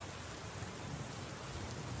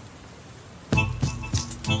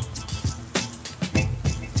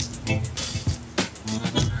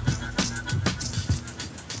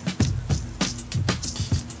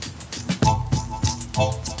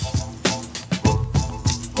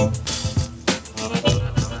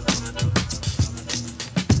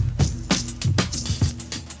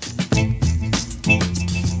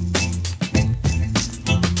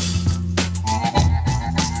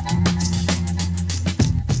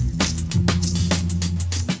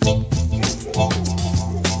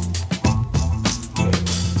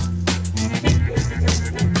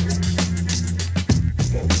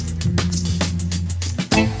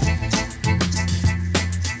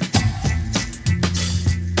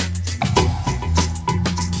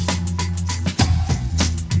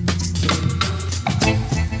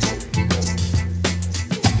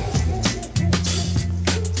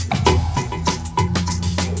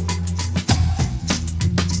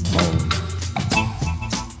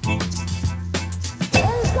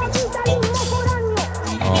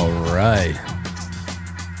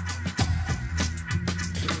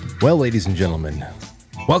Well, ladies and gentlemen,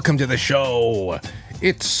 welcome to the show.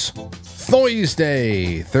 It's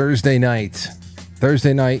Thursday night,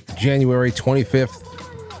 January 25th.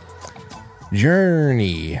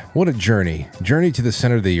 Journey. What a journey. Journey to the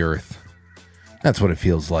center of the earth. That's what it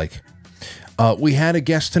feels like. We had a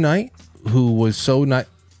guest tonight who was so not...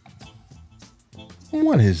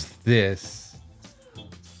 What is this?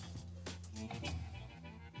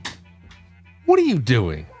 What are you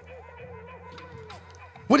doing?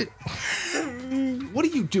 What are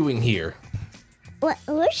you doing here?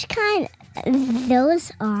 Which kind those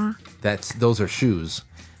are? Those are shoes.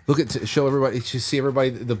 Look at show everybody. You see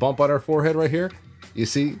everybody the bump on our forehead right here? You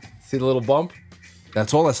see the little bump?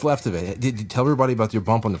 That's all that's left of it. Did you tell everybody about your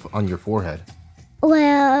bump on your forehead?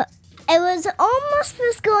 Well, it was almost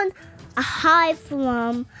just going high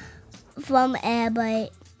from everybody,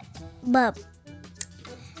 but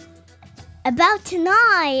about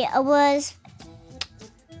tonight I was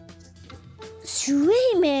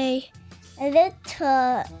streaming. It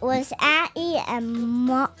was Addie and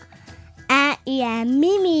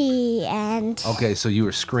Mimi and... Okay, so you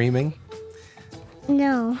were screaming?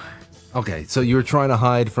 No. Okay, so you were trying to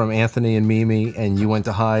hide from Anthony and Mimi, and you went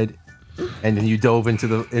to hide, and then you dove into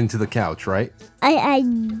the couch, right? I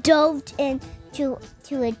dove into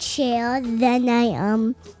a chair, then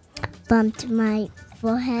I bumped my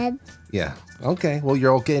forehead. Yeah. Okay. Well,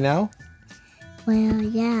 you're okay now? Well,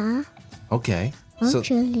 yeah. Okay.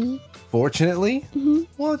 Actually. Fortunately? Mm-hmm.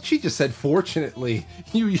 Well, she just said fortunately.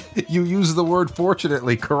 You use the word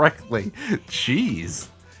fortunately correctly. Jeez.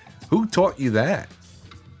 Who taught you that?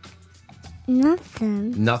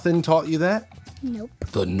 Nothing. Nothing taught you that? Nope.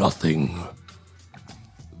 The nothing.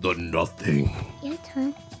 Your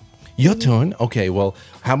turn. Your turn? Okay, well,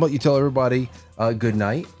 how about you tell everybody good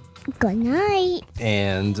night? Good night.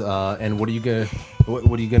 And what are you gonna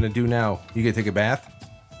do now? You gonna take a bath?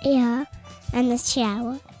 Yeah. And a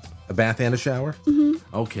shower. A bath and a shower? Mm-hmm.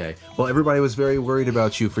 Okay. Well, everybody was very worried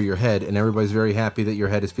about you for your head, and everybody's very happy that your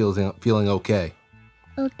head is feeling okay.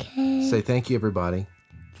 Okay. Say thank you, everybody.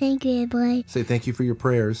 Thank you, everybody. Say thank you for your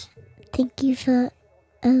prayers. Thank you for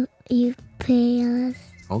your prayers.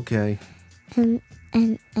 Okay. And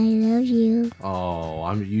I love you.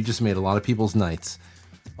 Oh, you just made a lot of people's nights.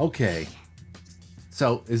 Okay.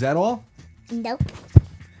 So, is that all? Nope.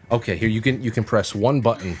 Okay, here you can press one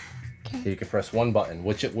button. Okay. Here you can press one button.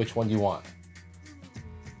 Which one do you want?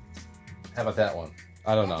 How about that one?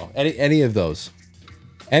 I don't know. Any of those.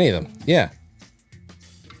 Any of them. Yeah.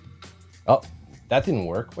 Oh, that didn't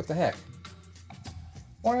work. What the heck?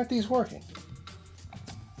 Why aren't these working?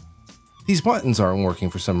 These buttons aren't working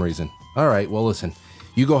for some reason. All right, well, listen.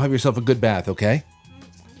 You go have yourself a good bath, okay?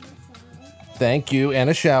 Thank you, and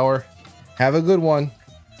a shower. Have a good one.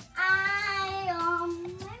 Maybe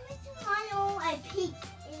tomorrow I peek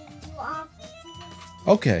in your office.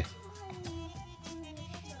 Okay.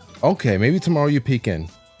 Okay, maybe tomorrow you peek in.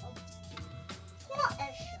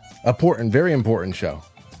 Very important show.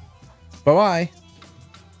 Bye-bye.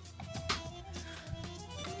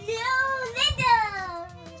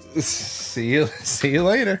 See you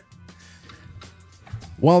later.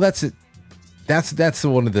 Well, that's it. That's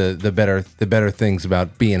one of the better things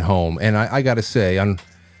about being home. And I got to say,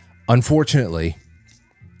 unfortunately,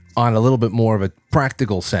 on a little bit more of a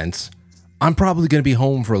practical sense, I'm probably going to be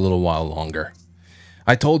home for a little while longer.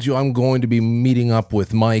 I told you I'm going to be meeting up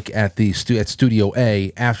with Mike at Studio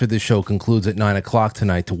A after the show concludes at 9 o'clock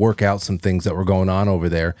tonight to work out some things that were going on over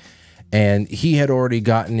there. And he had already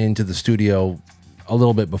gotten into the studio a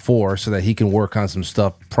little bit before so that he can work on some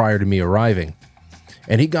stuff prior to me arriving.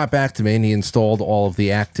 And he got back to me and he installed all of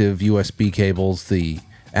the active USB cables, the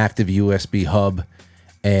active USB hub,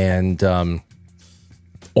 and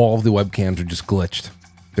all of the webcams are just glitched.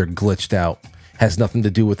 They're glitched out. Has nothing to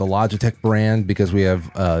do with the Logitech brand because we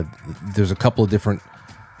have there's a couple of different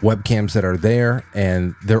webcams that are there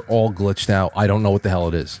and they're all glitched out. I don't know what the hell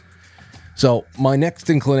it is. So my next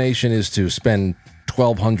inclination is to spend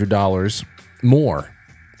 $1,200 more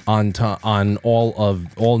on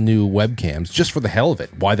all new webcams just for the hell of it.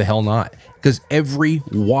 Why the hell not? Because every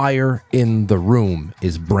wire in the room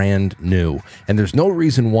is brand new, and there's no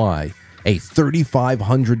reason why a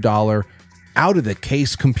 $3,500 out of the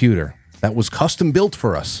case computer that was custom built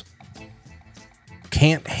for us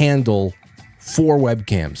can't handle 4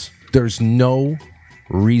 webcams. There's no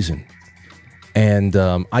reason, and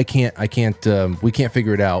we can't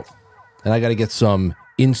figure it out, and I got to get some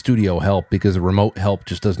in-studio help because the remote help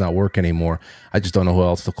just does not work anymore. I just don't know who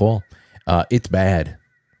else to call. It's bad.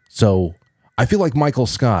 So I feel like Michael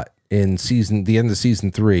Scott in the end of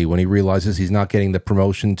season 3 when he realizes he's not getting the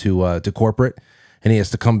promotion to corporate, and he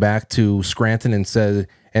has to come back to Scranton and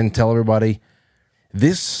and tell everybody,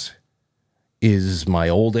 this is my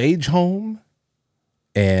old age home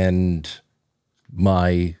and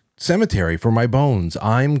my cemetery for my bones.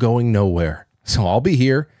 I'm going nowhere. So I'll be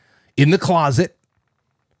here in the closet,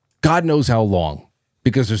 God knows how long,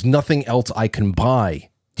 because there's nothing else I can buy.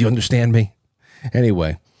 Do you understand me?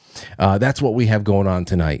 Anyway, that's what we have going on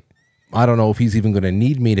tonight. I don't know if he's even going to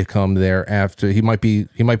need me to come there after. He might be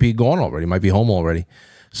gone already. He might be home already.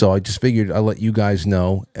 So I just figured I'll let you guys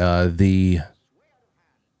know a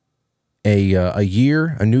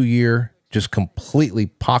new year, just completely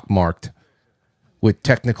pockmarked with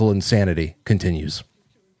technical insanity continues.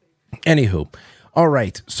 Anywho, all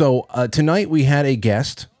right. So tonight we had a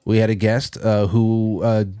guest. We had a guest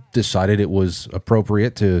who decided it was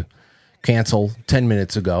appropriate to cancel 10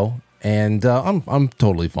 minutes ago, and I'm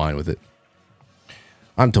totally fine with it.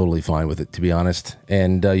 I'm totally fine with it, to be honest.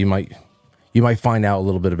 And you might find out a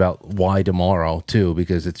little bit about why tomorrow too,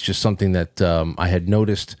 because it's just something that I had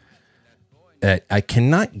noticed that I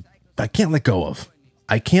can't let go of.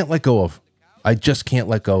 I can't let go of. I just can't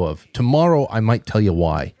let go of. Tomorrow I might tell you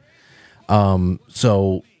why.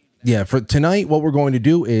 So yeah, for tonight, what we're going to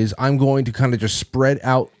do is I'm going to kind of just spread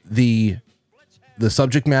out the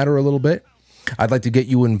subject matter a little bit. I'd like to get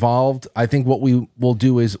you involved. I think what we will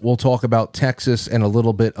do is we'll talk about Texas and a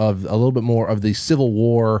little bit more of the Civil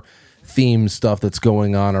War theme stuff that's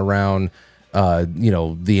going on around, the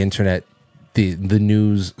internet, the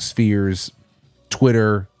news spheres,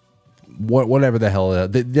 Twitter, whatever the hell.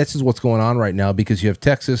 This is what's going on right now, because you have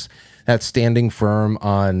Texas that's standing firm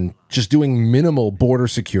on just doing minimal border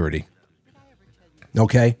security.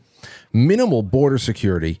 Okay, minimal border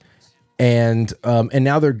security. And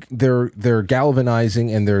now they're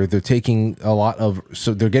galvanizing, and they're taking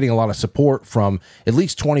they're getting a lot of support from at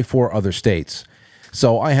least 24 other states.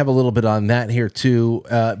 So I have a little bit on that here too.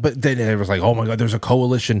 But then it was like, oh my God, there's a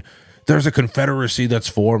coalition, there's a confederacy that's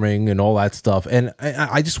forming, and all that stuff. And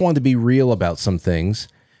I just wanted to be real about some things,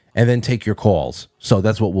 and then take your calls. So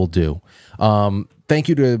that's what we'll do. Thank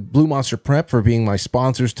you to Blue Monster Prep for being my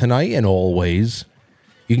sponsors tonight and always.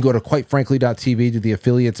 You can go to quitefrankly.tv to the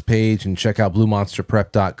affiliates page and check out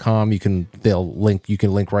bluemonsterprep.com. You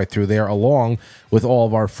can link right through there, along with all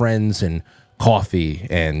of our friends and coffee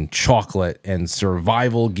and chocolate and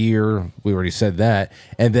survival gear. We already said that.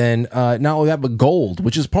 And then not only that, but gold,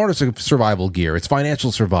 which is part of survival gear. It's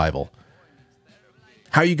financial survival.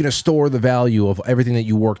 How are you going to store the value of everything that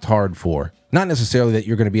you worked hard for? Not necessarily that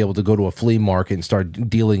you're going to be able to go to a flea market and start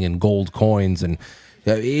dealing in gold coins. And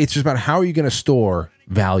it's just about how are you going to store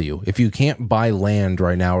value. If you can't buy land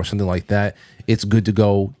right now or something like that, it's good to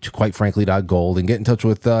go to quitefrankly.gold and get in touch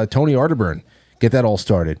with Tony Arterburn. Get that all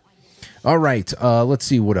started. All right, let's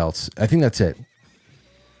see what else. I think that's it.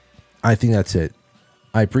 I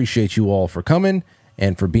appreciate you all for coming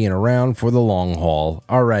and for being around for the long haul.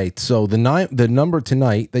 All right, so the number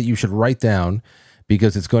tonight that you should write down,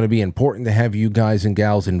 because it's going to be important to have you guys and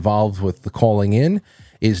gals involved with the calling in,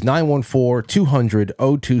 is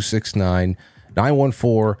 914-200-0269,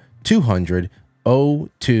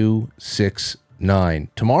 914-200-0269.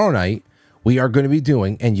 Tomorrow night, we are going to be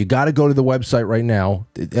doing, and you got to go to the website right now,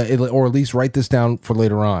 or at least write this down for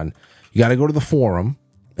later on. You got to go to the forum,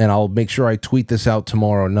 and I'll make sure I tweet this out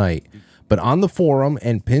tomorrow night. But on the forum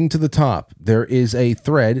and pinned to the top, there is a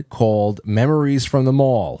thread called Memories from the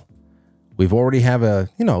Mall. We've already have a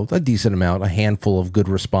decent amount, a handful of good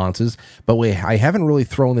responses, but I haven't really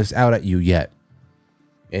thrown this out at you yet.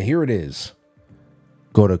 And here it is.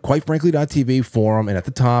 Go to quitefrankly.tv forum, and at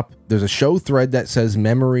the top, there's a show thread that says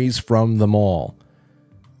Memories from the Mall.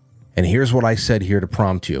 And here's what I said here to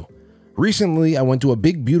prompt you. Recently, I went to a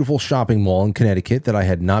big, beautiful shopping mall in Connecticut that I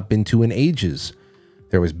had not been to in ages.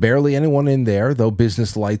 There was barely anyone in there, though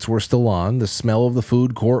business lights were still on. The smell of the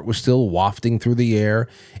food court was still wafting through the air.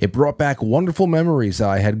 It brought back wonderful memories that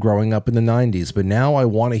I had growing up in the 90s, but now I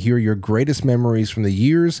want to hear your greatest memories from the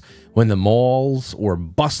years when the malls were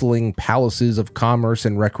bustling palaces of commerce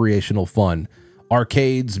and recreational fun.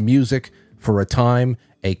 Arcades, music, for a time,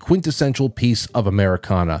 a quintessential piece of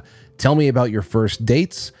Americana. Tell me about your first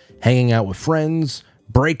dates, hanging out with friends,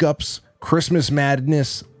 breakups, Christmas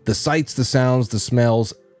madness, the sights, the sounds, the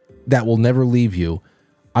smells that will never leave you.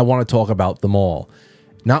 I want to talk about them all.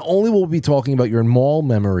 Not only will we be talking about your mall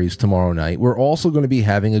memories tomorrow night, we're also going to be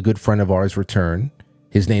having a good friend of ours return.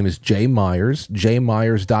 His name is Jay Myers, Jay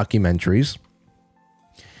Myers Documentaries.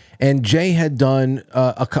 And Jay had done,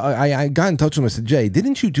 I got in touch with him. I said, Jay,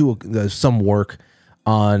 didn't you do some work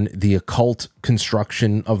on the occult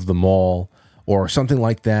construction of the mall or something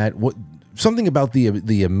like that? Something about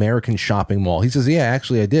the American shopping mall. He says, yeah,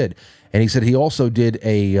 actually I did. And he said he also did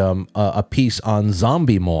a piece on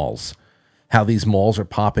zombie malls, how these malls are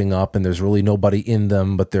popping up and there's really nobody in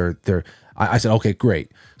them, but they're. I said, okay,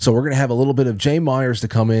 great. So we're going to have a little bit of Jay Myers to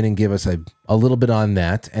come in and give us a little bit on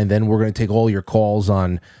that, and then we're going to take all your calls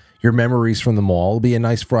on your memories from the mall. It'll be a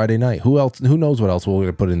nice Friday night. Who knows what else we're going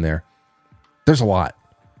to put in there? There's a lot.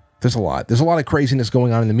 There's a lot of craziness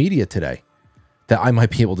going on in the media today that I might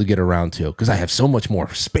be able to get around to because I have so much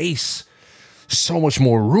more space, so much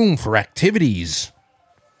more room for activities.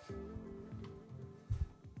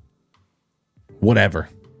 Whatever.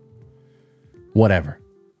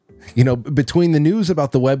 You know, between the news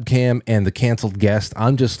about the webcam and the canceled guest,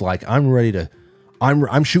 I'm just like, I'm ready to,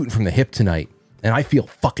 I'm shooting from the hip tonight, and I feel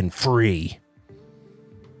fucking free.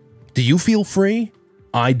 Do you feel free?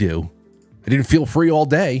 I do. I didn't feel free all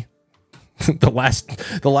day. the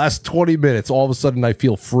last 20 minutes, all of a sudden I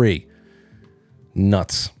feel free.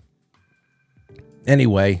 Nuts.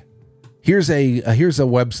 Anyway, here's a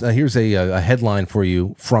headline for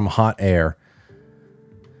you from Hot Air.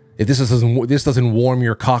 If this doesn't warm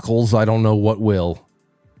your cockles, I don't know what will.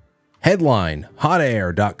 Headline,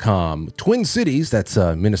 hotair.com. Twin Cities, that's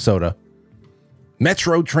Minnesota.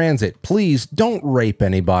 Metro Transit, please don't rape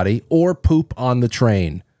anybody or poop on the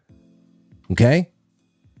train. Okay?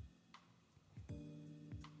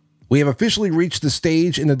 We have officially reached the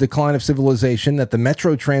stage in the decline of civilization that the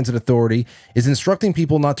Metro Transit Authority is instructing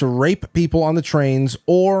people not to rape people on the trains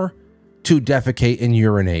or to defecate and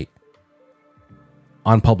urinate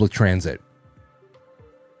on public transit.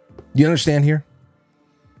 You understand here?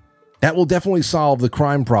 That will definitely solve the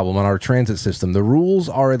crime problem on our transit system. The rules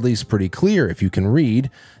are at least pretty clear if you can read.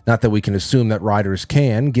 Not that we can assume that riders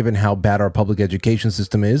can, given how bad our public education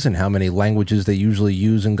system is and how many languages they usually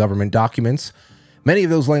use in government documents. Many of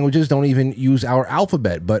those languages don't even use our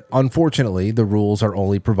alphabet, but unfortunately, the rules are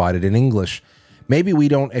only provided in English. Maybe we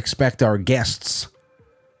don't expect our guests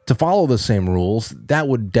to follow the same rules. That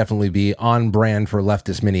would definitely be on brand for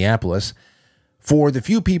leftist Minneapolis. For the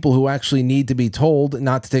few people who actually need to be told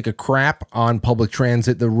not to take a crap on public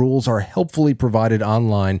transit, the rules are helpfully provided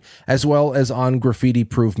online, as well as on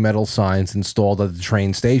graffiti-proof metal signs installed at the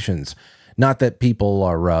train stations. Not that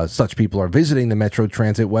such people are visiting the Metro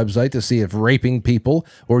Transit website to see if raping people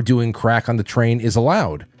or doing crack on the train is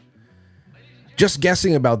allowed. Just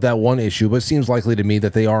guessing about that one issue, but it seems likely to me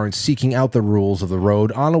that they aren't seeking out the rules of the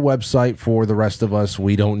road on a website for the rest of us.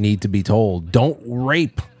 We don't need to be told. Don't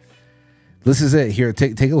rape. This is it. Here,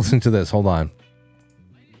 take a listen to this. Hold on.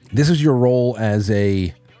 This is your role as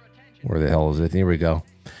a... Where the hell is it? Here we go.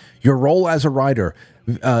 Your role as a rider.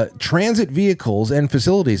 Transit vehicles and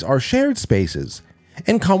facilities are shared spaces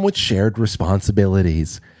and come with shared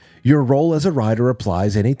responsibilities. Your role as a rider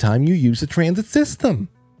applies anytime you use a transit system.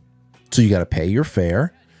 So you got to pay your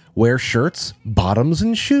fare, wear shirts, bottoms,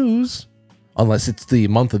 and shoes. Unless it's the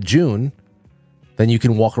month of June, then you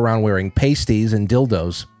can walk around wearing pasties and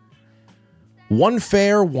dildos. One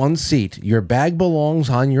fare, one seat. Your bag belongs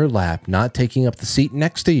on your lap, not taking up the seat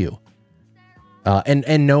next to you.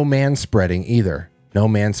 And no manspreading either. No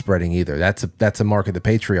manspreading either. That's a mark of the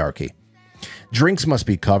patriarchy. Drinks must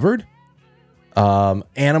be covered.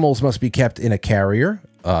 Animals must be kept in a carrier.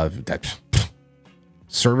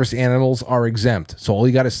 Service animals are exempt. So all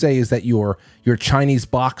you got to say is that your Chinese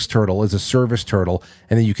box turtle is a service turtle,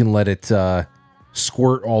 and then you can let it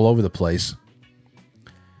squirt all over the place.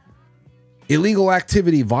 Illegal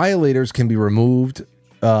activity violators can be removed.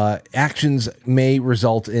 Actions may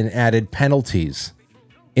result in added penalties.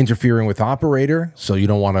 Interfering with operator, so you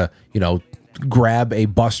don't want to, grab a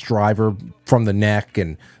bus driver from the neck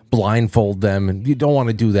and blindfold them, and you don't want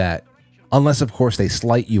to do that. Unless, of course, they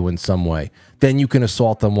slight you in some way. Then you can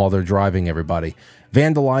assault them while they're driving, everybody.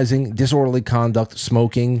 Vandalizing, disorderly conduct,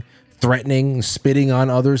 smoking, threatening, spitting on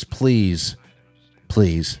others, please.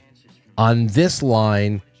 Please. On this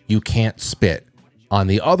line, you can't spit. On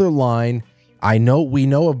the other line, we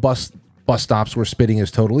know of bus stops where spitting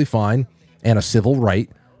is totally fine and a civil right,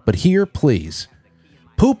 but here, please.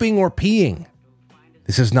 Pooping or peeing.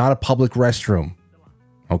 This is not a public restroom,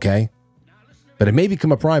 okay? But it may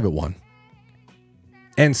become a private one.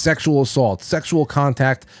 And sexual assault, sexual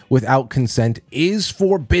contact without consent is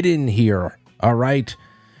forbidden here, all right?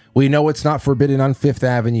 We know it's not forbidden on Fifth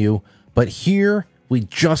Avenue, but here we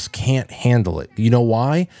just can't handle it. You know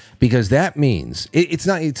why? Because that means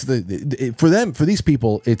for these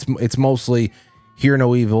people, it's mostly hear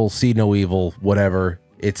no evil, see no evil, whatever.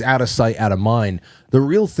 It's out of sight, out of mind. The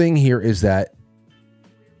real thing here is that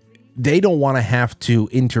they don't want to have to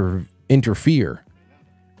interfere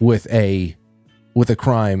with a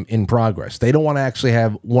crime in progress. They don't want to actually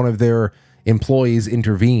have one of their employees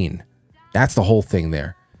intervene. That's the whole thing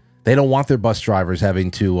there. They don't want their bus drivers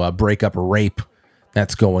having to break up a rape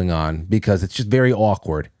that's going on because it's just very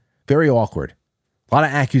awkward. Very awkward. A lot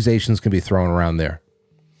of accusations can be thrown around there.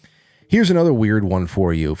 Here's another weird one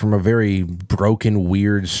for you from a very broken,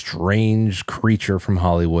 weird, strange creature from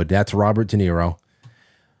Hollywood. That's Robert De Niro.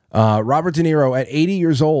 Robert De Niro, at 80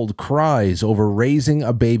 years old, cries over raising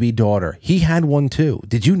a baby daughter. He had one too.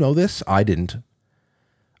 Did you know this? I didn't.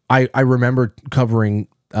 I remember covering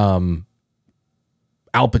Al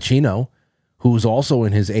Pacino, who's also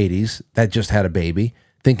in his 80s, that just had a baby,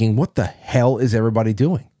 thinking, what the hell is everybody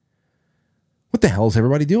doing? What the hell is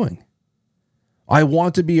everybody doing? I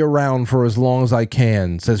want to be around for as long as I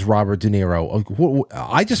can, says Robert De Niro.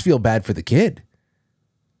 I just feel bad for the kid.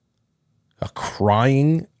 A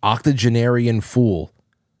crying octogenarian fool.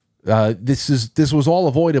 This was all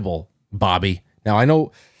avoidable, Bobby. Now, I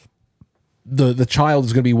know the child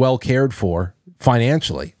is going to be well cared for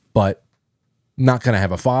financially, but not going to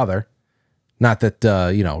have a father. Not that,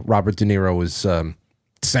 Robert De Niro is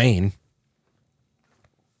sane.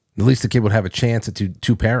 At least the kid would have a chance at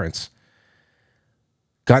two parents.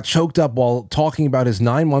 Got choked up while talking about his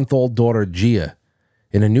 9-month-old daughter, Gia.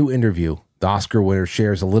 In a new interview, the Oscar winner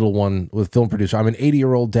shares a little one with film producer. I'm an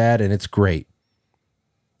 80-year-old dad, and it's great.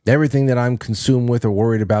 Everything that I'm consumed with or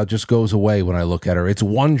worried about just goes away when I look at her. It's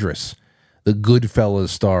wondrous, the Goodfellas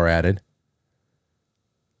star added.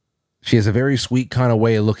 She has a very sweet kind of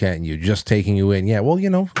way of looking at you, just taking you in. Yeah, well,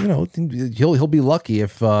 he'll be lucky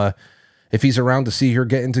if he's around to see her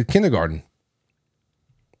get into kindergarten.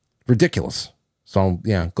 Ridiculous. So,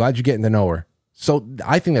 yeah, glad you're getting to know her. So,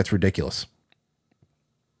 I think that's ridiculous.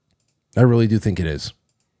 I really do think it is.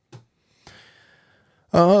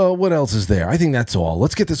 What else is there? I think that's all.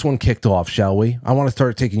 Let's get this one kicked off, shall we? I want to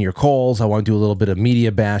start taking your calls. I want to do a little bit of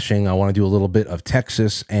media bashing. I want to do a little bit of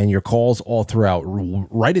Texas and your calls all throughout.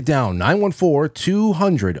 Write it down.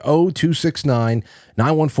 914-200-0269.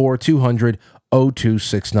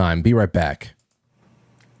 914-200-0269. Be right back.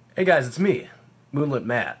 Hey guys, it's me, Moonlit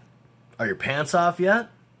Matt. Are your pants off yet?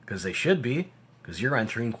 Because they should be, because you're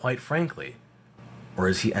entering Quite Frankly. Or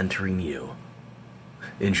is he entering you?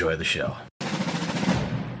 Enjoy the show.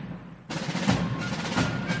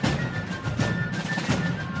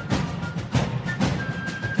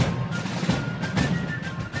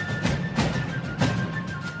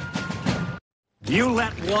 You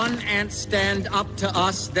let one ant stand up to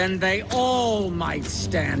us, then they all might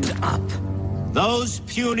stand up. Those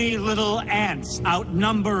puny little ants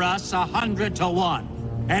outnumber us 100 to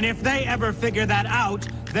 1. And if they ever figure that out,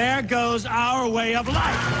 there goes our way of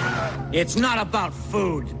life. It's not about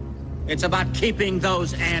food. It's about keeping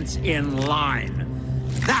those ants in line.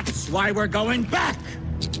 That's why we're going back.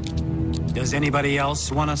 Does anybody else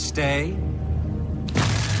want to stay?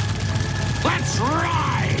 Let's ride!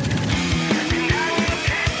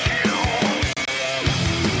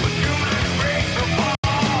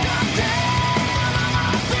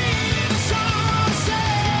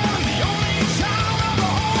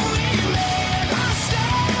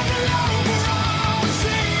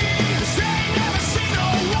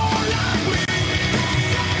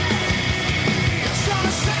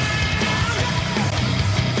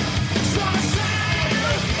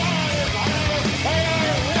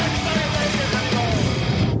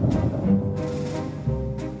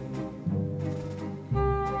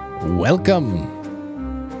 Welcome.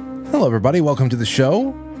 Hello, everybody. Welcome to the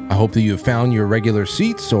show. I hope that you have found your regular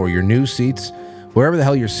seats or your new seats. Wherever the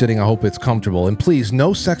hell you're sitting, I hope it's comfortable. And please,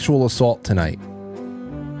 no sexual assault tonight.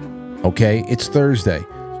 Okay? It's Thursday.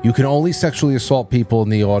 You can only sexually assault people in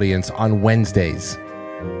the audience on Wednesdays.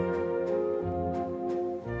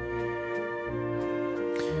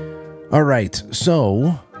 All right.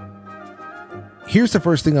 So, here's the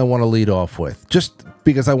first thing I want to lead off with. Just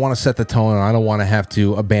because I want to set the tone and I don't want to have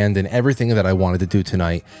to abandon everything that I wanted to do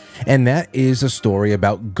tonight. And that is a story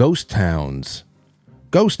about ghost towns.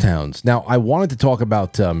 Ghost towns. Now, I wanted to talk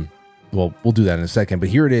about, we'll do that in a second, but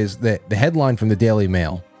here it is, the headline from the Daily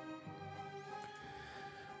Mail.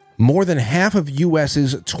 More than half of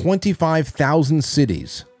U.S.'s 25,000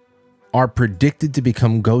 cities are predicted to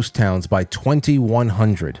become ghost towns by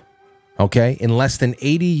 2100. Okay? In less than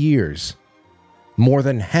 80 years. More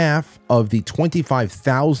than half of the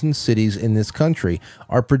 25,000 cities in this country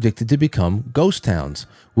are predicted to become ghost towns.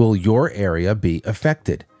 Will your area be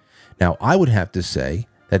affected? Now, I would have to say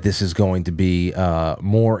that this is going to be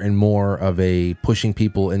more and more of a pushing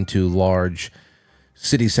people into large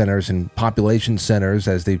city centers and population centers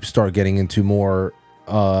as they start getting into more,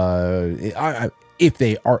 if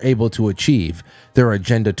they are able to achieve their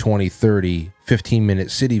Agenda 2030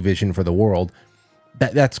 15-minute city vision for the world,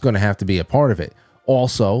 that's going to have to be a part of it.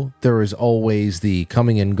 Also, there is always the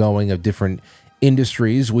coming and going of different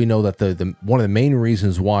industries. We know that the one of the main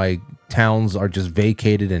reasons why towns are just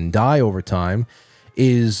vacated and die over time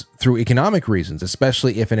is through economic reasons,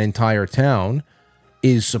 especially if an entire town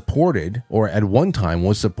is supported, or at one time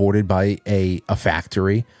was supported, by a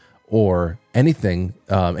factory or anything,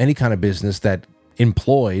 any kind of business that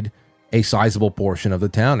employed a sizable portion of the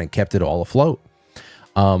town and kept it all afloat.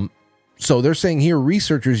 So they're saying here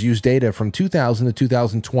researchers used data from 2000 to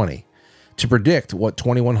 2020 to predict what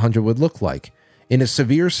 2100 would look like. In a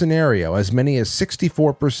severe scenario, as many as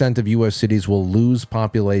 64% of U.S. cities will lose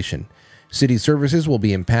population. City services will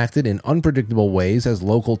be impacted in unpredictable ways as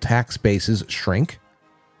local tax bases shrink.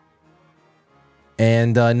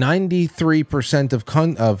 And 93%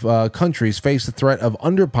 of countries face the threat of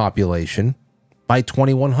underpopulation by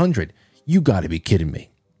 2100. You got to be kidding me.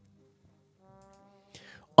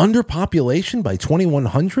 Underpopulation by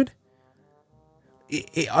 2100?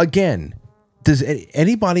 Again, does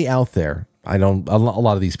anybody out there, I don't, a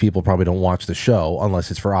lot of these people probably don't watch the show unless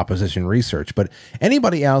it's for opposition research, but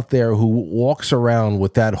anybody out there who walks around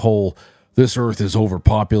with that whole "this earth is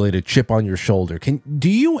overpopulated" chip on your shoulder, do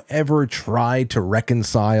you ever try to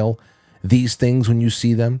reconcile these things when you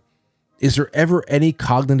see them? Is there ever any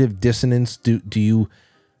cognitive dissonance? Does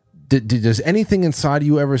anything inside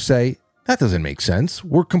you ever say, that doesn't make sense?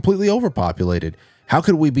 We're completely overpopulated. How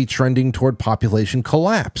could we be trending toward population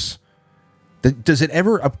collapse? Does it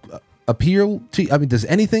ever appeal to, I mean, does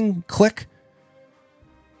anything click?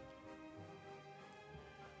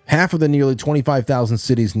 Half of the nearly 25,000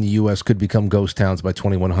 cities in the U.S. could become ghost towns by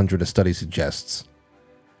 2100, a study suggests.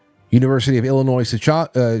 University of Illinois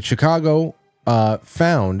Chicago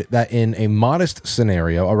found that in a modest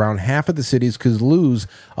scenario, around half of the cities could lose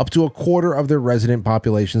up to a quarter of their resident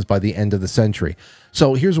populations by the end of the century.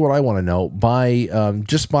 So here's what I want to know.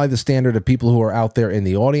 Just by the standard of people who are out there in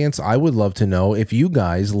the audience, I would love to know if you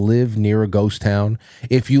guys live near a ghost town,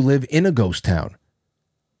 if you live in a ghost town.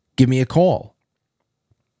 Give me a call.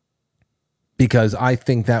 Because I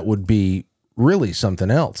think that would be really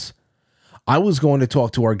something else. I was going to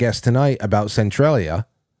talk to our guest tonight about Centralia,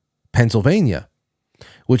 Pennsylvania,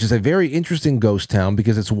 which is a very interesting ghost town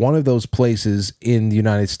because it's one of those places in the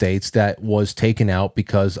United States that was taken out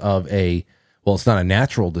because of it's not a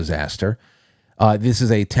natural disaster. This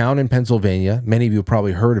is a town in Pennsylvania. Many of you have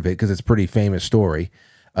probably heard of it because it's a pretty famous story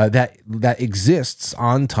that exists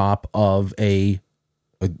on top of a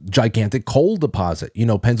gigantic coal deposit. You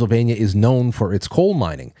know, Pennsylvania is known for its coal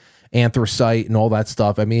mining, anthracite and all that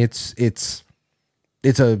stuff. I mean, it's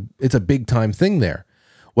a big time thing there.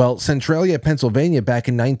 Well, Centralia, Pennsylvania, back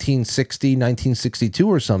in 1960, 1962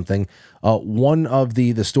 or something, one of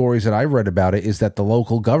the stories that I read about it is that the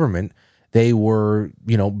local government, they were,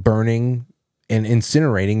 burning and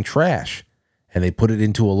incinerating trash. And they put it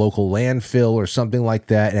into a local landfill or something like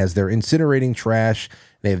that. And as they're incinerating trash,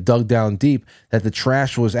 they have dug down deep, that the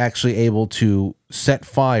trash was actually able to set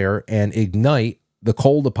fire and ignite the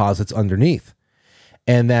coal deposits underneath.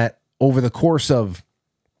 And that over the course of,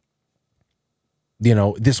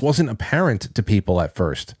 this wasn't apparent to people at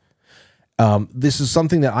first. This is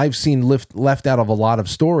something that I've seen left out of a lot of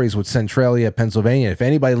stories with Centralia, Pennsylvania. If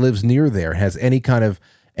anybody lives near there, has any kind of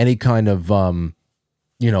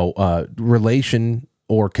relation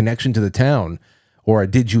or connection to the town, or a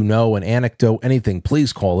did you know, an anecdote, anything,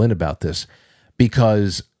 please call in about this.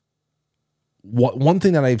 Because one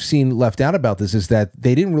thing that I've seen left out about this is that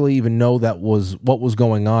they didn't really even know what was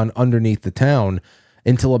going on underneath the town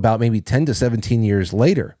until about maybe 10 to 17 years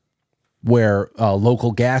later, where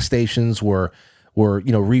local gas stations were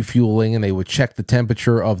refueling, and they would check the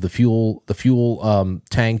temperature of the fuel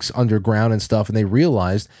tanks underground and stuff, and they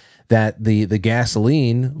realized that the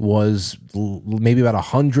gasoline was maybe about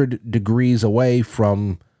 100 degrees away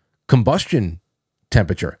from combustion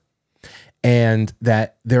temperature, and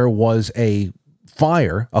that there was a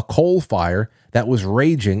coal fire that was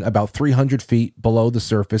raging about 300 feet below the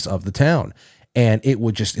surface of the town, and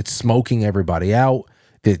it's smoking everybody out.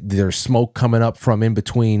 There's smoke coming up from in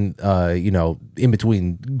between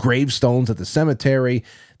gravestones at the cemetery.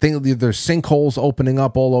 There's sinkholes opening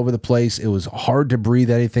up all over the place. It was hard to breathe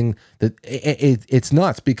anything. It's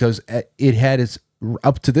nuts because it had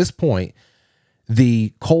up to this point,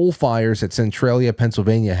 the coal fires at Centralia,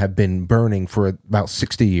 Pennsylvania have been burning for about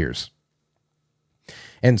 60 years.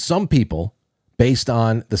 And some people, based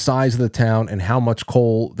on the size of the town and how much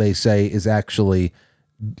coal they say is actually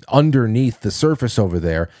underneath the surface over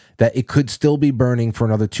there, that it could still be burning for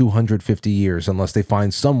another 250 years unless they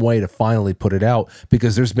find some way to finally put it out,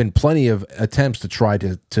 because there's been plenty of attempts to try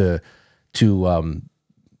to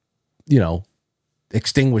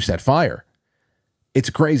extinguish that fire. It's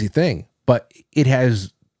a crazy thing, but it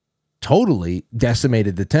has totally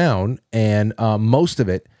decimated the town, and most of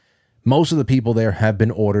the people there have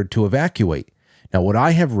been ordered to evacuate. Now, what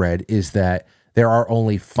I have read is that there are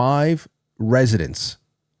only 5 residents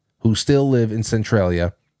who still live in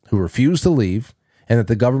Centralia who refuse to leave, and that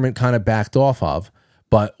the government kind of backed off of.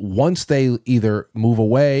 But once they either move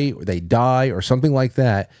away or they die or something like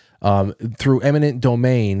that, through eminent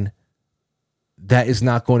domain, that is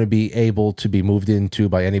not going to be able to be moved into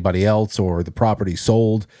by anybody else or the property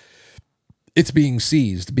sold. It's being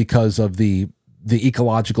seized because of the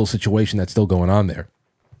ecological situation that's still going on there.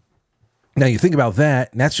 Now, you think about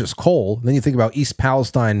that, and that's just coal. Then you think about East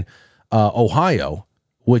Palestine, Ohio,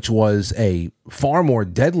 which was a far more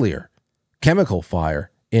deadlier chemical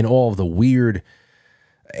fire in all of the weird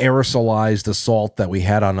aerosolized assault that we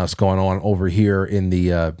had on us going on over here in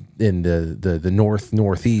the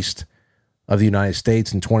northeast of the United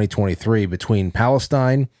States in 2023 between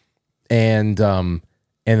Palestine and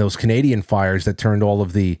those Canadian fires that turned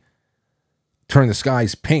the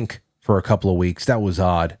skies pink for a couple of weeks. That was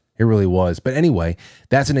odd. It really was. But anyway,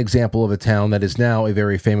 that's an example of a town that is now a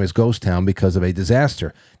very famous ghost town because of a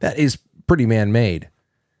disaster. That is pretty man-made.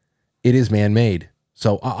 It is man-made.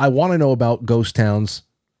 So I want to know about ghost towns,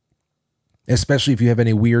 especially if you have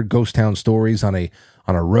any weird ghost town stories on a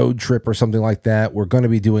road trip or something like that. We're going to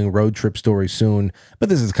be doing road trip stories soon, but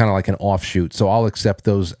this is kind of like an offshoot, so I'll accept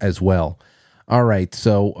those as well. All right,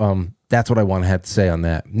 so that's what I want to have to say on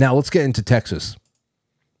that. Now let's get into Texas,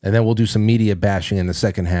 and then we'll do some media bashing in the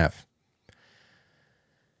second half.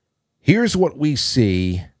 Here's what we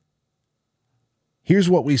see. Here's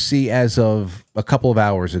what we see as of a couple of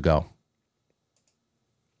hours ago.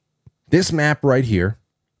 This map right here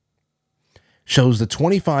shows the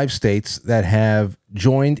 25 states that have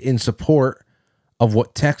joined in support of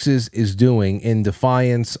what Texas is doing in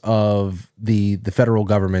defiance of the federal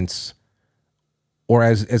government's, or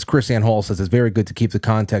as Chris Ann Hall says, it's very good to keep the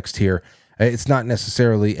context here. It's not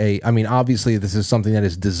necessarily obviously this is something that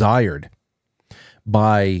is desired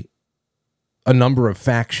by a number of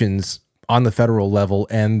factions on the federal level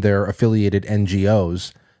and their affiliated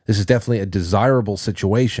NGOs. This is definitely a desirable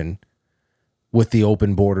situation with the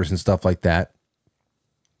open borders and stuff like that.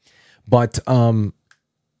 But and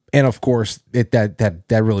of course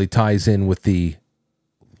that really ties in with the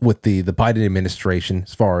Biden administration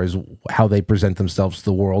as far as how they present themselves to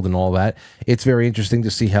the world and all that. It's very interesting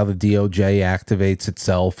to see how the DOJ activates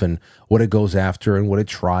itself and what it goes after and what it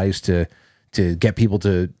tries to get people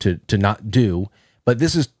to not do. But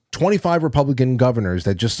this is 25 Republican governors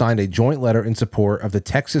that just signed a joint letter in support of the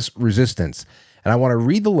Texas resistance. And I want to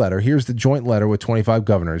read the letter. Here's the joint letter with 25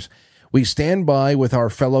 governors. We stand by with our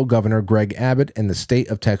fellow governor, Greg Abbott, and the state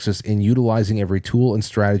of Texas in utilizing every tool and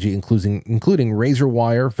strategy, including razor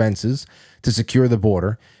wire fences, to secure the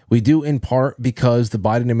border. We do in part because the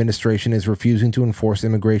Biden administration is refusing to enforce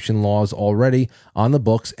immigration laws already on the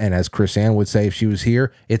books. And as Chris Ann would say if she was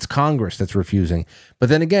here, it's Congress that's refusing. But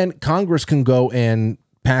then again, Congress can go and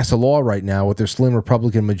pass a law right now with their slim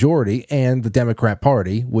Republican majority and the Democrat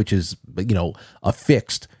Party, which is,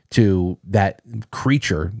 affixed to that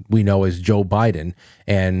creature we know as Joe Biden,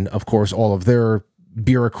 and of course all of their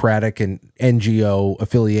bureaucratic and NGO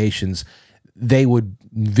affiliations. They would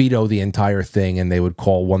veto the entire thing, and they would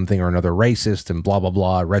call one thing or another racist and blah blah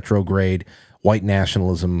blah, retrograde, white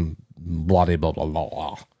nationalism, blah blah blah blah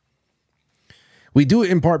blah. We do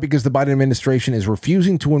it in part because the Biden administration is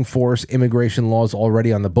refusing to enforce immigration laws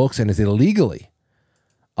already on the books and is illegally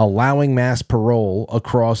allowing mass parole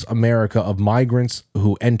across America of migrants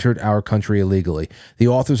who entered our country illegally. The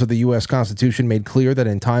authors of the U.S. Constitution made clear that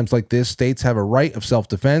in times like this, states have a right of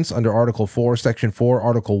self-defense under Article 4, Section 4,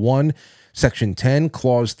 Article 1, Section 10,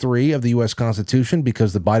 Clause 3 of the U.S. Constitution.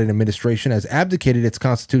 Because the Biden administration has abdicated its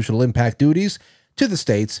constitutional impact duties to the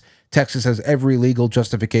states, Texas has every legal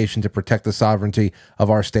justification to protect the sovereignty of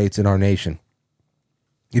our states and our nation.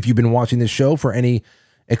 If you've been watching this show for any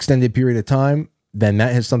extended period of time, then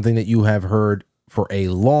that is something that you have heard for a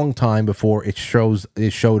long time before it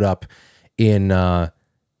showed up in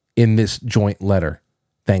this joint letter,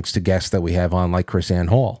 thanks to guests that we have on like Chris Ann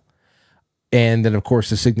Hall. And then, of course,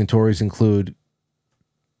 the signatories include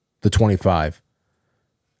the 25,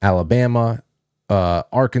 Alabama,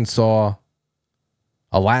 Arkansas,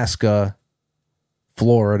 Alaska,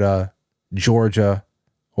 Florida, Georgia,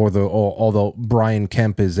 although Brian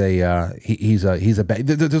Kemp is there's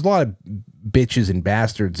a lot of bitches and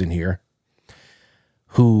bastards in here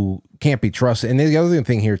who can't be trusted. And the other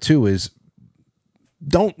thing here too is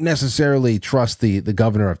don't necessarily trust the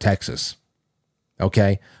governor of Texas.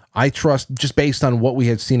 Okay. I trust, just based on what we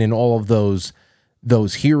have seen in all of those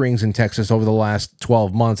those hearings in Texas over the last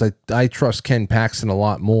 12 months, I trust Ken Paxton a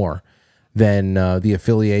lot more than the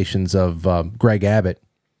affiliations of Greg Abbott.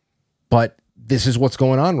 But this is what's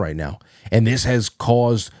going on right now. And this has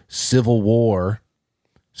caused civil war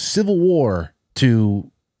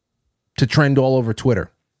to trend all over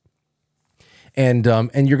Twitter. And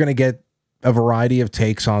you're going to get a variety of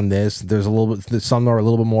takes on this. There's some are a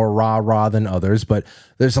little bit more rah-rah than others, but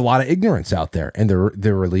there's a lot of ignorance out there, and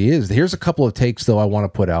there really is. Here's a couple of takes, though, I want to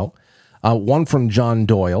put out. One from John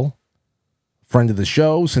Doyle, friend of the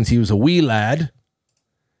show since he was a wee lad.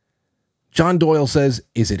 John Doyle says,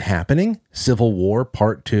 "Is it happening? Civil War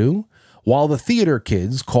Part 2? While the theater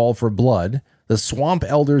kids call for blood, the swamp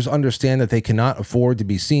elders understand that they cannot afford to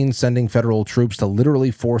be seen sending federal troops to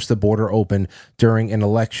literally force the border open during an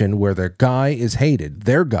election where their guy is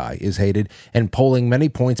hated, and polling many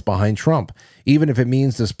points behind Trump, even if it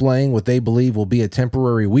means displaying what they believe will be a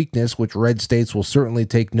temporary weakness, which red states will certainly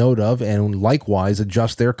take note of and likewise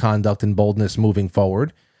adjust their conduct and boldness moving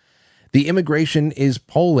forward. The immigration is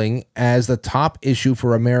polling as the top issue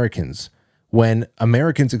for Americans. When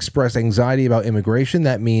Americans express anxiety about immigration,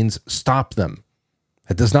 that means stop them.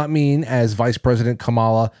 That does not mean, as Vice President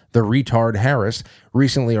Kamala the retard Harris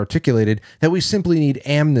recently articulated, that we simply need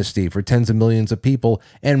amnesty for tens of millions of people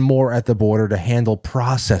and more at the border to handle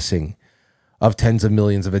processing of tens of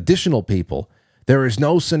millions of additional people. There is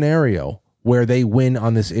no scenario where they win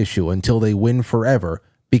on this issue until they win forever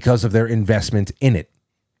because of their investment in it."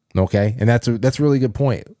 Okay? And that's a really good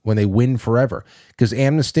point, when they win forever. Because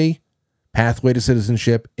amnesty, pathway to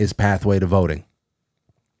citizenship, is pathway to voting.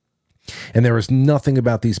 And there is nothing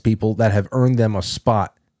about these people that have earned them a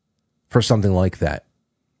spot for something like that,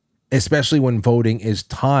 especially when voting is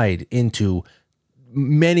tied into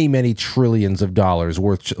many, many trillions of dollars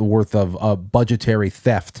worth of budgetary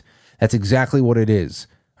theft. That's exactly what it is.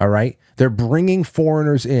 All right. They're bringing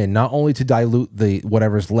foreigners in, not only to dilute the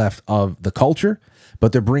whatever's left of the culture,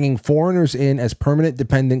 but they're bringing foreigners in as permanent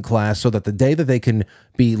dependent class so that the day that they can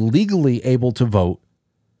be legally able to vote,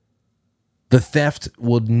 the theft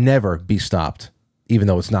will never be stopped, even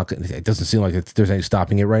though it doesn't seem like there's any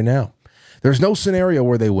stopping it right now. There's no scenario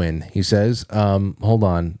where they win, he says. Hold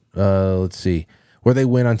on. Let's see. Where they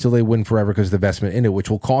win until they win forever because of the investment in it, which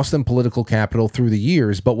will cost them political capital through the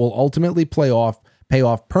years, but will ultimately pay off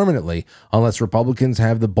permanently unless Republicans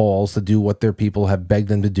have the balls to do what their people have begged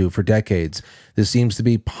them to do for decades. This seems to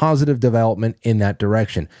be positive development in that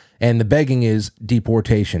direction. And the begging is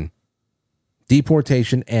deportation.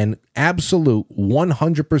 Deportation and absolute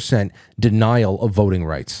 100% denial of voting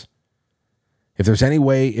rights. If there's any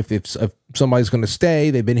way, if somebody's going to stay,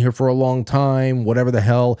 they've been here for a long time, whatever the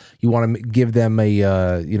hell, you want to give them a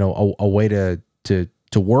way to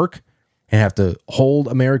work, and have to hold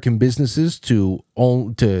American businesses to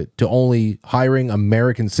only hiring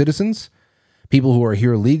American citizens, people who are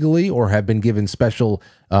here legally or have been given special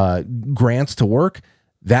grants to work,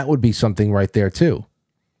 that would be something right there too.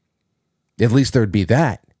 At least there'd be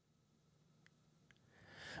that.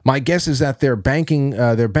 My guess is that they're banking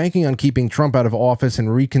on keeping Trump out of office and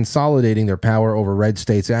reconsolidating their power over red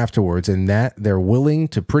states afterwards, and that they're willing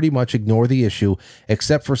to pretty much ignore the issue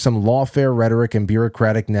except for some lawfare rhetoric and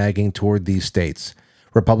bureaucratic nagging toward these states.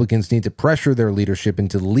 Republicans need to pressure their leadership and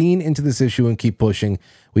to lean into this issue and keep pushing.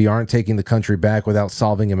 We aren't taking the country back without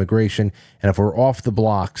solving immigration, and if we're off the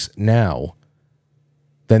blocks now,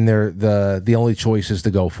 then the only choice is to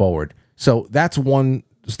go forward. So that's one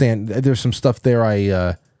stand. There's some stuff there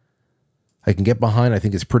I can get behind. I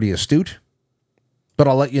think it's pretty astute, but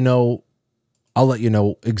I'll let you know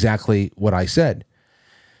exactly what I said,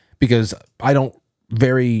 because I don't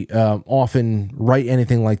very often write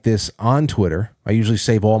anything like this on Twitter. I usually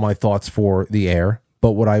save all my thoughts for the air,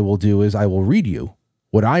 but what I will do is I will read you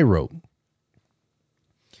what I wrote.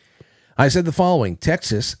 I said the following: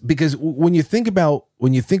 Texas, because when you think about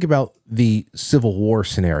the Civil War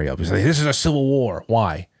scenario, because this is a civil war.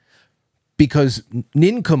 Why? Because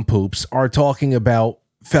nincompoops are talking about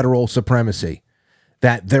federal supremacy,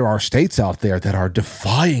 that there are states out there that are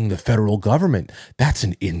defying the federal government. That's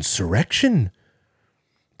an insurrection.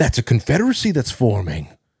 That's a confederacy that's forming.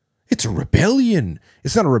 It's a rebellion.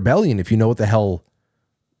 It's not a rebellion if you know what the hell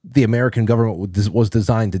the American government was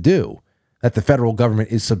designed to do, that the federal government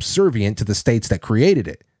is subservient to the states that created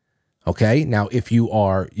it. Okay? Now, if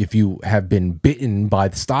you have been bitten by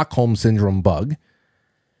the Stockholm Syndrome bug,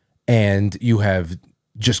 and you have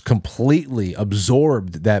just completely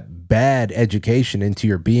absorbed that bad education into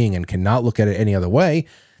your being and cannot look at it any other way,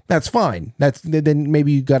 that's fine. Then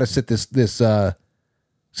maybe you got to sit this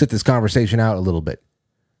conversation out a little bit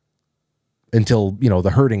until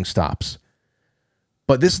the hurting stops.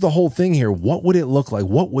 But this is the whole thing here. What would it look like?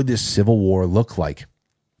 What would this civil war look like?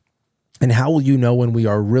 And how will you know when we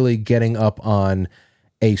are really getting up on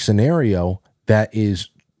a scenario that is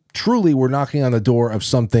truly we're knocking on the door of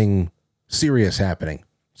something serious happening,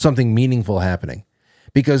 something meaningful happening?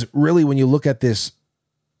 Because really, when you look at this,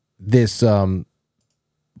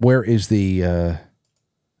 where is the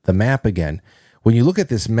map again? When you look at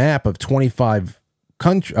this map of 25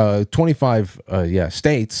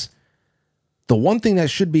 states, the one thing that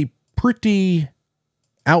should be pretty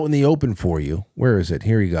out in the open for you, where is it?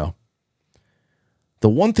 Here you go. The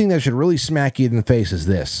one thing that should really smack you in the face is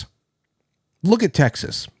this. Look at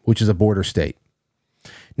Texas, which is a border state.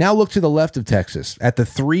 Now look to the left of Texas at the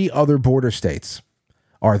 3 other border states.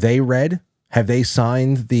 Are they red? Have they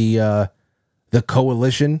signed the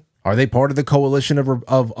coalition? Are they part of the coalition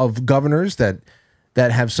of governors that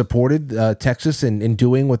have supported Texas in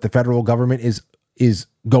doing what the federal government is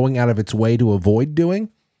going out of its way to avoid doing?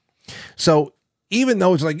 So even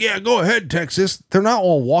though it's like, yeah, go ahead, Texas, they're not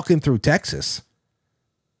all walking through Texas.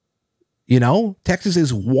 You know, Texas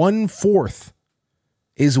is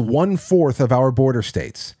 1/4 of our border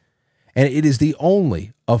states. And it is the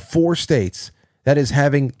only of 4 states that is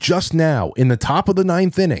having just now in the top of the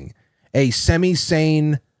 9th inning, a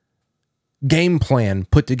semi-sane game plan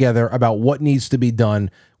put together about what needs to be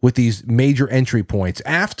done with these major entry points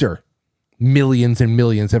after millions and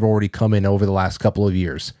millions have already come in over the last couple of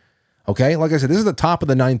years. Okay. Like I said, this is the top of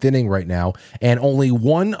the 9th inning right now. And only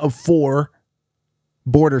 1 of 4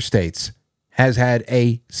 border states has had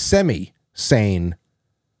a semi-sane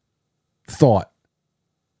thought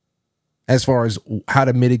as far as how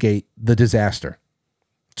to mitigate the disaster.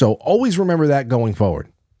 So always remember that going forward.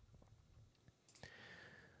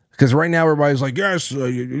 Because right now everybody's like, yes,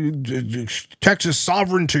 Texas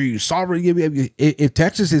sovereignty. If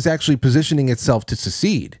Texas is actually positioning itself to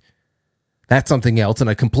secede, that's something else. And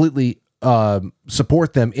I completely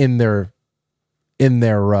support them in their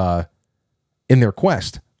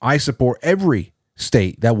quest. I support every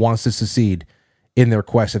state that wants to secede in their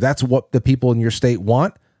quest. If that's what the people in your state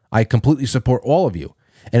want, I completely support all of you.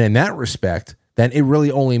 And in that respect, then it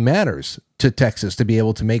really only matters to Texas to be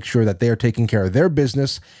able to make sure that they are taking care of their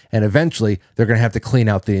business, and eventually they're going to have to clean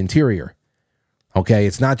out the interior. Okay,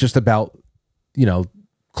 it's not just about,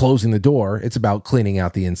 closing the door. It's about cleaning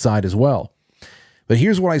out the inside as well. But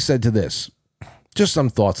here's what I said to this. Just some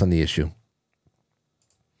thoughts on the issue.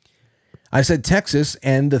 I said Texas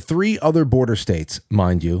and the 3 other border states,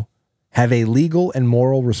 mind you, have a legal and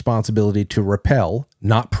moral responsibility to repel,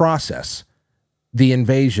 not process, the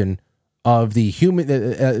invasion of the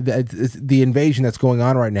invasion that's going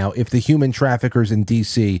on right now if the human traffickers in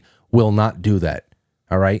D.C. will not do that.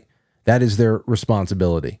 All right? That is their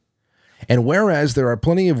responsibility. And whereas there are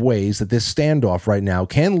plenty of ways that this standoff right now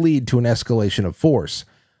can lead to an escalation of force,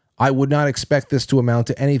 I would not expect this to amount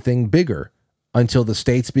to anything bigger until the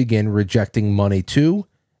states begin rejecting money to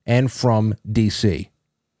and from D.C.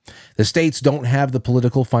 The states don't have the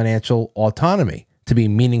political financial autonomy to be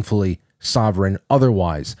meaningfully sovereign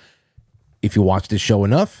otherwise. If you watch this show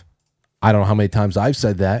enough, I don't know how many times I've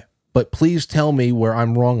said that, but please tell me where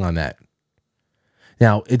I'm wrong on that.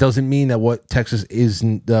 Now, it doesn't mean that what Texas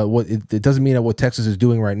isn't it doesn't mean that what Texas is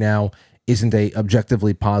doing right now isn't a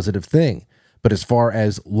objectively positive thing. But as far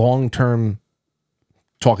as long-term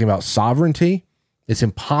talking about sovereignty, it's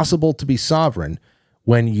impossible to be sovereign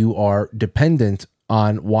when you are dependent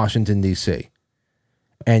on Washington, D.C.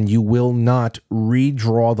 And you will not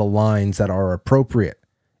redraw the lines that are appropriate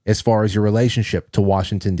as far as your relationship to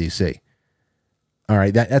Washington, D.C. All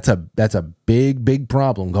right, that's a big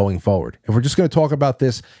problem going forward. If we're just going to talk about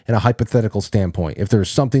this in a hypothetical standpoint, if there's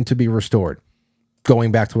something to be restored,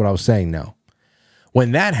 going back to what I was saying now,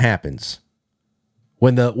 when that happens,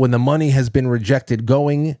 when the money has been rejected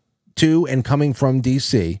going to and coming from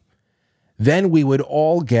D.C., then we would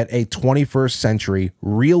all get a 21st century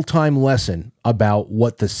real-time lesson about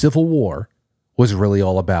what the Civil War was really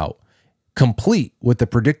all about, complete with the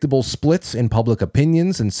predictable splits in public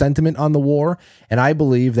opinions and sentiment on the war. And I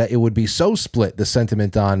believe that it would be so split, the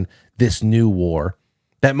sentiment on this new war,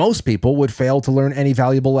 that most people would fail to learn any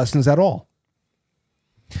valuable lessons at all.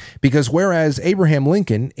 Because whereas Abraham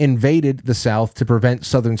Lincoln invaded the South to prevent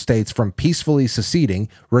Southern states from peacefully seceding,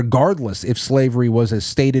 regardless if slavery was a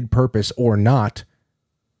stated purpose or not,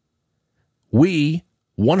 we,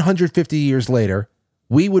 150 years later,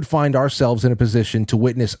 we would find ourselves in a position to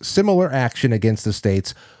witness similar action against the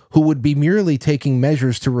states who would be merely taking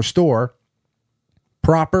measures to restore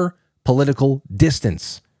proper political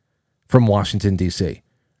distance from Washington, D.C.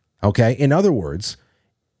 Okay? In other words,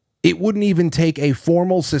 It wouldn't even take a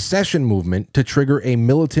formal secession movement to trigger a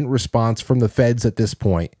militant response from the feds at this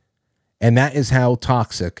point. And that is how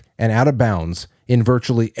toxic and out of bounds in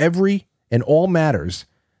virtually every and all matters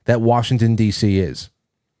that Washington, D.C. is.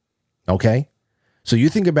 Okay? So you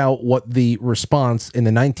think about what the response in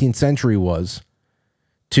the 19th century was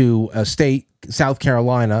to a state, South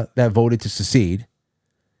Carolina, that voted to secede,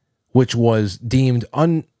 which was deemed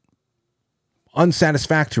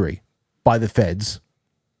unsatisfactory by the feds.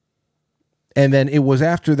 And then it was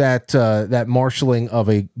after that that marshaling of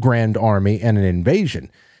a grand army and an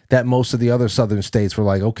invasion that most of the other southern states were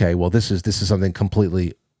like, okay, well, this is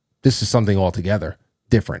something altogether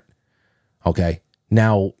different. Okay,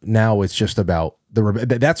 now it's just about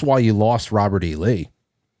that's why you lost Robert E. Lee.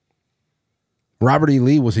 Robert E.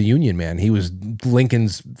 Lee was a Union man. He was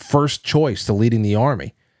Lincoln's first choice to leading the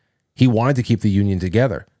army. He wanted to keep the Union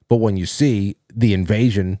together. But when you see the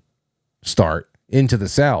invasion start into the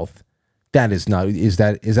South, that is not, is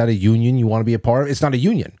that a Union you want to be a part of? It's not a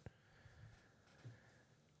Union.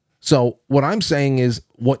 So what I'm saying is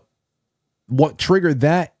what triggered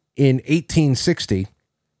that in 1860,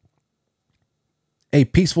 a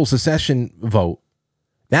peaceful secession vote,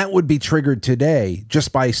 that would be triggered today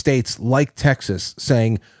just by states like Texas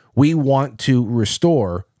saying, we want to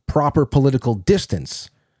restore proper political distance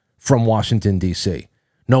from Washington, D.C.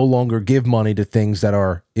 No longer give money to things that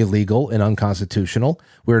are illegal and unconstitutional.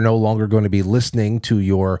 We're no longer going to be listening to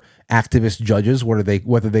your activist judges,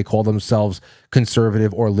 whether they call themselves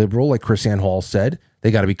conservative or liberal, like Chris Ann Hall said.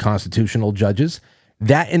 They got to be constitutional judges.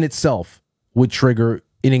 That in itself would trigger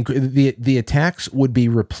the attacks would be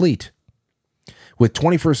replete with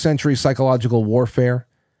 21st century psychological warfare,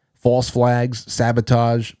 false flags,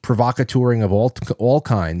 sabotage, provocateuring of all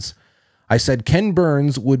kinds. I said Ken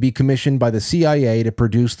Burns would be commissioned by the CIA to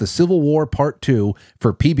produce the Civil War Part 2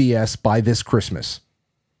 for PBS by this Christmas.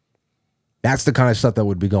 That's the kind of stuff that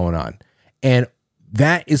would be going on. And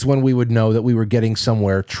that is when we would know that we were getting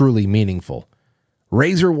somewhere truly meaningful.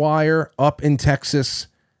 Razor wire up in Texas,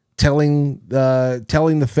 telling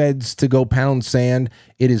the feds to go pound sand.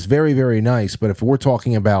 It is very, very nice. But if we're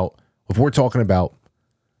talking about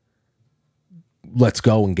let's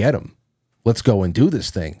go and get them, let's go and do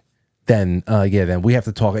this thing, then we have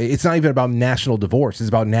to talk. It's not even about national divorce. It's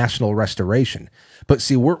about national restoration. But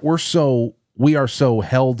see, we are so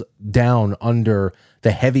held down under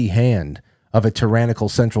the heavy hand of a tyrannical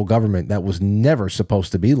central government that was never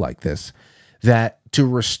supposed to be like this, that to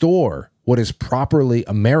restore what is properly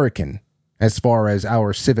American as far as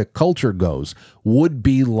our civic culture goes would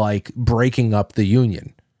be like breaking up the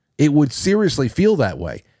Union. It would seriously feel that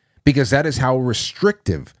way because that is how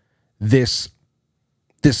restrictive this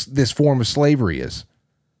form of slavery is.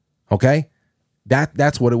 Okay?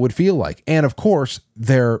 That's what it would feel like. And of course,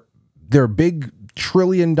 their big $1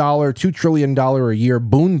 trillion, $2 trillion a year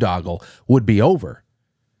boondoggle would be over.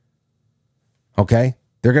 Okay?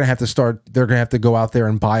 They're going to have to go out there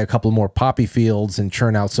and buy a couple more poppy fields and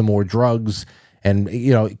churn out some more drugs. And,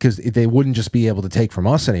 because they wouldn't just be able to take from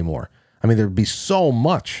us anymore. I mean, there'd be so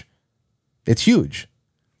much. It's huge.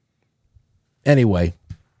 Anyway,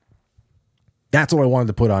 that's what I wanted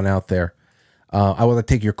to put on out there. I want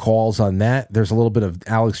to take your calls on that. There's a little bit of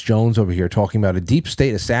Alex Jones over here talking about a deep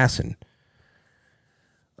state assassination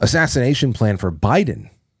plan for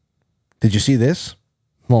Biden. Did you see this?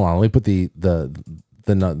 Hold on, let me put the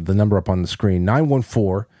number up on the screen.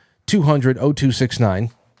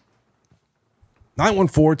 914-200-0269.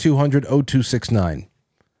 914-200-0269.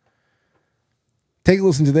 Take a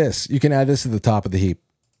listen to this. You can add this to the top of the heap.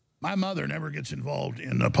 My mother never gets involved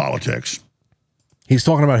in politics. He's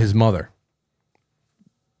talking about his mother.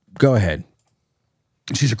 Go ahead.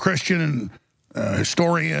 She's a Christian and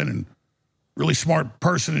historian and really smart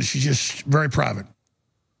person, and she's just very private.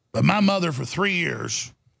 But my mother, for 3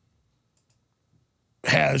 years,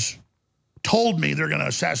 has told me they're going to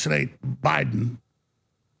assassinate Biden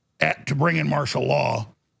to bring in martial law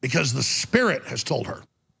because the Spirit has told her.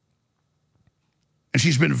 And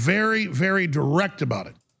she's been very, very direct about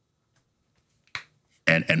it.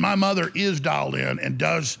 And my mother is dialed in and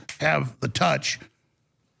does have the touch.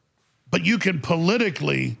 But you can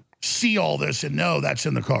politically see all this and know that's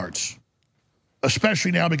in the cards,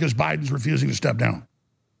 especially now because Biden's refusing to step down.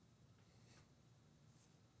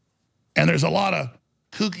 And there's a lot of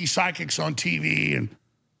kooky psychics on TV and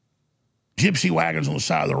gypsy wagons on the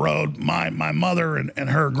side of the road. My mother and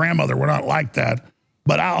her grandmother were not like that.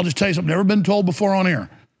 But I'll just tell you something, never been told before on air.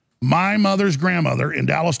 My mother's grandmother in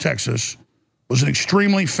Dallas, Texas, was an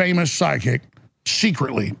extremely famous psychic,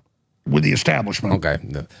 secretly, with the establishment. Okay.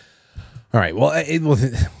 All right. Well,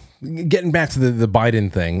 getting back to the Biden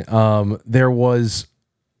thing, there was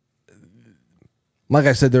like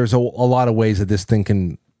I said, there's a lot of ways that this thing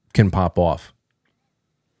can pop off.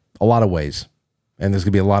 A lot of ways. And there's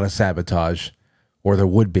going to be a lot of sabotage, or there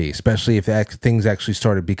would be, especially if things actually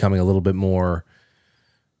started becoming a little bit more,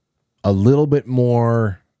 I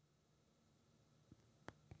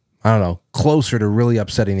don't know, closer to really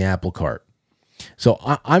upsetting the apple cart. So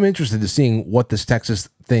I'm interested in seeing what this Texas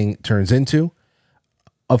thing turns into.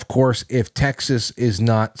 Of course, if Texas is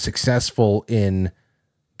not successful in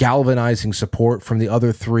galvanizing support from the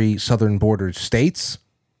other 3 southern border states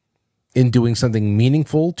in doing something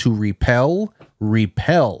meaningful to repel,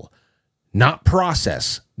 not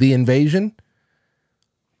process the invasion,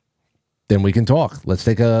 then we can talk. Let's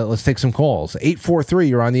take some calls. 843,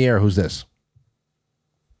 you're on the air. Who's this?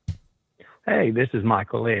 Hey, this is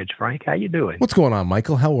Michael Edge. Frank, how you doing? What's going on,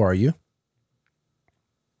 Michael? How are you?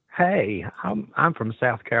 Hey, I'm from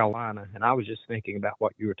South Carolina, and I was just thinking about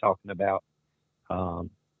what you were talking about,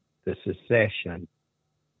 the secession.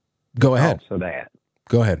 Go ahead. Also that.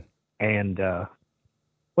 Go ahead. And I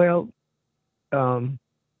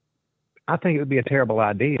think it would be a terrible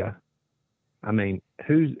idea. I mean,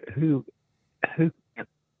 who,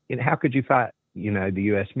 how could you fight, the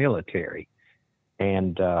U.S. military?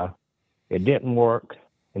 And it didn't work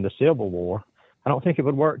in the Civil War. I don't think it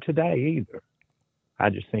would work today either. I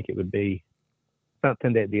just think it would be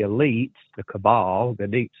something that the elites, the cabal, the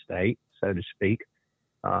deep state, so to speak,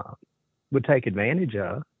 would take advantage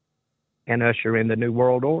of and usher in the new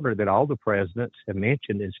world order that all the presidents have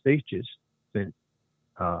mentioned in speeches since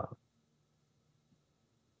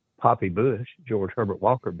Poppy Bush, George Herbert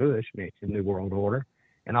Walker Bush, mentioned New World Order,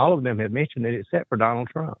 and all of them have mentioned it except for Donald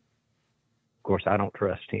Trump. Of course, I don't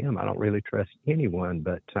trust him. I don't really trust anyone,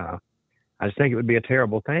 but I just think it would be a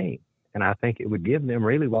terrible thing, and I think it would give them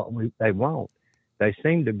really what they want. They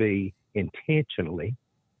seem to be intentionally,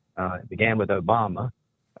 it began with Obama,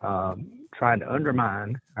 trying to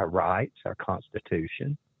undermine our rights, our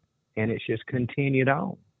Constitution, and it's just continued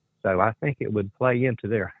on. So I think it would play into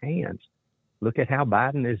their hands. Look at how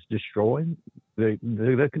Biden is destroying the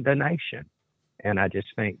nation. And I just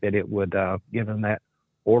think that it would give them that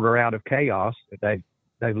order out of chaos that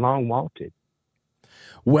they've long wanted.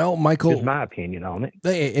 Well, Michael, just my opinion on it.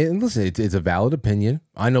 And listen, it's a valid opinion.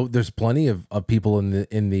 I know there's plenty of people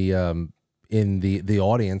in the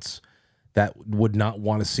audience that would not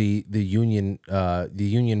want to see the union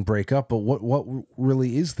break up. But what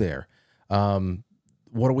really is there?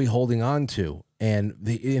 What are we holding on to? And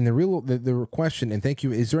the question, and thank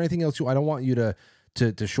you. Is there anything else I don't want you to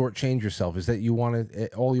shortchange yourself? Is that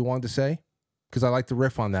all you wanted to say? Because I like to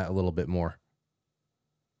riff on that a little bit more.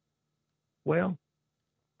 Well,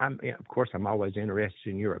 of course, I'm always interested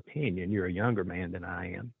in your opinion. You're a younger man than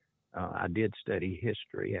I am. I did study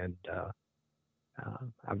history, and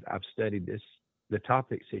I've studied the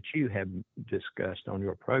topics that you have discussed on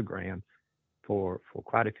your program for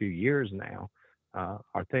quite a few years now.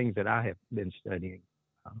 Are things that I have been studying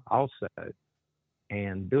also,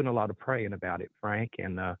 and doing a lot of praying about it, Frank.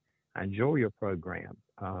 And I enjoy your program.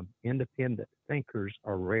 Independent thinkers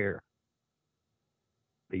are rare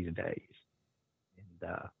these days. And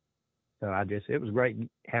so it was great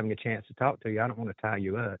having a chance to talk to you. I don't want to tie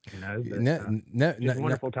you up, but it's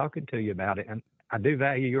wonderful talking to you about it. And I do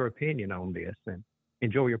value your opinion on this and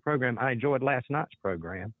enjoy your program. I enjoyed last night's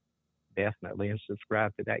program, definitely, and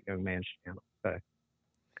subscribe to that young man's channel. So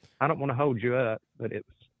I don't want to hold you up, but it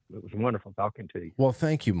was wonderful talking to you. Well,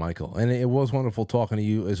 thank you, Michael. And it was wonderful talking to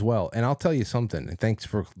you as well. And I'll tell you something, and thanks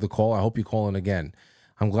for the call. I hope you call in again.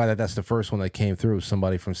 I'm glad that that's the first one that came through,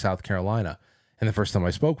 somebody from South Carolina, and the first time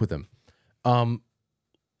I spoke with him.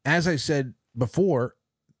 As I said before,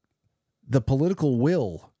 the political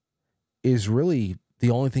will is really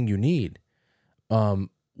the only thing you need.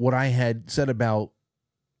 What I had said about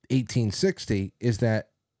 1860 is that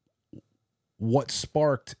what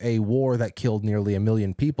sparked a war that killed nearly 1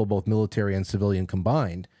 million people, both military and civilian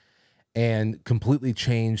combined, and completely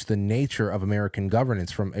changed the nature of American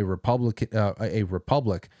governance from a republic,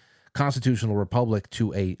 constitutional republic,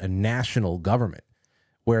 to a national government,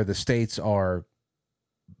 where the states are,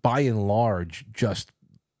 by and large, just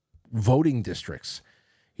voting districts.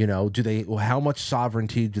 How much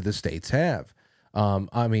sovereignty do the states have?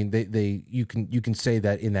 I mean, you can say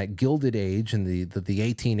that in that Gilded Age in the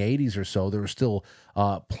 1880s or so, there was still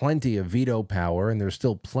plenty of veto power, and there's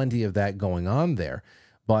still plenty of that going on there.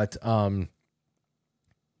 But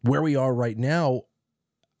where we are right now,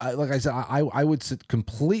 like I said, I would sit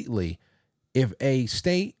completely, if a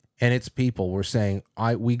state and its people were saying,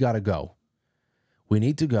 we got to go. We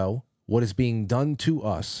need to go. What is being done to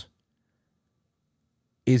us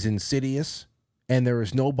is insidious, and there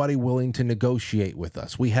is nobody willing to negotiate with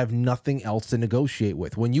us. We have nothing else to negotiate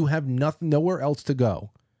with. When you have nowhere else to go,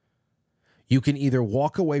 you can either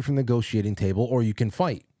walk away from the negotiating table or you can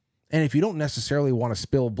fight. And if you don't necessarily want to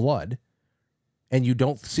spill blood and you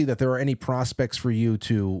don't see that there are any prospects for you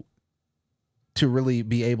to really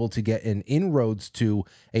be able to get an inroads to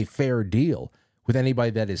a fair deal with anybody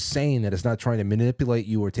that is sane, that is not trying to manipulate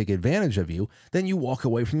you or take advantage of you, then you walk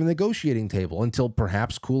away from the negotiating table until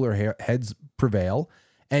perhaps cooler heads prevail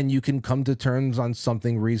and you can come to terms on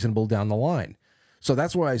something reasonable down the line. So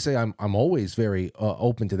that's why I say I'm always very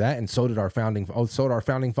open to that, and so did our founding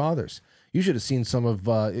fathers. You should have seen some of.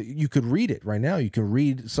 You could read it right now. You can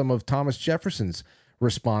read some of Thomas Jefferson's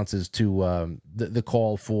responses to the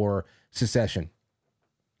call for secession.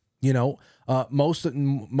 You know, most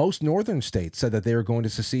northern states said that they were going to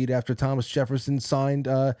secede after Thomas Jefferson signed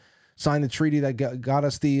the treaty that got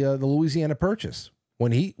us the Louisiana Purchase.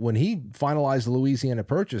 When he finalized the Louisiana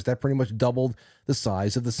Purchase, that pretty much doubled the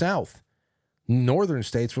size of the South. Northern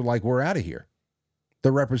states were like, we're out of here.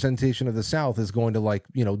 The representation of the South is going to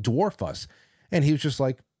dwarf us. And he was just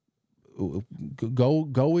like,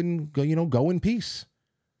 go in peace.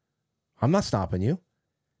 I'm not stopping you.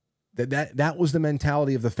 That was the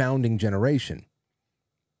mentality of the founding generation,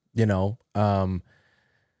 but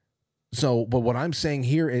what I'm saying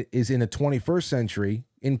here is in the 21st century,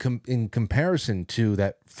 in comparison to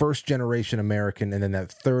that first generation American and then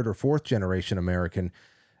that third or fourth generation American,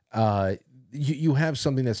 you have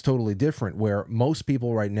something that's totally different, where most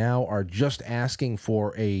people right now are just asking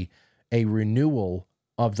for a renewal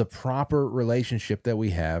of the proper relationship that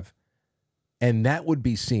we have, and that would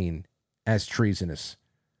be seen as treasonous.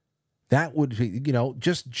 That would be,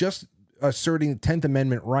 just asserting 10th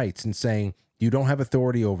Amendment rights and saying, you don't have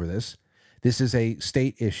authority over this. This is a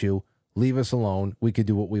state issue. Leave us alone. We could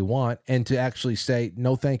do what we want. And to actually say,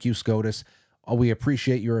 no, thank you, SCOTUS. We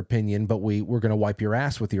appreciate your opinion, but we're going to wipe our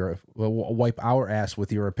ass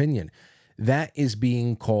with your opinion. That is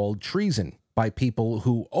being called treason by people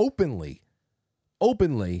who openly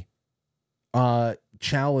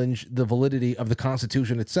challenge the validity of the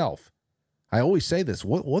Constitution itself. I always say this.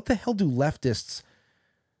 What the hell do leftists?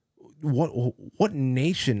 What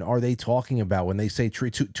nation are they talking about when they say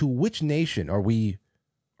to which nation are we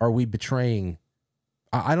betraying?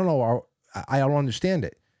 I don't know. I don't understand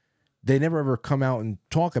it. They never ever come out and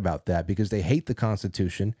talk about that because they hate the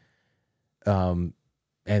Constitution. And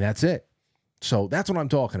that's it. So that's what I'm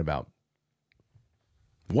talking about.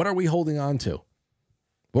 What are we holding on to?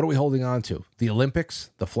 What are we holding on to? The Olympics,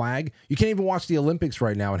 the flag. You can't even watch the Olympics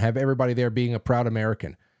right now and have everybody there being a proud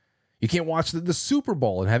American. You can't watch the Super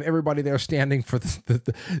Bowl and have everybody there standing for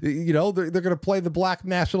they're going to play the black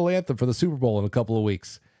national anthem for the Super Bowl in a couple of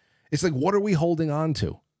weeks. It's like, what are we holding on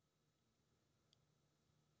to?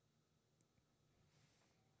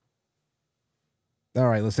 All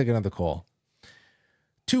right, let's take another call.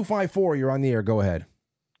 254, you're on the air. Go ahead.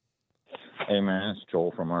 Hey, man, it's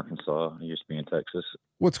Joel from Arkansas. I used to be in Texas.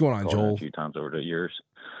 What's going on, Joel? A few times over the years.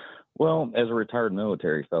 Well, as a retired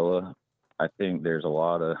military fella, I think there's a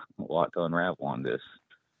lot to unravel on this.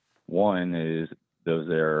 One is those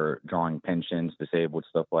that are drawing pensions, disabled,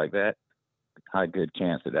 stuff like that. High good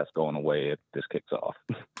chance that that's going away if this kicks off.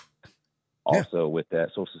 Also, with that,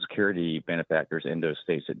 Social Security benefactors in those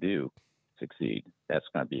states that do succeed, that's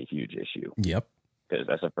going to be a huge issue. Yep. Because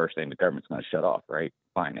that's the first thing the government's going to shut off, right?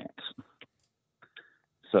 Finance.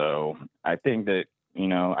 So I think that,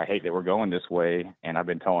 I hate that we're going this way. And I've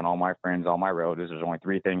been telling all my friends, all my relatives, there's only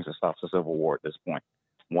three things that stops the Civil War at this point.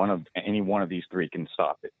 Any one of these three can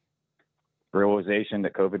stop it. Realization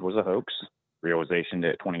that COVID was a hoax, realization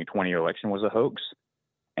that 2020 election was a hoax,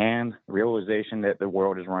 and realization that the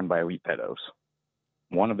world is run by elite pedos.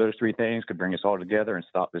 One of those three things could bring us all together and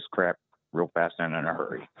stop this crap real fast and in a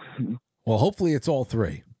hurry. Well, hopefully it's all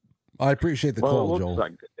three. I appreciate the call, Joel.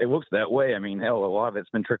 It looks that way. I mean, hell, a lot of it's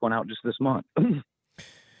been trickling out just this month.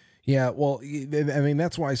 Yeah, well, I mean,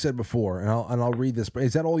 that's why I said before, and I'll read this.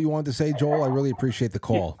 Is that all you wanted to say, Joel? I really appreciate the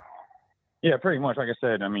call. Yeah, pretty much. Like I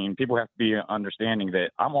said, I mean, people have to be understanding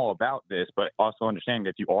that I'm all about this, but also understanding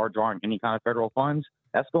that if you are drawing any kind of federal funds,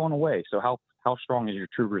 that's going away. So how strong is your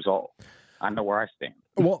true resolve? I know where I stand.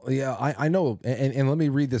 Well, yeah, I know. And let me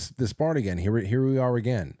read this part again. Here we are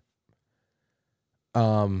again.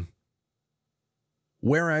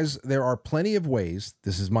 Whereas there are plenty of ways,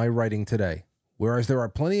 this is my writing today, whereas there are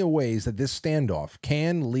plenty of ways that this standoff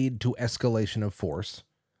can lead to escalation of force,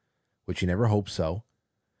 which you never hope so,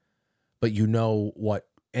 but what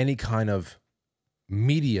any kind of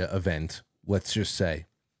media event, let's just say,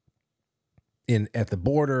 at the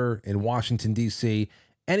border, in Washington, D.C.,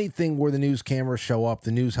 anything where the news cameras show up,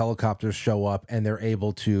 the news helicopters show up, and they're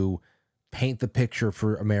able to paint the picture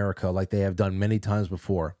for America like they have done many times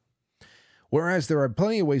before. Whereas there are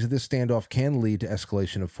plenty of ways that this standoff can lead to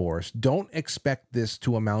escalation of force, don't expect this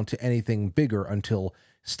to amount to anything bigger until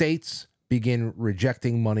states begin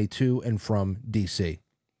rejecting money to and from D.C.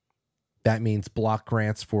 That means block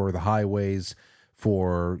grants for the highways,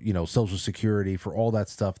 for, Social Security, for all that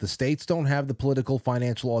stuff. The states don't have the political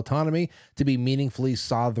financial autonomy to be meaningfully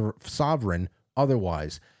sovereign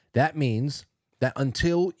otherwise. That means that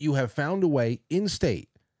until you have found a way in state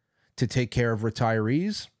to take care of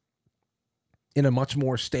retirees in a much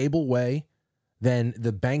more stable way than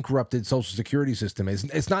the bankrupted Social Security system is,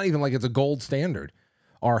 it's not even like it's a gold standard.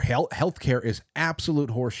 Our health care is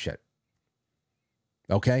absolute horseshit.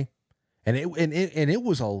 Okay? And it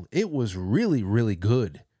was really, really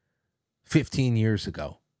good 15 years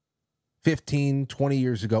ago. 15, 20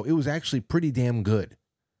 years ago, it was actually pretty damn good.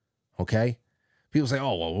 Okay? People say,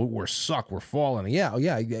 oh, well, we're falling. Yeah,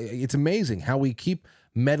 it's amazing how we keep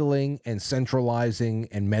meddling and centralizing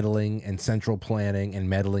and meddling and central planning and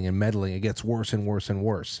meddling and meddling. It gets worse and worse and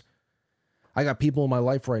worse. I got people in my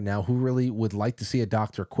life right now who really would like to see a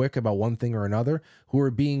doctor quick about one thing or another, who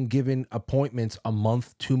are being given appointments a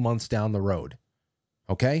month, 2 months down the road.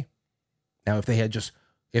 Okay? Now, if they had just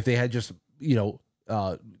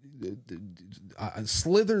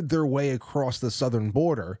slithered their way across the southern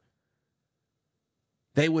border,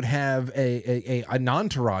 they would have an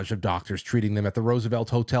entourage of doctors treating them at the Roosevelt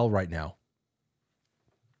Hotel right now.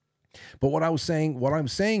 But what I'm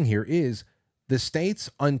saying here is the states,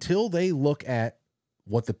 until they look at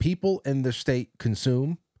what the people in the state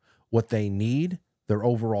consume, what they need, their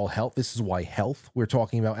overall health. This is why health, we're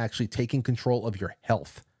talking about actually taking control of your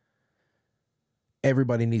health.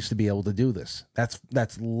 Everybody needs to be able to do this.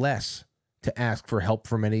 That's less to ask for help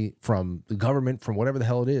from the government, from whatever the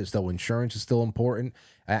hell it is, though insurance is still important.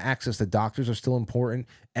 Access to doctors are still important.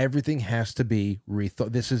 Everything has to be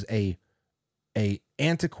rethought. This is a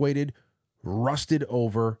antiquated, rusted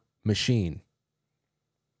over machine.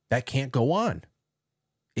 That can't go on.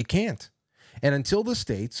 It can't. And until the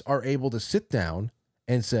states are able to sit down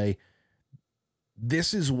and say,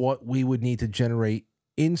 this is what we would need to generate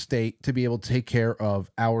in state to be able to take care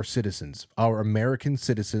of our citizens, our American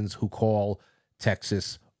citizens who call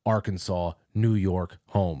Texas, Arkansas, New York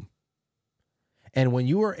home. And when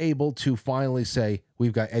you are able to finally say,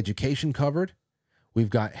 we've got education covered, we've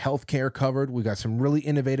got healthcare covered, we've got some really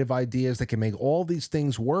innovative ideas that can make all these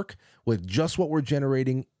things work with just what we're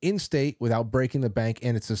generating in state without breaking the bank,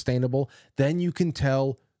 and it's sustainable, then you can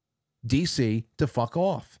tell DC to fuck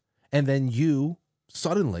off. And then you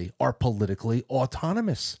suddenly are politically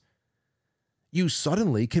autonomous. You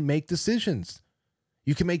suddenly can make decisions.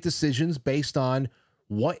 You can make decisions based on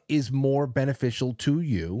what is more beneficial to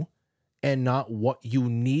you and not what you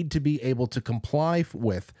need to be able to comply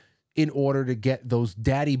with in order to get those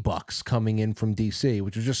daddy bucks coming in from DC,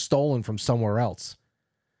 which are just stolen from somewhere else.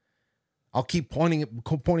 I'll keep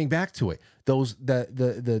pointing back to it.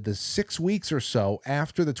 The 6 weeks or so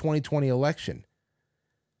after the 2020 election,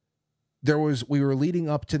 we were leading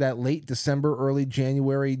up to that late December, early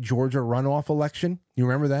January Georgia runoff election. You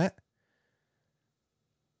remember that?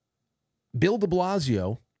 Bill de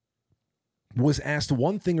Blasio was asked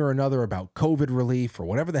one thing or another about COVID relief or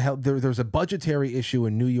whatever the hell. There's a budgetary issue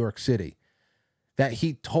in New York City that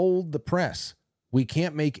he told the press, we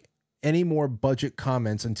can't make any more budget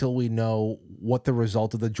comments until we know what the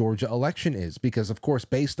result of the Georgia election is. Because, of course,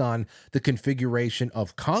 based on the configuration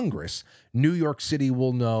of Congress, New York City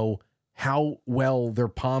will know how well their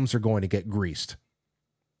palms are going to get greased.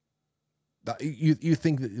 You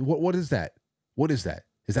think, what is that? What is that?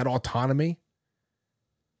 Is that autonomy?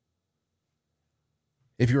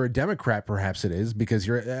 If you're a Democrat, perhaps it is, because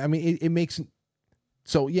it makes,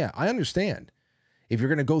 so yeah, I understand. If you're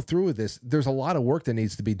going to go through with this, there's a lot of work that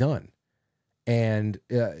needs to be done. And,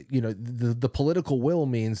 the political will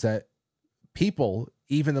means that people,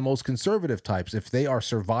 even the most conservative types, if they are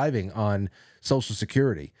surviving on Social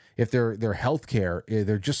Security, if their health care,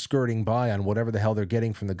 they're just skirting by on whatever the hell they're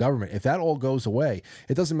getting from the government, if that all goes away,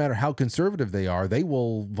 it doesn't matter how conservative they are, they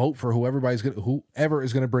will vote for whoever is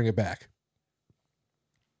going to bring it back.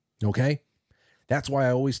 Okay? That's why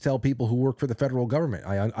I always tell people who work for the federal government,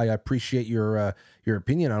 I appreciate your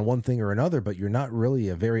opinion on one thing or another, but you're not really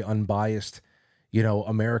a very unbiased,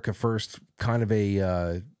 America first kind of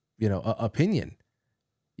a opinion.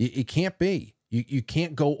 It can't be. You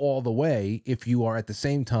can't go all the way if you are at the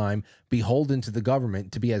same time beholden to the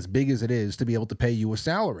government to be as big as it is to be able to pay you a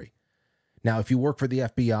salary. Now, if you work for the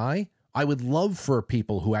FBI I would love for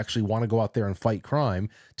people who actually want to go out there and fight crime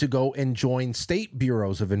to go and join state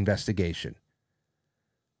bureaus of investigation.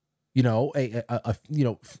 You know,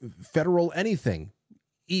 federal anything,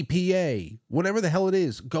 EPA, whatever the hell it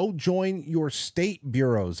is. Go join your state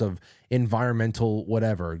bureaus of environmental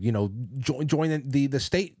whatever. You know, join the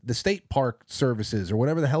state park services or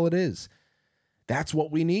whatever the hell it is. That's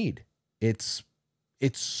what we need. It's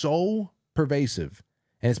so pervasive,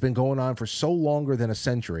 and it's been going on for so longer than a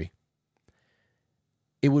century.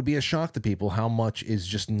 It would be a shock to people how much is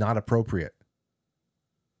just not appropriate.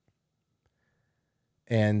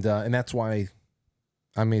 And that's why,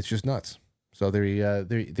 I mean, it's just nuts. So there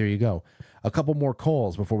you go. A couple more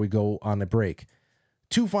calls before we go on a break.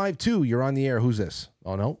 252, you're on the air. Who's this?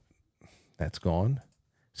 Oh, no, that's gone.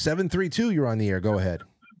 732, you're on the air. Go ahead.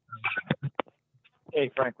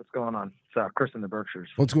 Hey, Frank, what's going on? It's Chris in the Berkshires.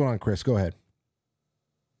 What's going on, Chris? Go ahead.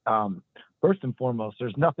 First and foremost,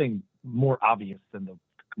 there's nothing more obvious than the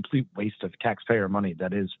complete waste of taxpayer money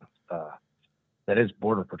that is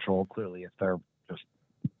Border Patrol. Clearly, if they're just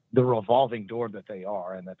the revolving door that they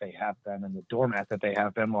are, and that they have been, and the doormat that they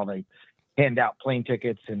have been, while they hand out plane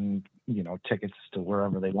tickets and tickets to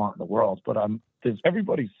wherever they want in the world. But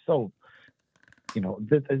everybody's so.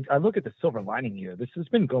 I look at the silver lining here. This has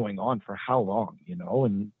been going on for how long,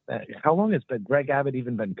 and how long has Greg Abbott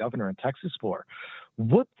even been governor in Texas for?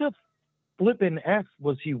 What the flippin' F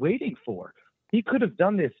was he waiting for? He could have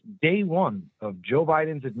done this day one of Joe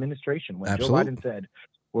Biden's administration when Absolutely. Joe Biden said,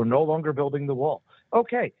 we're no longer building the wall.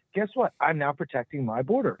 Okay, guess what? I'm now protecting my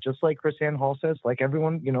border. Just like Chris Hall says, like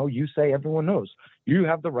everyone, you say everyone knows. You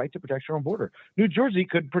have the right to protect your own border. New Jersey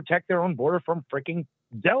could protect their own border from freaking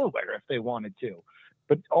Delaware if they wanted to.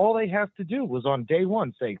 But all they have to do was on day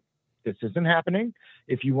one say, this isn't happening.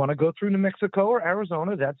 If you want to go through New Mexico or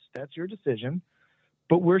Arizona, that's your decision.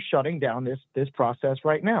 But we're shutting down this process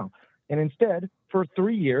right now. And instead, for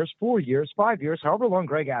 3 years, 4 years, 5 years, however long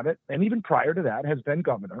Greg Abbott, and even prior to that, has been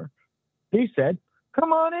governor, they said,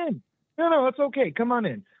 come on in. No, it's okay. Come on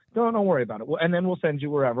in. Don't worry about it. And then we'll send you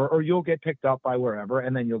wherever, or you'll get picked up by wherever,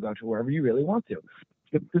 and then you'll go to wherever you really want to.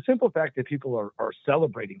 The simple fact that people are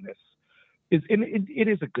celebrating this it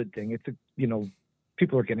is a good thing. It's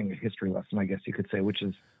people are getting a history lesson, I guess you could say, which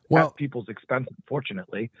is at people's expense,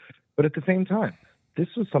 unfortunately. But at the same time, this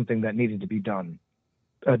was something that needed to be done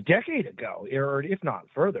a decade ago, or if not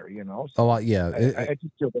further, A lot, yeah. I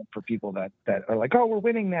just feel bad for people that are like, oh, we're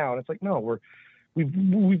winning now. And it's like, no,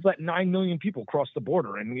 we've let 9 million people cross the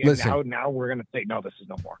border, and now we're going to say, no, this is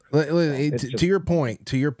no more. To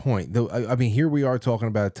your point, though, I mean, here we are talking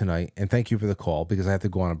about it tonight, and thank you for the call, because I have to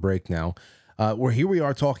go on a break now. Here we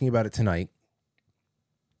are talking about it tonight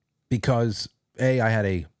because I had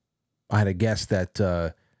a guest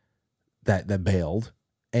that bailed,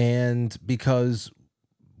 and because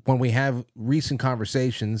when we have recent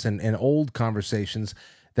conversations and old conversations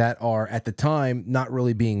that are at the time not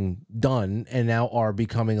really being done and now are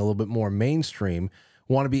becoming a little bit more mainstream,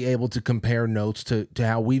 want to be able to compare notes to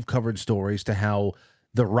how we've covered stories, to how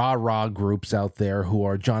the rah-rah groups out there who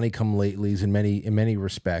are Johnny-come-latelys in many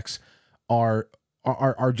respects are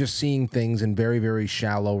just seeing things in very, very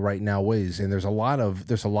shallow right now ways. And there's a lot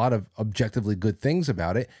of objectively good things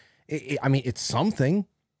about it. I mean, it's something,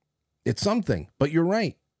 but you're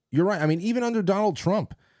right. I mean, even under Donald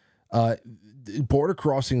Trump, border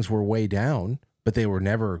crossings were way down, but they were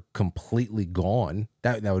never completely gone.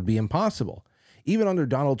 That would be impossible. Even under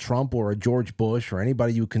Donald Trump or a George Bush or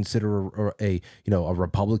anybody you consider a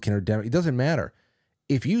Republican or Democrat, it doesn't matter.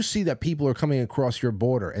 If you see that people are coming across your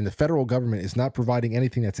border and the federal government is not providing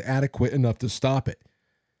anything that's adequate enough to stop it,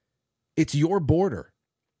 it's your border.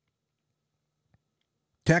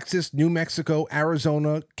 Texas, New Mexico,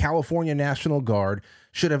 Arizona, California National Guard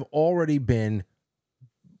should have already been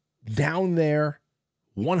down there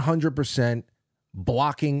 100%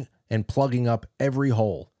 blocking and plugging up every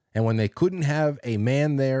hole. And when they couldn't have a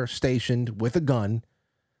man there stationed with a gun,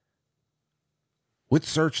 with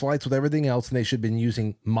searchlights, with everything else, and they should have been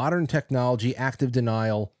using modern technology, active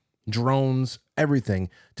denial, drones, everything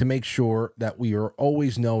to make sure that we are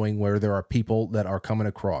always knowing where there are people that are coming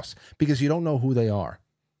across, because you don't know who they are.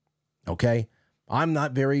 Okay? I'm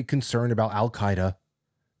not very concerned about Al-Qaeda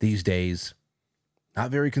these days. Not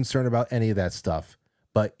very concerned about any of that stuff.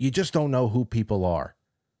 But you just don't know who people are.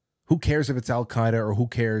 Who cares if it's Al-Qaeda, or who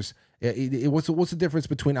cares? What's the difference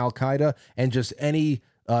between Al-Qaeda and just any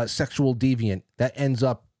sexual deviant that ends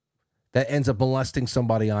up molesting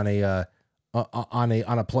somebody on a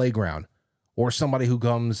playground, or somebody who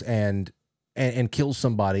comes and kills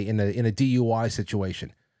somebody in a DUI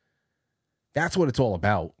situation? That's what it's all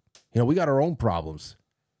about. We got our own problems.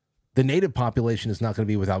 The native population is not going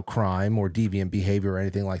to be without crime or deviant behavior or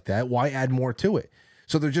anything like that. Why add more to it?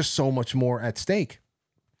 So there's just so much more at stake.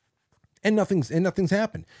 And nothing's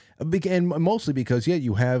happened. And mostly because,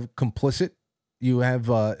 you have complicit, you have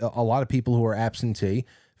a lot of people who are absentee,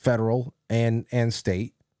 federal and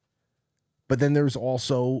state. But then there's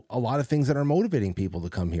also a lot of things that are motivating people to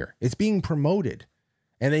come here. It's being promoted.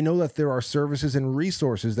 And they know that there are services and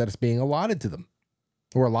resources that is being allotted to them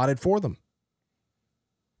or allotted for them.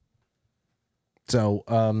 So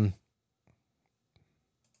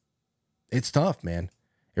it's tough, man.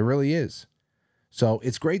 It really is. So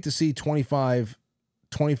it's great to see 25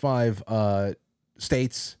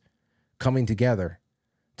 states coming together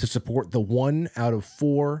to support the 1 out of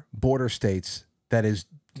 4 border states that is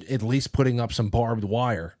at least putting up some barbed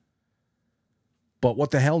wire. But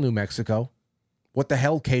what the hell, New Mexico? What the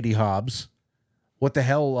hell, Katie Hobbs? What the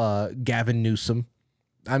hell, Gavin Newsom?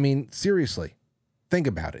 I mean, seriously, think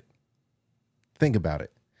about it. Think about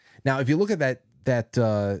it. Now, if you look at that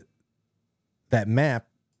map,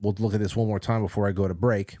 we'll look at this one more time before I go to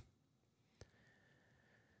break.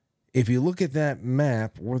 If you look at that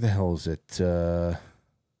map, where the hell is it? No,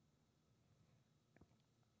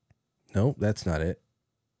 that's not it.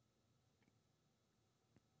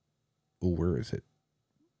 Oh, where is it?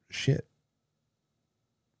 Shit.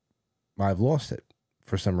 I've lost it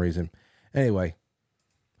for some reason. Anyway,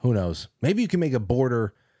 who knows? Maybe you can make a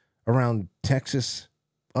border around Texas,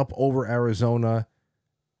 up over Arizona,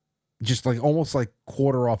 just like almost like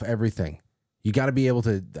quarter off everything. You got to be able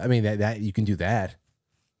to, I mean, that you can do that.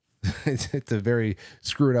 It's a very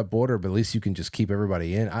screwed up border, but at least you can just keep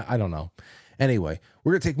everybody in. I don't know. Anyway,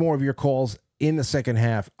 we're going to take more of your calls in the second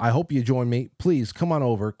half. I hope you join me. Please come on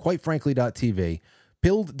over, quitefrankly.tv,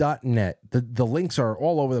 pilled.net. The links are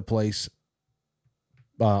all over the place.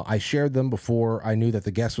 I shared them before I knew that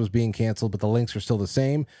the guest was being canceled, but the links are still the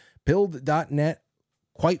same. Pilled.net,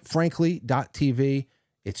 quitefrankly.tv.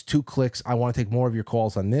 It's 2 clicks. I want to take more of your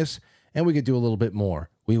calls on this, and we could do a little bit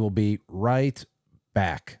more. We will be right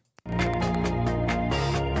back.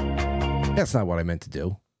 That's not what I meant to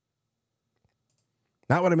do.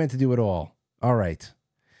 Not what I meant to do at all. All right.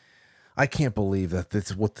 I can't believe that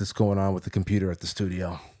this is going on with the computer at the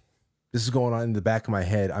studio. This is going on in the back of my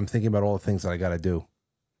head. I'm thinking about all the things that I got to do.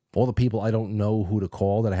 All the people I don't know who to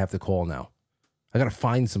call that I have to call now. I got to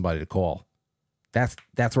find somebody to call. That's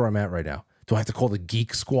where I'm at right now. Do I have to call the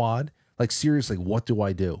Geek Squad? Like, seriously, what do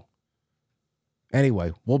I do?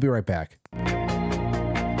 Anyway, we'll be right back.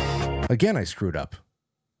 Again, I screwed up.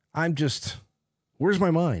 Where's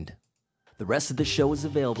my mind? The rest of the show is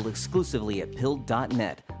available exclusively at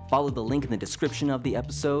pilled.net. Follow the link in the description of the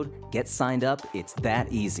episode, get signed up, it's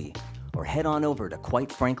that easy. Or head on over to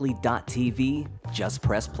quitefrankly.tv, just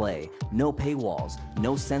press play. No paywalls,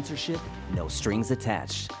 no censorship, no strings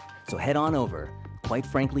attached. So head on over,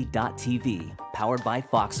 quitefrankly.tv, powered by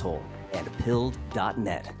Foxhole, and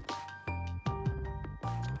pilled.net.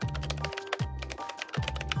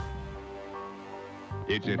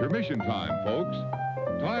 It's intermission time, folks.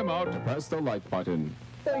 Time out to press the like button.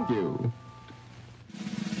 Thank you.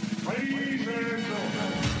 Ladies and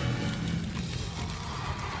gentlemen.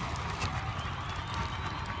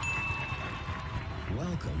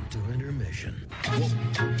 Welcome to intermission.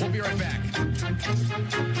 We'll be right back.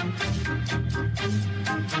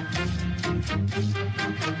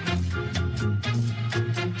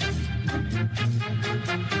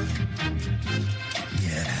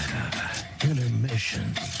 Yeah,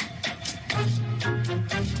 intermission.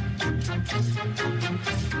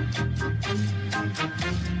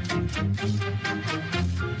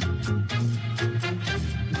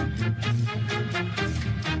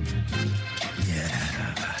 Yeah,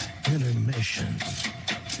 intermission.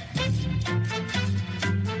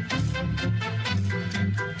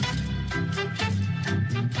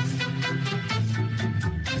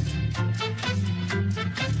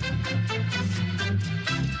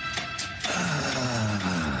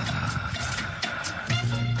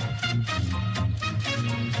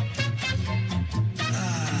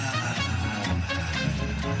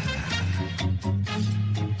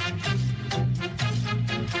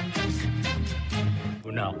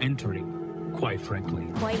 We're now entering, quite frankly.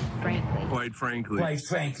 Quite frankly. Quite frankly. Quite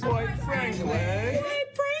frankly. Quite frankly.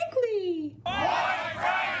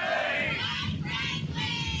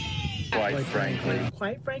 Quite frankly. Quite frankly.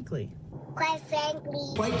 Quite frankly. Quite frankly.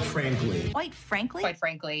 Quite frankly. Quite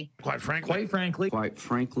frankly. Quite frankly. Quite frankly. Quite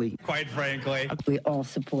frankly. Quite frankly. We all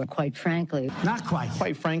support quite frankly. Not quite.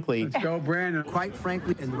 Quite frankly. Let's go, Brandon. Quite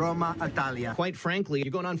frankly, in Roma, Italia. Quite frankly.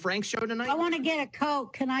 You going on Frank's show tonight? I want to get a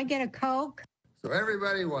Coke. Can I get a Coke? So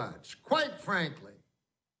everybody watch, quite frankly,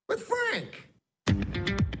 with Frank.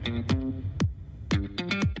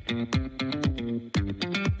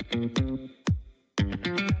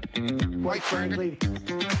 Quite frankly.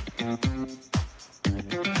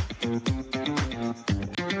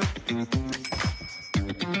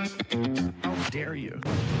 How dare you?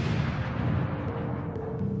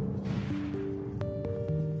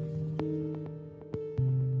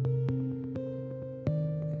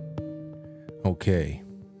 Okay.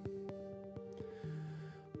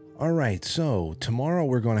 All right, so tomorrow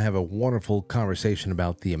we're going to have a wonderful conversation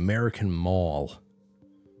about the American Mall.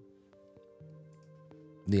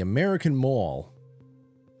 The American Mall.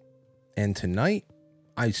 And tonight,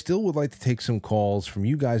 I still would like to take some calls from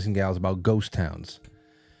you guys and gals about ghost towns.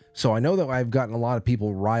 So I know that I've gotten a lot of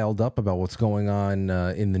people riled up about what's going on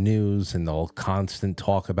in the news and the constant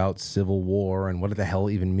talk about civil war and what the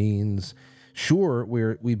hell even means. Sure,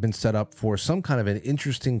 we've been set up for some kind of an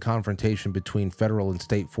interesting confrontation between federal and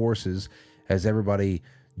state forces as everybody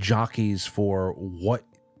jockeys for what,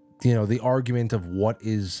 the argument of what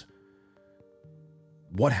has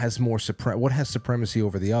supremacy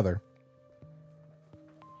over the other.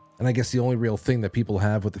 And I guess the only real thing that people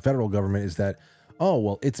have with the federal government is that, oh,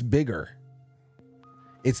 well, it's bigger.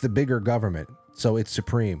 It's the bigger government, so it's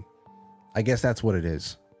supreme. I guess that's what it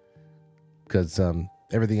is. Because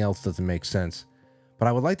everything else doesn't make sense. But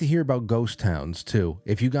I would like to hear about ghost towns, too.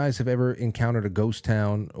 If you guys have ever encountered a ghost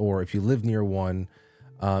town, or if you live near one,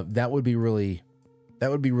 that would be really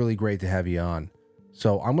great to have you on.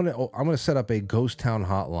 So I'm gonna set up a ghost town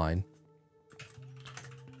hotline.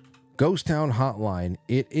 Ghost Town Hotline.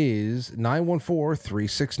 It is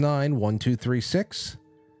 914-369-1236.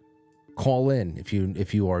 Call in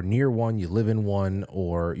if you are near one, you live in one,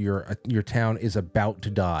 or your town is about to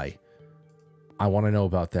die. I want to know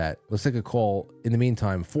about that. Let's take a call. In the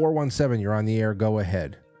meantime, 417, you're on the air. Go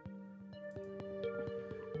ahead.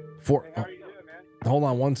 Hey, how are you doing, man? Hold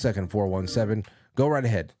on one second, 417. Go right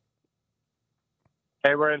ahead.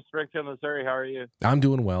 Hey, we're in Springfield, Missouri. How are you? I'm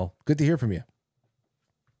doing well. Good to hear from you.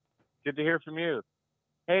 Good to hear from you.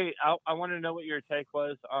 Hey, I want to know what your take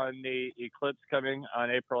was on the eclipse coming on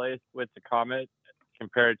April 8th with the comet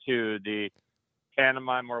compared to the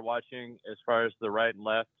pantomime we're watching as far as the right and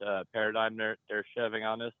left paradigm they're shoving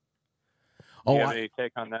on us. Do you have any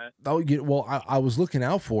take on that? Well, I was looking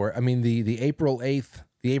out for it. I mean, the April 8th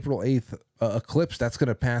eclipse, that's going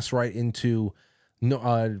to pass right into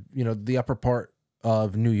the upper part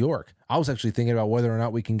of New York. I was actually thinking about whether or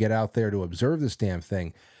not we can get out there to observe this damn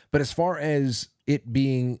thing. But as far as it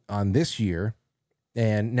being on this year,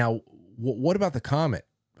 and now, what about the comet?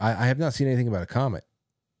 I have not seen anything about a comet.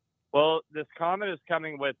 Well, this comet is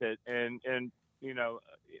coming with it, and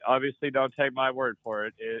obviously don't take my word for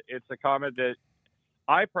it. It's a comet that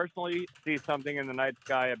I personally see something in the night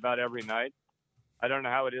sky about every night. I don't know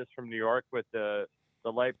how it is from New York with the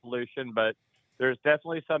light pollution, but there's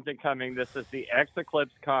definitely something coming. This is the X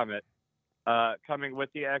eclipse comet. Coming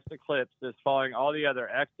with the X eclipse is following all the other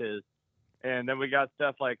X's, and then we got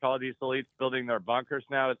stuff like all these elites building their bunkers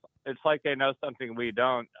now. It's like they know something we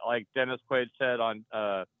don't. Like Dennis Quaid said on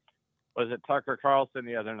was it Tucker Carlson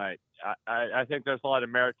the other night? I think there's a lot of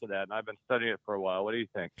merit to that, and I've been studying it for a while. What do you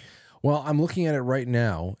think? Well, I'm looking at it right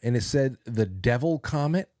now, and it said the Devil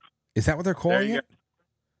Comet. Is that what they're calling it?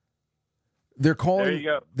 They're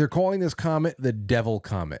calling this comet the Devil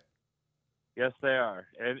Comet. Yes, they are.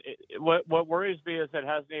 And what worries me is it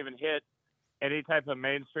hasn't even hit any type of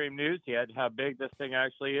mainstream news yet, how big this thing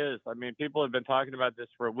actually is. I mean, people have been talking about this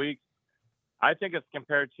for weeks. I think it's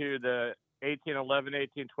compared to the 1811,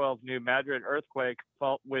 1812 New Madrid earthquake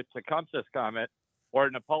with Tecumseh's comet or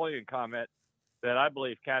Napoleon comet that I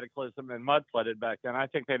believe cataclysm and mud flooded back then. I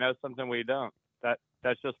think they know something we don't.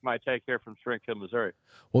 That's just my take here from Springfield, Missouri.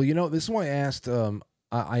 Well, this is why I asked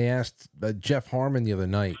Jeff Harmon the other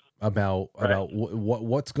night about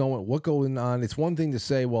what's going on. It's one thing to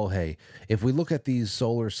say, well, hey, if we look at these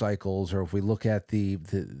solar cycles, or if we look at the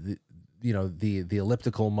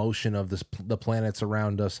elliptical motion of the planets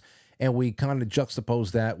around us, and we kind of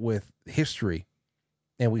juxtapose that with history,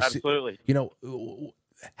 and we absolutely see,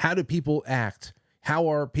 how do people act? How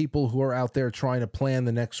are people who are out there trying to plan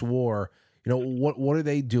the next war? What are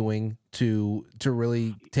they doing to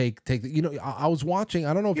really take I was watching,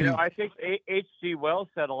 I don't know if I think H.G. Wells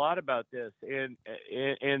said a lot about this in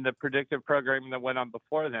the predictive programming that went on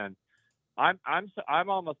before then. I'm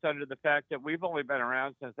almost under the fact that we've only been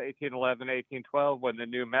around since 1811, 1812 when the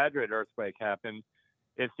New Madrid earthquake happened.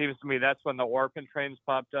 It seems to me that's when the orphan trains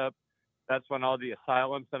popped up. That's when all the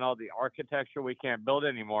asylums and all the architecture we can't build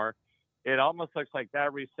anymore. It almost looks like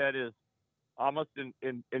that reset is almost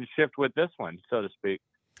in shift with this one, so to speak.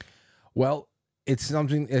 Well, it's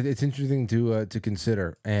something. It's interesting to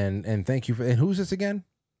consider. And thank you for. And who's this again?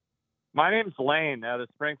 My name's Lane out of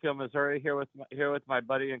Springfield, Missouri. Here with my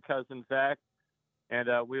buddy and cousin Zach, and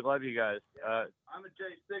we love you guys. I'm a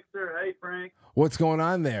J6er. Hey, Frank. What's going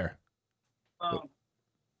on there?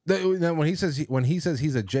 Now, when he says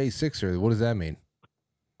he's a J6er, what does that mean?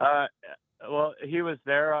 Well, he was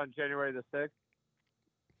there on January the 6th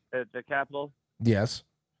at the Capitol. Yes.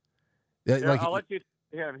 Here, Like, I'll let you.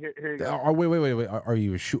 Here you go. wait. Are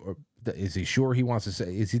you sure? Is he sure he wants to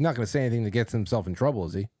say? Is he not going to say anything that gets himself in trouble?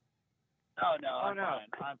 Is he? Oh no, I'm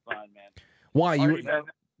fine, man. Why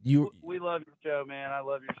you? We love your show, man. I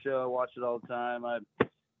love your show. I watch it all the time.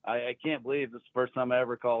 I can't believe this is the first time I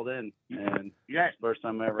ever called in, and Yeah. it's the first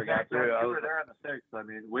time I ever got through. You were there on the 6th. I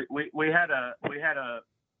mean, we had a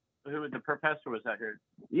who the professor was out here.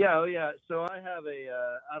 Yeah, oh yeah. So I have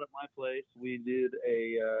out at my place, we did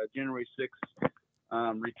a January 6th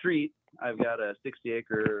retreat. I've got a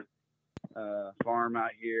 60-acre farm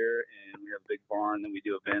out here, and we have a big barn that we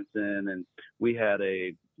do events in. And we had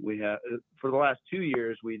for the last 2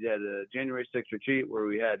 years, we did a January 6th retreat where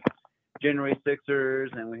we had January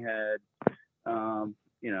 6ers, and we had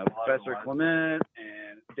Professor Clement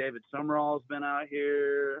and David Summerall's been out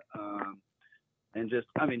here. And just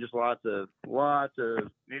lots of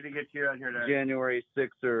Need to get you out here. January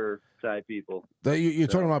 6er type people. You're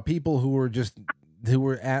talking about people who were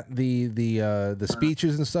at the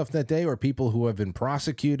speeches and stuff that day, or people who have been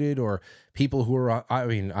prosecuted, or people who are.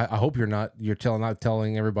 I hope you're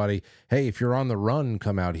telling everybody, hey, if you're on the run,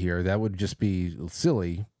 come out here. That would just be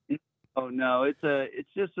silly. Oh no,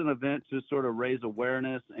 it's just an event to sort of raise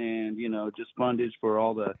awareness and just fundage for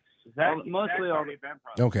all the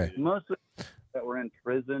Okay. Mostly that were in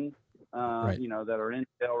prison, Right. that are in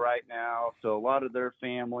jail right now. So a lot of their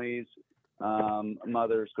families,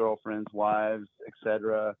 mothers, girlfriends, wives,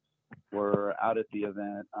 etc., were out at the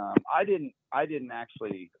event. I didn't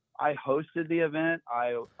actually. I hosted the event.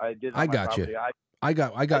 I did. I got you. I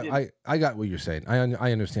got what you're saying.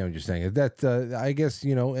 I understand what you're saying. That I guess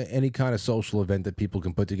any kind of social event that people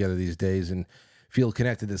can put together these days and feel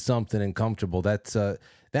connected to something and comfortable.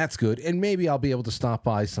 That's good. And maybe I'll be able to stop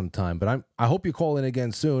by sometime. But I hope you call in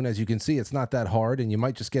again soon. As you can see, it's not that hard, and you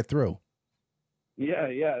might just get through. Yeah,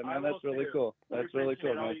 man, that's really cool. That's really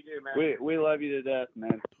cool, man. We love you to death,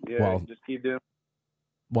 man. Yeah, Well, just keep doing.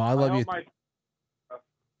 Well, I love you.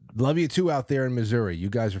 Love you too out there in Missouri. You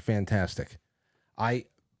guys are fantastic. I'm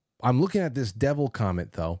looking at this devil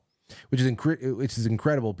comment though, which is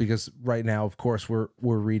incredible because right now, of course, we're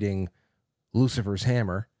reading Lucifer's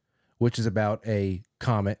Hammer, which is about a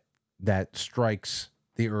comet that strikes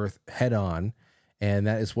the Earth head on, and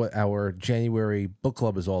that is what our January book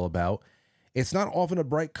club is all about. It's not often a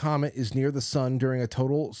bright comet is near the sun during a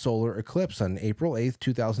total solar eclipse. On April 8th,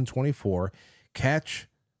 2024, catch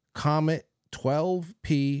Comet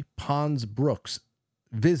 12P Pons Brooks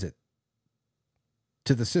visit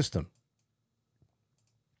to the system.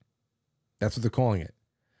 That's what they're calling it.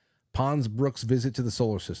 Pons Brooks visit to the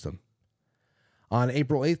solar system. On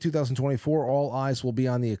April 8th, 2024, all eyes will be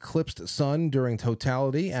on the eclipsed sun during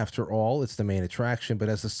totality. After all, it's the main attraction. But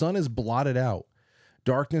as the sun is blotted out,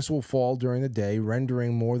 darkness will fall during the day,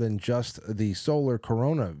 rendering more than just the solar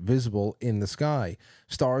corona visible in the sky.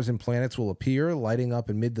 Stars and planets will appear, lighting up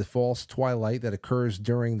amid the false twilight that occurs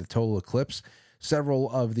during the total eclipse.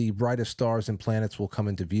 Several of the brightest stars and planets will come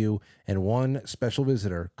into view, and one special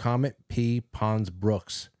visitor, Comet P. Pons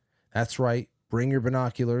Brooks. That's right, bring your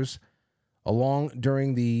binoculars along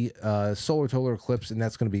during the solar eclipse, and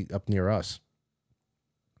that's going to be up near us.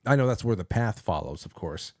 I know that's where the path follows, of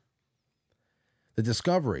course. The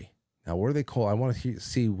Discovery. Now, what do they call? I want to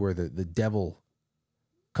see where the devil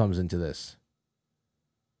comes into this.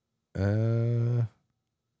 It'll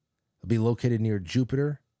be located near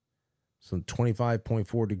Jupiter, some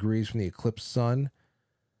 25.4 degrees from the eclipsed sun.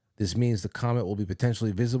 This means the comet will be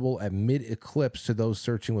potentially visible at mid-eclipse to those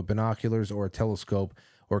searching with binoculars or a telescope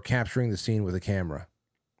or capturing the scene with a camera.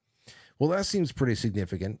 Well, that seems pretty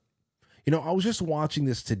significant. I was just watching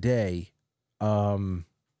this today. I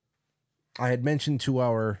had mentioned to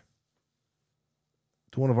one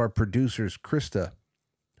of our producers, Krista,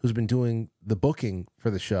 who's been doing the booking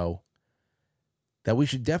for the show, that we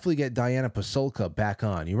should definitely get Diana Pasulka back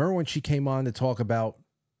on. You remember when she came on to talk about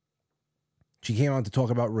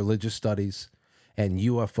religious studies and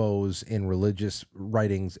UFOs in religious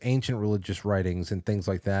writings, ancient religious writings and things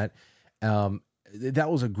like that.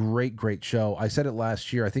 That was a great, great show. I said it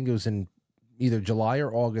last year. I think it was in either July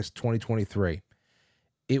or August 2023.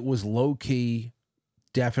 It was low-key,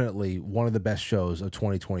 definitely one of the best shows of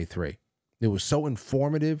 2023. It was so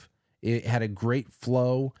informative. It had a great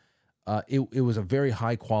flow. it was a very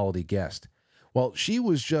high quality guest. Well, she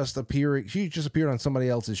just appeared on somebody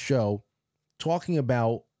else's show talking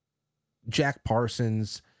about Jack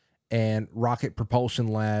Parsons and Rocket Propulsion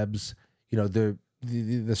Labs,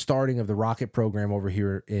 the starting of the rocket program over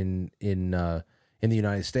here in the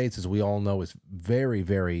United States, as we all know, is very,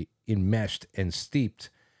 very enmeshed and steeped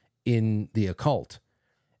in the occult.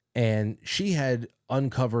 And she had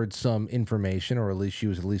uncovered some information, or at least she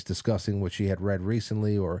was discussing what she had read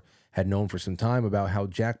recently or had known for some time about how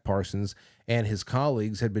Jack Parsons and his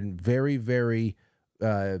colleagues had been very, very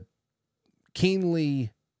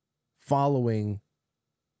keenly following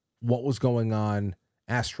what was going on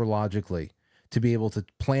astrologically, to be able to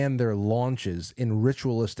plan their launches in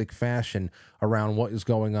ritualistic fashion around what is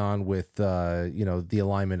going on with, the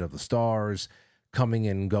alignment of the stars, coming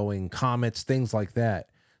and going comets, things like that.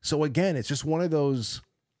 So again, it's just one of those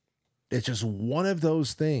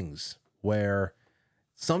things where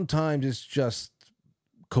sometimes it's just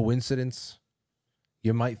coincidence,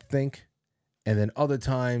 you might think, and then other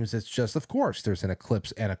times it's just, of course, there's an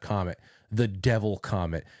eclipse and a comet, the devil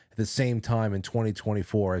comet, at the same time in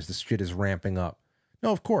 2024 as the shit is ramping up.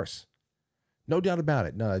 No, of course. No doubt about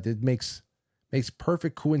it. No, it makes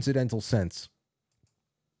perfect coincidental sense.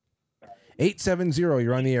 870,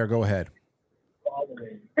 you're on the air. Go ahead.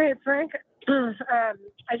 Hey, Frank.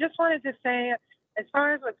 I just wanted to say, as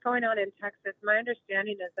far as what's going on in Texas, my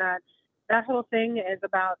understanding is that whole thing is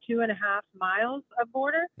about 2.5 miles of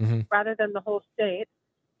border rather than the whole state.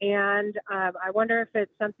 And I wonder if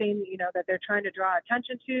it's something, that they're trying to draw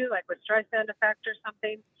attention to, like with Streisand effect or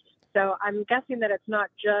something. So I'm guessing that it's not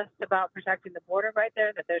just about protecting the border right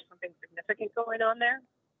there, that there's something significant going on there.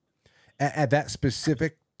 At that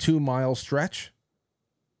specific 2-mile stretch?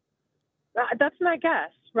 That's my guess,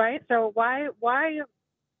 right? So why is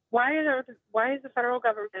the federal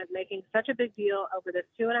government making such a big deal over this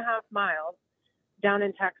 2.5 miles down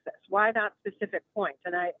in Texas? Why that specific point?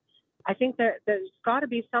 And I think there's got to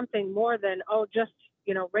be something more than, just,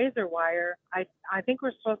 razor wire. I think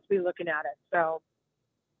we're supposed to be looking at it. So.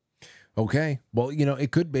 Okay. Well,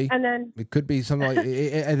 it could be. And then it could be something like,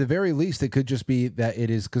 at the very least, it could just be that it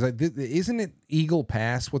is, because isn't it Eagle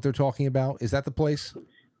Pass what they're talking about? Is that the place?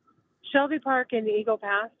 Shelby Park in Eagle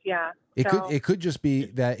Pass. Yeah. It could just be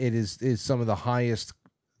that it is some of the highest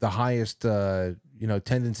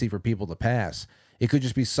tendency for people to pass. It could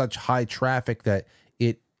just be such high traffic that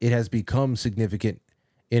it has become significant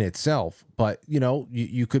in itself. But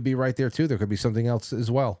you could be right there too. There could be something else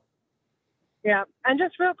as well. Yeah. And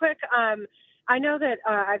just real quick, I know that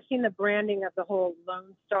I've seen the branding of the whole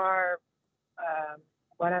Lone Star,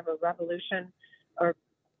 revolution, or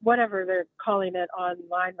whatever they're calling it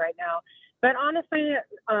online right now. But honestly,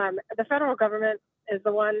 the federal government is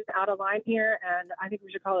the one out of line here, and I think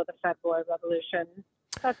we should call it the Fed Boy Revolution.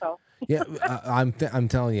 That's all. Yeah, I'm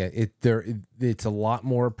telling you, it's a lot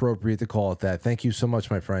more appropriate to call it that. Thank you so much,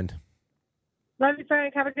 my friend. Love you,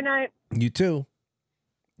 Frank. Have a good night. You too.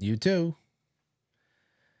 You too.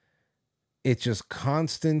 It's just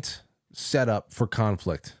constant setup for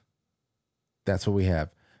conflict. That's what we have.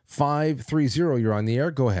 530, you're on the air.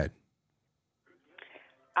 Go ahead.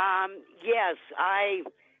 Yes,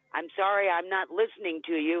 I'm sorry I'm not listening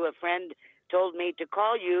to you. A friend told me to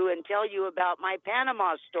call you and tell you about my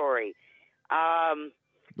Panama story.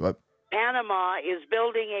 What? Panama is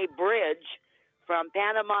building a bridge from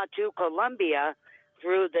Panama to Colombia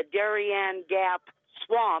through the Darien Gap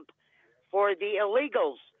swamp for the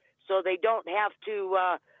illegals, so they don't have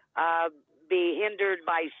to be hindered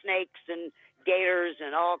by snakes and gators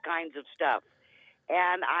and all kinds of stuff.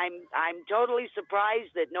 And I'm totally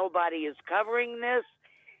surprised that nobody is covering this,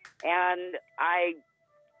 and I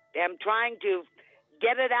am trying to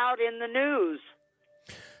get it out in the news.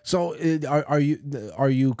 So are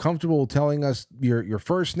you comfortable telling us your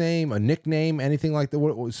first name, a nickname, anything like that?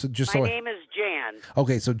 My name is Jan.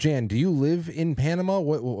 Okay, so Jan, do you live in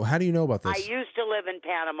Panama? How do you know about this? I used to live in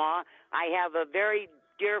Panama. I have a very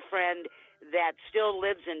dear friend that still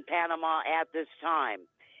lives in Panama at this time.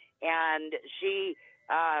 And she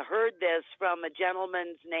heard this from a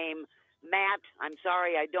gentleman's name, Matt. I'm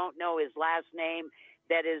sorry, I don't know his last name,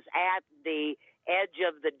 that is at the edge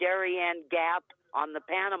of the Darien Gap on the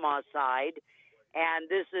Panama side. And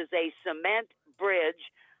this is a cement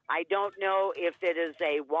bridge. I don't know if it is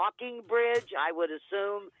a walking bridge, I would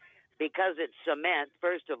assume, because it's cement,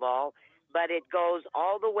 first of all. But it goes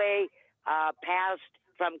all the way past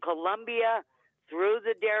from Colombia through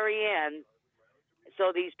the Darien,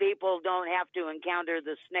 so these people don't have to encounter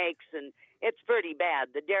the snakes, and it's pretty bad.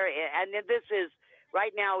 And this is,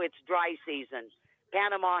 right now it's dry season.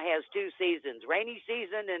 Panama has 2 seasons, rainy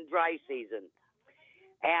season and dry season.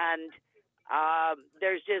 And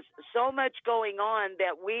there's just so much going on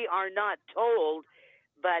that we are not told,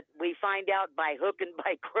 but we find out by hook and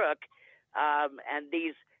by crook. And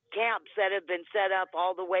these camps that have been set up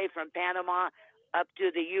all the way from Panama up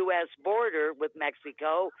to the U.S. border with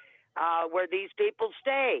Mexico, where these people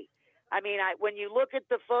stay. I mean, when you look at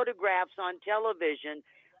the photographs on television,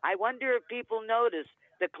 I wonder if people notice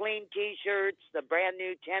the clean T-shirts, the brand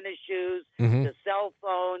new tennis shoes, the cell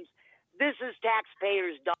phones. This is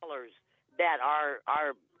taxpayers' dollars that are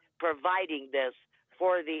providing this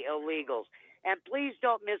for the illegals. And please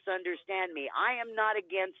don't misunderstand me. I am not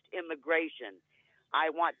against immigration. I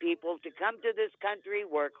want people to come to this country,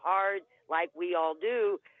 work hard like we all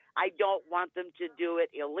do. I don't want them to do it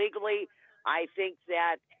illegally. I think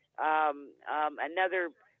that another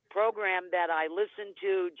program that I listen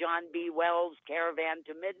to, John B. Wells' Caravan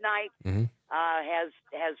to Midnight,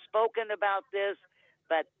 has spoken about this,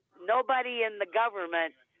 but nobody in the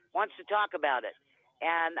government wants to talk about it.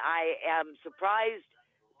 And I am surprised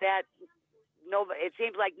that it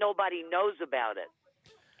seems like nobody knows about it.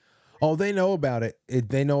 Oh, they know about it.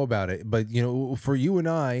 They know about it. But, you know, for you and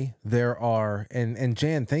I, there are, and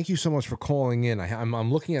Jan, thank you so much for calling in.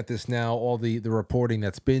 I'm looking at this now, all the reporting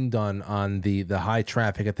that's been done on the high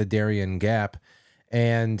traffic at the Darien Gap.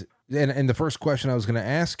 And the first question I was going to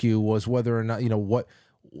ask you was whether or not, you know,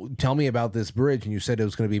 tell me about this bridge. And you said it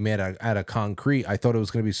was going to be made out of concrete. I thought it was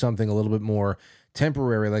going to be something a little bit more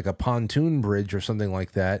temporary, like a pontoon bridge or something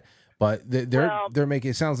like that. But they're making,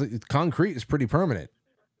 it sounds like concrete is pretty permanent.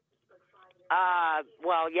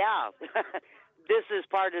 Well, yeah, this is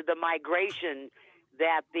part of the migration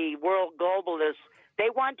that the world globalists, they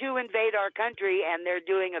want to invade our country, and they're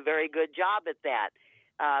doing a very good job at that.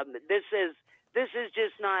 This is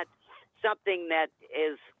just not something that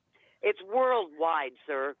it's worldwide,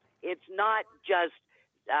 sir. It's not just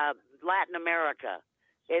Latin America.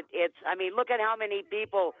 I mean, look at how many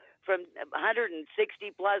people from 160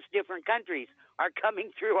 plus different countries are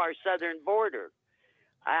coming through our southern border.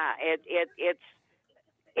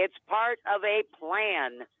 It's part of a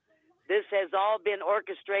plan. This has all been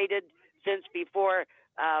orchestrated since before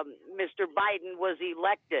Mr. Biden was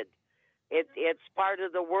elected. It's part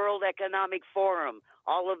of the World Economic Forum,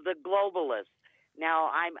 all of the globalists. Now,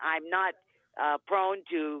 I'm not prone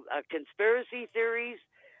to conspiracy theories,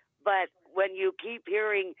 but when you keep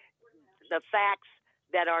hearing the facts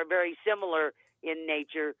that are very similar in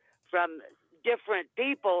nature from different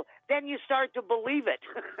people, then you start to believe it.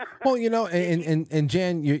 Well, you know, and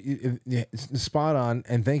Jan, you spot on,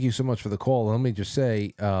 and thank you so much for the call. Let me just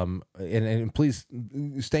say, and please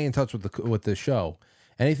stay in touch with the show.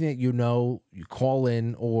 Anything that you know, you call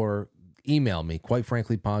in or email me, quite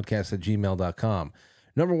frankly, podcast@gmail.com.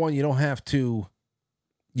 Number one, you don't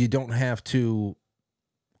have to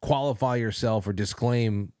qualify yourself or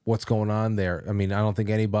disclaim what's going on there. I mean, I don't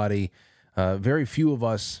think anybody, very few of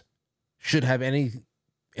us should have any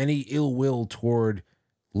ill will toward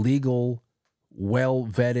legal,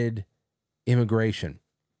 well-vetted immigration,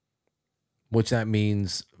 which that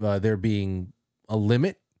means there being a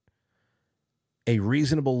limit, a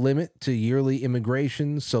reasonable limit to yearly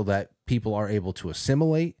immigration so that people are able to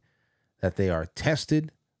assimilate, that they are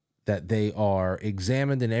tested, that they are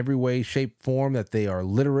examined in every way, shape, form, that they are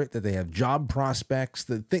literate, that they have job prospects,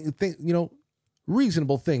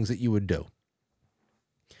 reasonable things that you would do.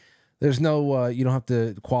 There's no, you don't have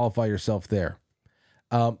to qualify yourself there.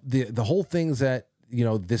 The whole thing's that, you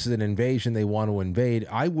know, this is an invasion, they want to invade.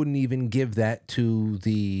 I wouldn't even give that to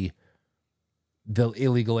the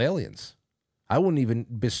illegal aliens. I wouldn't even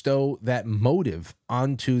bestow that motive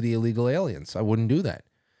onto the illegal aliens. I wouldn't do that.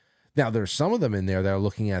 Now, there's some of them in there that are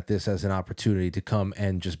looking at this as an opportunity to come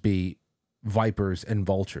and just be vipers and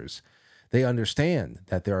vultures. They understand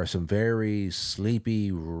that there are some very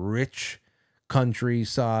sleepy, rich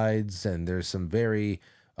countrysides, and there's some very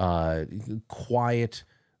quiet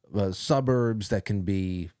suburbs that can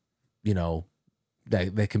be, you know,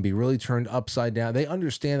 that can be really turned upside down. They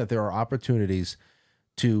understand that there are opportunities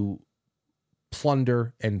to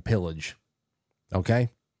plunder and pillage,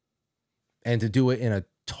 okay? And to do it in a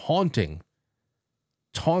taunting,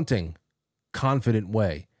 confident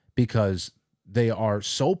way, because they are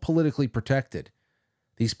so politically protected.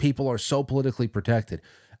 These people are so politically protected.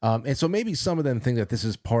 And so maybe some of them think that this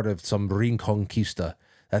is part of some Reconquista,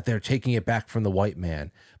 that they're taking it back from the white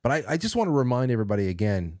man. But I just want to remind everybody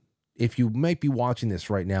again, if you might be watching this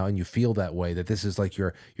right now and you feel that way, that this is like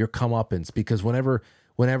your comeuppance, because whenever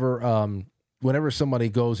somebody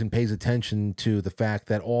goes and pays attention to the fact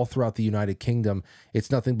that all throughout the United Kingdom, it's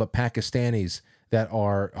nothing but Pakistanis that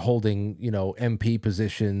are holding, MP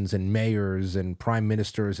positions and mayors and prime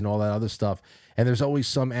ministers and all that other stuff. And there's always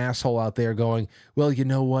some asshole out there going, well, you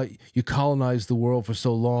know what? You colonized the world for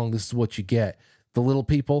so long. This is what you get. The little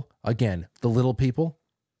people, again, the little people,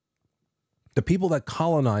 the people that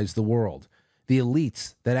colonized the world, the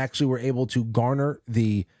elites that actually were able to garner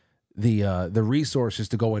the resources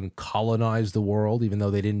to go and colonize the world, even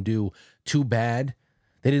though they didn't do too bad.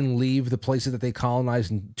 They didn't leave the places that they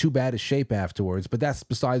colonized in too bad a shape afterwards. But that's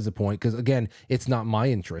besides the point, because, again, it's not my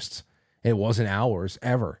interests. It wasn't ours,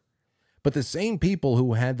 ever. But the same people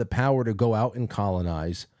who had the power to go out and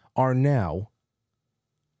colonize are now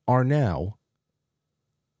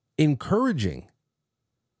encouraging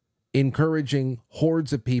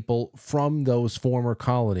hordes of people from those former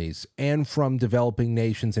colonies and from developing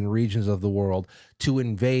nations and regions of the world to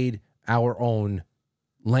invade our own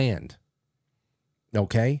land.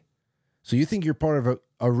 Okay? So you think you're part of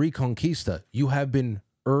a reconquista. You have been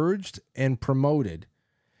urged and promoted.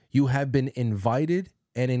 You have been invited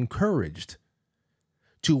and encouraged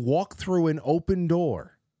to walk through an open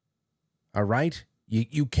door. All right?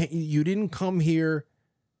 You didn't come here.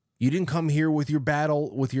 You didn't come here with your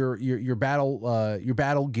battle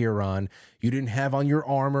battle gear on. You didn't have on your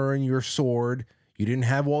armor and your sword. You didn't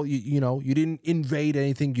have you didn't invade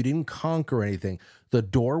anything. You didn't conquer anything. The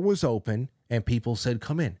door was open and people said,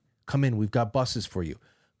 "Come in. Come in. We've got buses for you.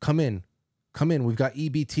 Come in. Come in. We've got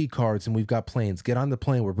EBT cards and we've got planes. Get on the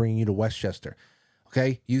plane. We're bringing you to Westchester."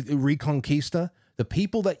 Okay? You Reconquista, the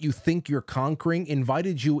people that you think you're conquering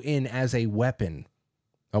invited you in as a weapon.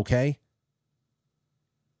 Okay?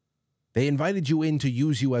 They invited you in to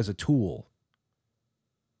use you as a tool.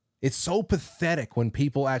 It's so pathetic when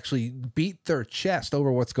people actually beat their chest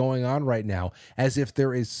over what's going on right now, as if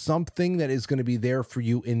there is something that is going to be there for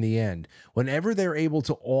you in the end. Whenever they're able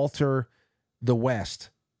to alter the West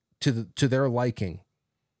to their liking,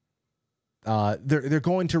 they're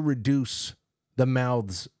going to reduce the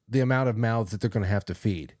amount of mouths that they're going to have to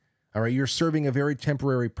feed. All right, you're serving a very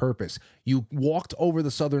temporary purpose. You walked over the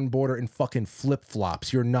southern border in fucking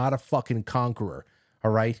flip-flops. You're not a fucking conqueror,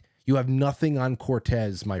 all right? You have nothing on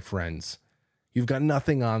Cortez, my friends. You've got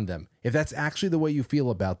nothing on them. If that's actually the way you feel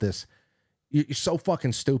about this, you're so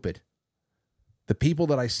fucking stupid. The people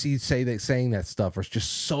that I see saying that stuff are just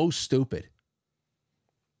so stupid.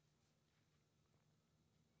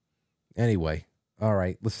 Anyway, all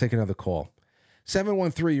right, let's take another call.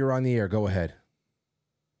 713, you're on the air. Go ahead.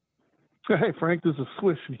 Hey, Frank, this is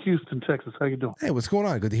Swish in Houston, Texas. How you doing? Hey, what's going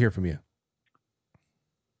on? Good to hear from you.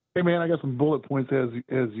 Hey, man, I got some bullet points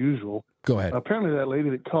as usual. Go ahead. Apparently, that lady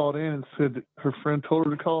that called in and said that her friend told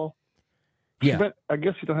her to call. Yeah. I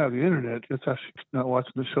guess you don't have the internet. That's how she's not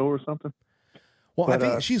watching the show or something. Well, But, I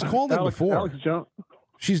think she's called in before. Alex Jones.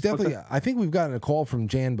 She's definitely. I think we've gotten a call from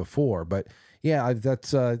Jan before, but yeah,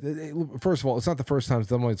 that's first of all, it's not the first time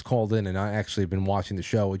someone's called in and I actually have been watching the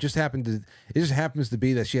show. It just happens to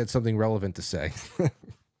be that she had something relevant to say.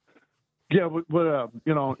 Yeah, but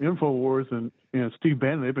InfoWars and Steve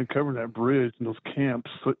Bannon, they've been covering that bridge and those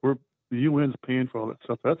camps. So the UN's paying for all that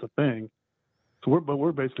stuff. That's a thing. So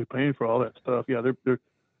we're basically paying for all that stuff. Yeah, they're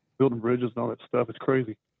building bridges and all that stuff. It's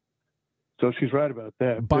crazy. So she's right about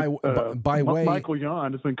that. By way, Michael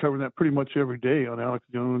Yon has been covering that pretty much every day on Alex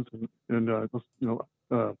Jones and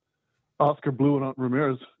Oscar Blue and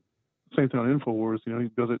Ramirez. Same thing on InfoWars. He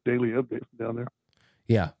does a daily update from down there.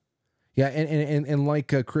 Yeah. Yeah, and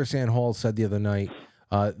like Chris Ann Hall said the other night,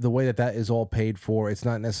 the way that is all paid for, it's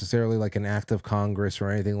not necessarily like an act of Congress or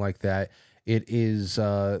anything like that. It is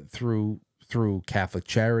through Catholic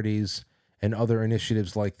Charities and other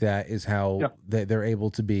initiatives like that is how they're able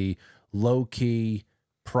to be low-key,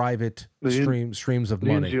 private streams of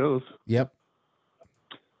money. NGOs. Yep.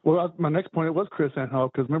 Well, my next point, it was Chris Ann Hall,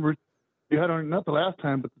 because remember, you had her, not the last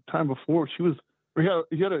time, but the time before, she was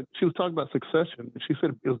talking about succession, and she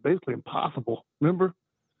said it was basically impossible. Remember?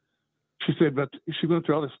 She said that she went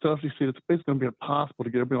through all this stuff. She said it's basically going to be impossible to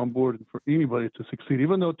get everybody on board and for anybody to succeed,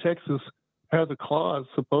 even though Texas has a clause,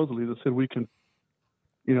 supposedly, that said we can,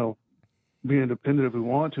 be independent if we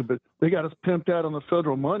want to, but they got us pimped out on the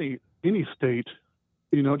federal money, any state,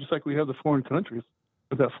 just like we have the foreign countries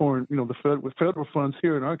with that foreign, with federal funds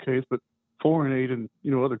here in our case, but foreign aid in,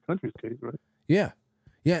 other countries' case, right? Yeah.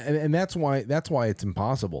 Yeah, and that's why it's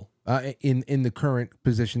impossible in the current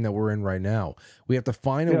position that we're in right now. We have to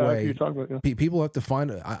find a way. People have to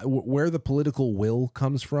find where the political will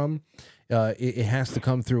comes from. It has to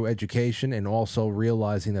come through education and also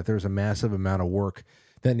realizing that there's a massive amount of work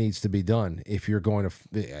that needs to be done if you're going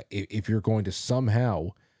to somehow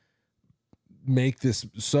make this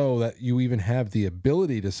so that you even have the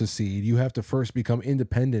ability to succeed. You have to first become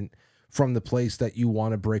independent from the place that you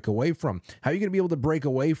want to break away from. How are you going to be able to break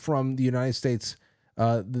away from the United States,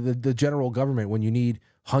 the general government, when you need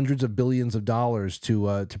hundreds of billions of dollars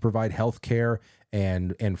to provide health care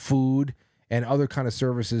and food and other kind of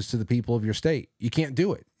services to the people of your state? You can't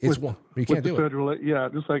do it. You can't do it. Federal, yeah,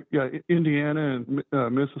 just like Indiana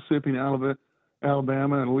and Mississippi and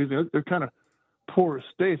Alabama and Louisiana, they're kind of poor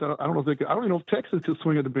states. I don't know if they could, I don't even know if Texas could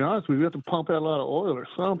swing it, to be honest with you. We have to pump out a lot of oil or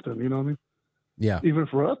something, you know what I mean? Yeah. Even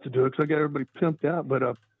for us to do it, because I got everybody pimped out. But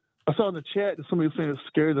I saw in the chat that somebody was saying it's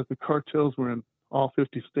scary that the cartels were in all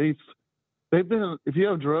 50 states. They've been, if you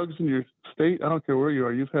have drugs in your state, I don't care where you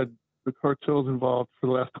are, you've had the cartels involved for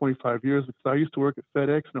the last 25 years. Because I used to work at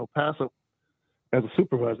FedEx in El Paso as a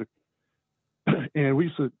supervisor. And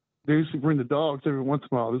they used to bring the dogs every once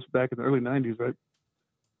in a while. This is back in the early 90s, right?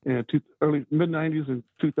 And early mid-90s and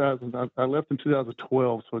 2000. I left in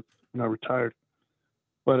 2012, so I retired.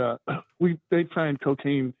 But they find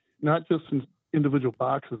cocaine not just in individual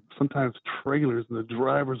boxes, sometimes trailers, and the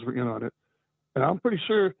drivers were in on it. And I'm pretty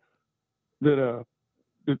sure that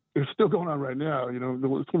it's still going on right now. You know, it's a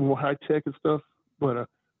little more high tech and stuff, but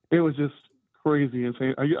it was just crazy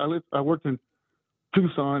insane. I worked in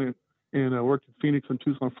Tucson and I worked in Phoenix and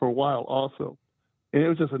Tucson for a while also, and it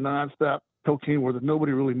was just a nonstop cocaine war that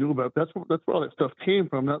nobody really knew about. That's where all that stuff came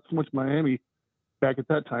from. Not so much Miami back at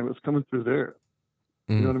that time. It was coming through there.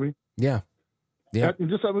 You know what I mean? Yeah. Yeah. And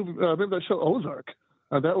just remember that show Ozark.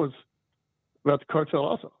 That was about the cartel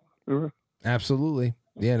also. Remember? Absolutely.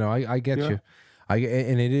 Yeah, no, I get you.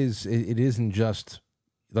 And it isn't just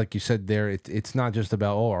like you said there. It's not just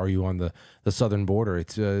about, are you on the southern border?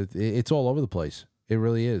 It's all over the place. It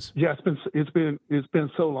really is. Yeah, it's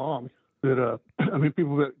been so long that I mean,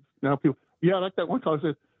 people. Yeah, like that one caller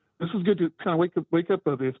said, this is good to kind of wake up.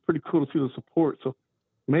 It's pretty cool to see the support. So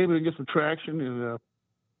maybe we can get some traction, and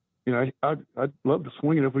you know, I'd love to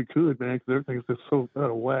swing it if we could, man, because everything's just so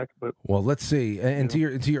out of whack. But well, let's see. And to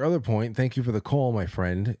your other point, thank you for the call, my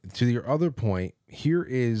friend. To your other point, here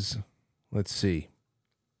is, let's see.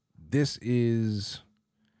 This is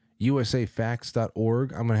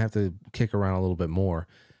usafacts.org. I'm going to have to kick around a little bit more,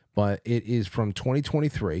 but it is from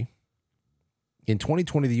 2023. In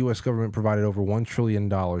 2020, the U.S. government provided over $1 trillion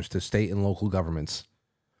to state and local governments.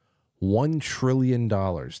 $1 trillion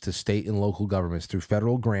to state and local governments through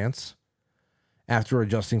federal grants after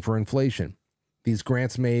adjusting for inflation. These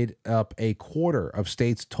grants made up a quarter of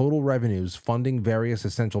states' total revenues, funding various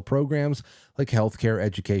essential programs like healthcare,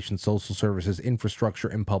 education, social services, infrastructure,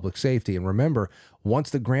 and public safety. And remember, once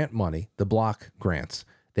the grant money, the block grants,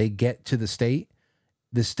 they get to the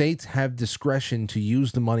states have discretion to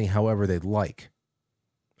use the money however they'd like.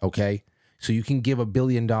 Okay? So you can give $1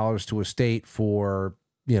 billion to a state for,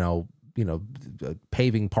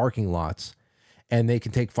 paving parking lots, and they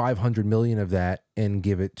can take 500 million of that and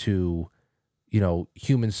give it to,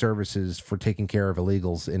 human services for taking care of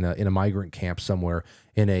illegals in a migrant camp somewhere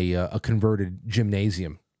in a converted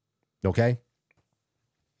gymnasium. Okay?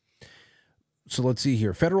 So let's see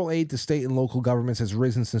here. Federal aid to state and local governments has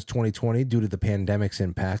risen since 2020 due to the pandemic's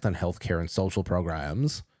impact on healthcare and social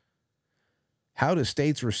programs. How do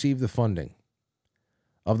states receive the funding?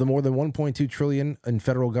 Of the more than $1.2 trillion in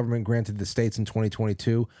federal government granted to states in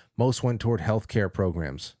 2022, most went toward healthcare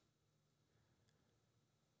programs.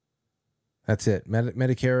 That's it.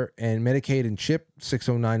 Medicare and Medicaid and CHIP,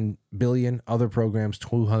 $609 billion. Other programs,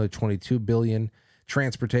 $222 billion.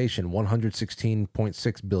 Transportation,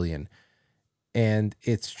 $116.6 billion. And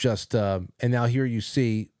it's just, and now here you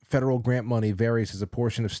see federal grant money varies as a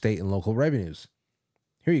portion of state and local revenues.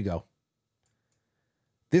 Here you go.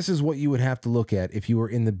 This is what you would have to look at if you were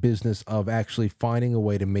in the business of actually finding a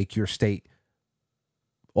way to make your state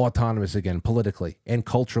autonomous again, politically and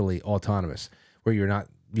culturally autonomous, where you're not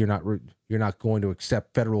going to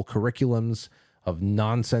accept federal curriculums of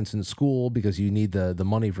nonsense in school because you need the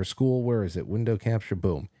money for school. Where is it? Window capture.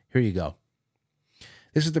 Boom. Here you go.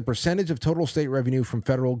 This is the percentage of total state revenue from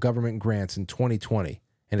federal government grants in 2020,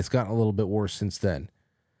 and it's gotten a little bit worse since then.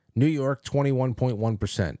 New York,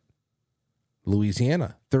 21.1%.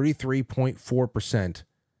 Louisiana, 33.4%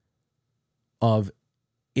 of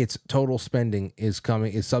its total spending is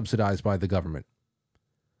subsidized by the government.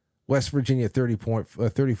 West Virginia,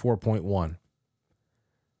 34.1%.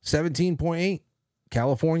 17.8%,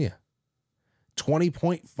 California.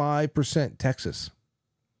 20.5%, Texas.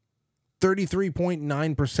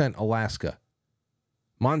 33.9%, Alaska.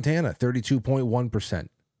 Montana, 32.1%.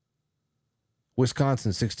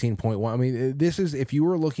 Wisconsin, 16.1%. I mean, this is, if you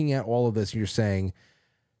were looking at all of this, you're saying,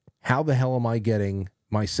 how the hell am I getting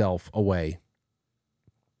myself away?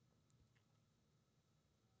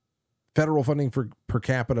 Federal funding per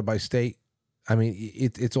capita by state, I mean,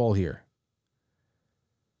 it's all here.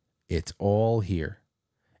 It's all here.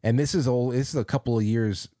 And this is a couple of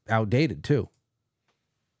years outdated too.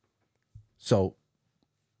 So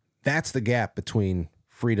that's the gap between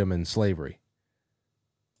freedom and slavery.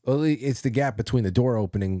 Well, it's the gap between the door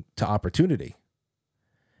opening to opportunity.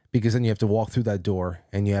 Because then you have to walk through that door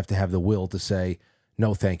and you have to have the will to say,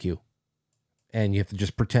 no, thank you. And you have to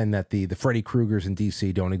just pretend that the Freddy Kruegers in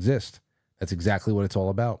DC don't exist. That's exactly what it's all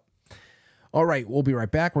about. All right, we'll be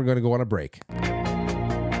right back. We're going to go on a break.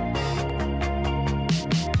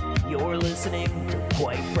 You're listening to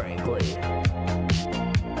Quite Frankly.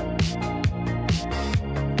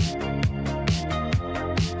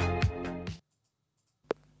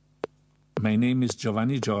 My name is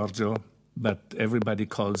Giovanni Giorgio, but everybody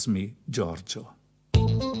calls me Giorgio.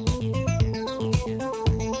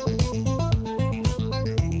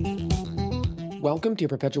 Welcome to your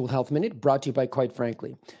Perpetual Health Minute, brought to you by Quite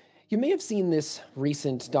Frankly. You may have seen this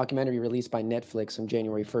recent documentary released by Netflix on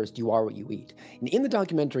January 1st, You Are What You Eat. And in the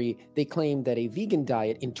documentary, they claim that a vegan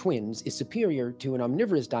diet in twins is superior to an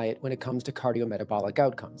omnivorous diet when it comes to cardiometabolic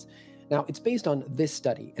outcomes. Now, it's based on this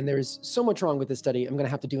study, and there's so much wrong with this study, I'm going to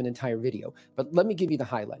have to do an entire video. But let me give you the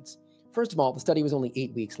highlights. First of all, the study was only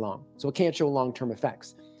 8 weeks long, so it can't show long-term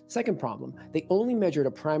effects. Second problem, they only measured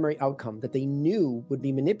a primary outcome that they knew would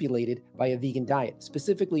be manipulated by a vegan diet,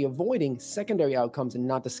 specifically avoiding secondary outcomes and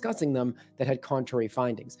not discussing them that had contrary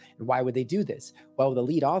findings. And why would they do this? Well, the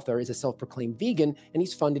lead author is a self-proclaimed vegan, and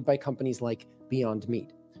he's funded by companies like Beyond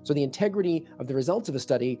Meat. So the integrity of the results of a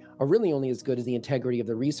study are really only as good as the integrity of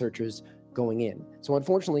the researchers going in. So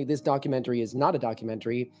unfortunately, this documentary is not a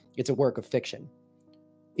documentary, it's a work of fiction.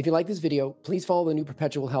 If you like this video, please follow the new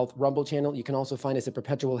Perpetual Health Rumble channel. You can also find us at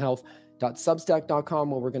perpetualhealth.substack.com,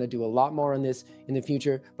 where we're going to do a lot more on this in the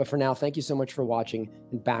future. But for now, thank you so much for watching,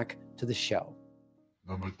 and back to the show.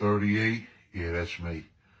 Number 38? Yeah, that's me.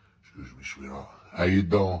 Excuse me, sweetheart. How you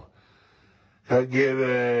doing? Can I get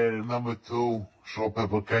number 2, salt,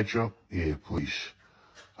 pepper, ketchup? Yeah, please.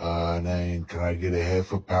 And then can I get a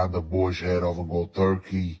half a pound of boar's head oven gold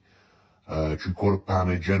turkey, 3/4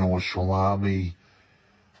 pound of Genoa salami?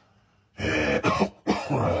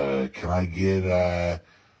 Can I get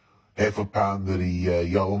half a pound of the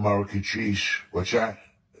yellow American cheese? What's that?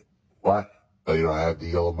 What? Oh, you don't have the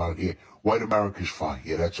yellow American. Yeah. White America's fine.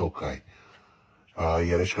 Yeah, that's okay.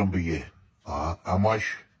 Yeah, that's gonna be it. How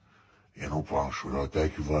much? Yeah, no problem, sweetheart.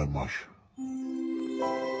 Thank you very much.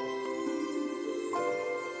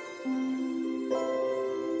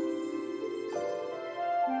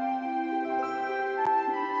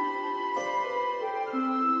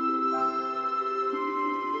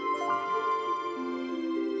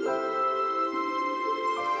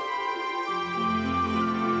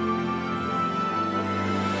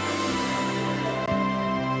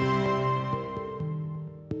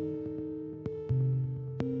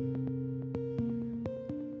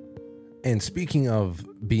 And speaking of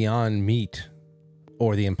Beyond Meat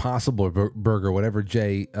or the Impossible Burger, whatever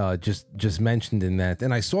Jay just mentioned in that,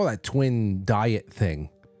 and I saw that twin diet thing.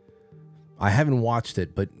 I haven't watched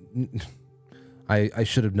it, but I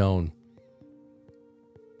should have known.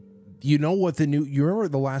 You know what you remember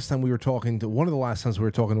the last time we were talking to, one of the last times we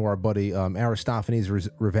were talking to our buddy Aristophanes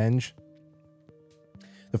Revenge?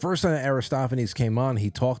 The first time Aristophanes came on, he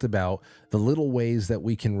talked about the little ways that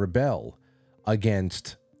we can rebel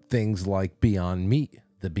against things like Beyond Meat,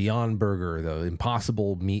 the Beyond Burger, the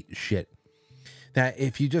Impossible Meat shit. That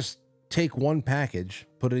if you just take one package,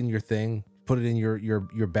 put it in your thing, put it in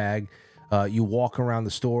your bag, you walk around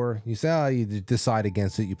the store, you say, you decide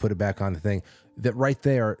against it, you put it back on the thing. That right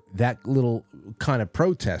there, that little kind of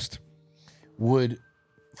protest would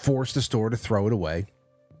force the store to throw it away.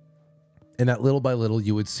 And that little by little,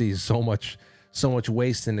 you would see so much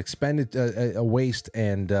waste and waste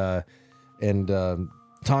and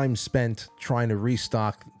time spent trying to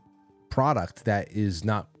restock product that is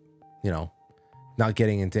not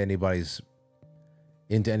getting into anybody's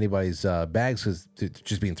bags because it's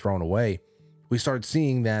just being thrown away. We started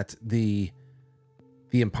seeing that the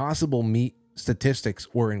Impossible Meat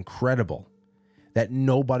statistics were incredible, that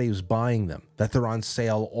nobody was buying them, that they're on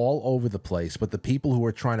sale all over the place. But the people who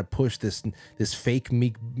are trying to push this fake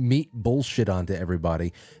meat bullshit onto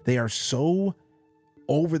everybody, they are so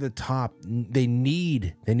over the top. They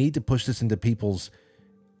need to push this into people's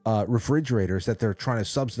refrigerators that they're trying to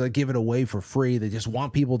subsidize, give it away for free. They just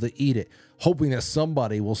want people to eat it, hoping that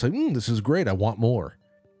somebody will say, this is great, I want more.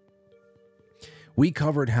 We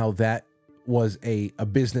covered how that was a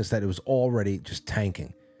business that it was already just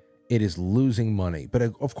tanking. It is losing money. But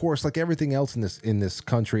of course, like everything else in this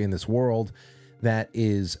country, in this world, that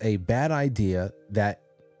is a bad idea that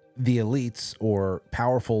the elites or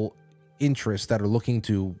powerful interests that are looking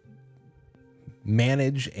to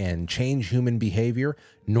manage and change human behavior,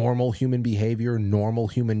 normal human behavior, normal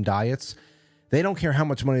human diets, they don't care how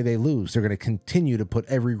much money they lose. They're going to continue to put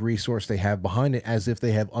every resource they have behind it as if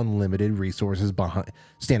they have unlimited resources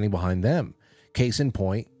standing behind them. Case in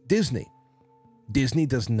point, Disney. Disney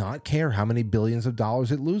does not care how many billions of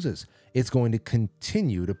dollars it loses. It's going to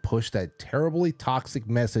continue to push that terribly toxic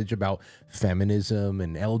message about feminism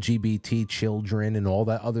and LGBT children and all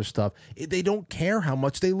that other stuff. They don't care how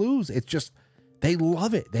much they lose. It's just, they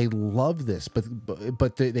love it. They love this, but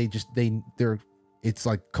they're it's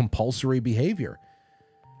like compulsory behavior,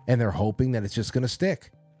 and they're hoping that it's just going to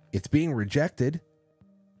stick. It's being rejected,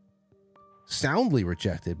 soundly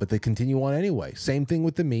rejected, but they continue on anyway. Same thing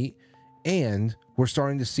with the meat. And we're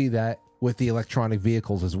starting to see that with the electronic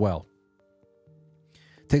vehicles as well.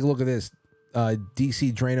 Take a look at this.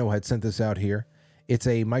 DC Drano had sent this out here. It's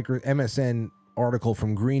a MSN article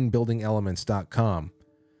from greenbuildingelements.com.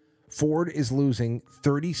 Ford is losing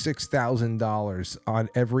 $36,000 on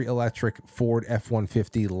every electric Ford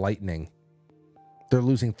F-150 Lightning. They're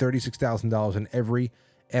losing $36,000 on every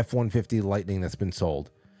F-150 Lightning that's been sold.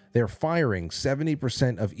 They're firing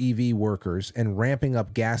 70% of EV workers and ramping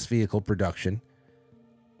up gas vehicle production.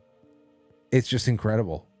 It's just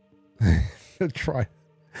incredible. They're trying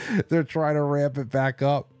to ramp it back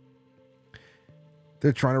up.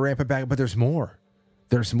 They're trying to ramp it back, but there's more.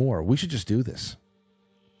 There's more. We should just do this.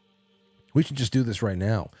 We should just do this right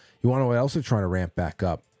now. You want to know what else they're trying to ramp back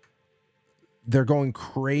up? They're going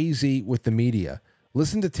crazy with the media.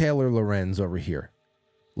 Listen to Taylor Lorenz over here.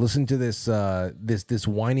 Listen to this this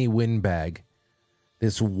whiny windbag.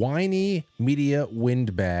 This whiny media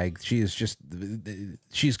windbag.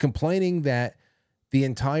 She's complaining that the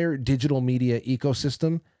entire digital media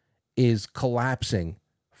ecosystem is collapsing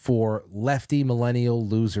for lefty millennial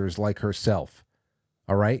losers like herself.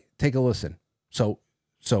 All right? Take a listen.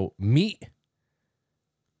 So meat,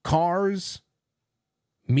 cars,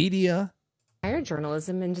 media. The entire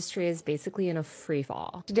journalism industry is basically in a free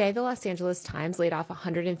fall. Today, the Los Angeles Times laid off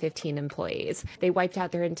 115 employees. They wiped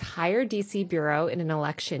out their entire DC bureau in an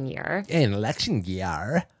election year. An election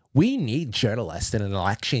year? We need journalists in an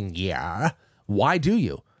election year. Why do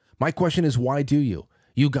you? My question is, why do you?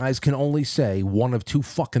 You guys can only say one of two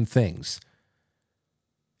fucking things.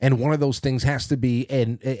 And one of those things has to be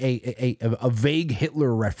a vague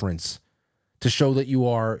Hitler reference to show that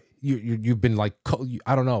you've been like,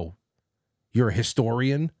 I don't know, you're a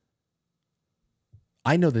historian.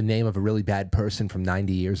 I know the name of a really bad person from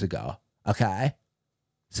 90 years ago. Okay?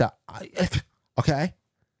 So, okay?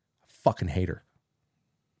 Fucking hate her.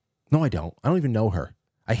 No, I don't. I don't even know her.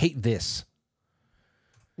 I hate this.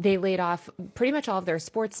 They laid off pretty much all of their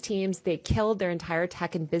sports teams. They killed their entire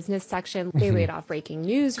tech and business section. They laid off breaking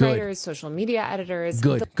news writers, social media editors.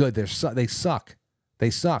 Good. They suck. They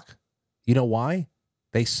suck. You know why?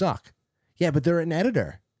 They suck. Yeah, but they're an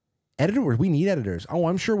editor. We need editors. Oh,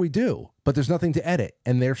 I'm sure we do. But there's nothing to edit.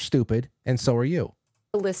 And they're stupid. And so are you.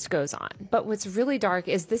 The list goes on. But what's really dark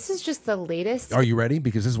is this is just the latest. Are you ready?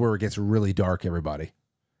 Because this is where it gets really dark, everybody.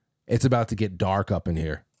 It's about to get dark up in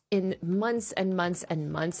here. In months and months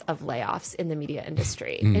and months of layoffs in the media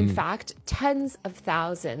industry. Mm-hmm. In fact, tens of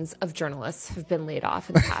thousands of journalists have been laid off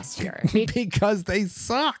in the past year. Because they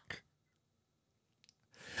suck.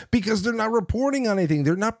 Because they're not reporting on anything.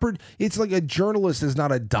 They're not. It's like a journalist is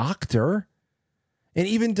not a doctor. And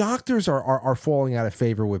even doctors are falling out of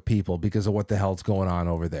favor with people because of what the hell's going on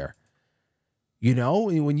over there. You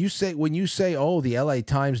know, when you say, oh, the LA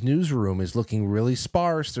Times newsroom is looking really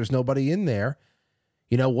sparse, there's nobody in there.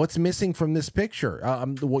 You know, what's missing from this picture?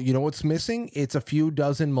 You know what's missing? It's a few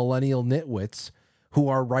dozen millennial nitwits who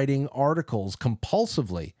are writing articles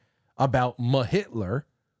compulsively about Hitler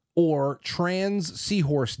or trans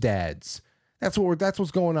seahorse dads. That's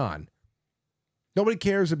what's going on. Nobody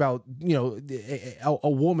cares about, you know, a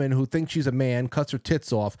woman who thinks she's a man, cuts her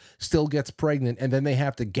tits off, still gets pregnant, and then they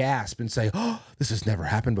have to gasp and say, oh, this has never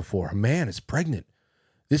happened before. A man is pregnant.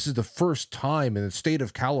 This is the first time in the state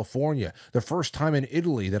of California, the first time in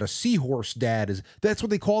Italy that a seahorse dad is. That's what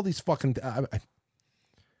they call these fucking.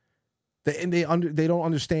 They don't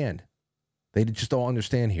understand. They just don't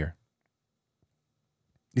understand here.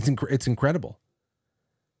 It's incredible.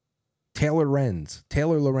 Taylor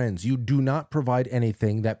Lorenz, you do not provide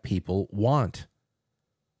anything that people want.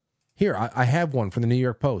 Here, I have one from the New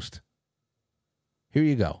York Post. Here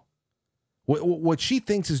you go. What she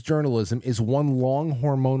thinks is journalism is one long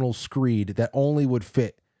hormonal screed that only would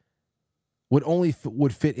fit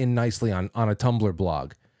in nicely on a Tumblr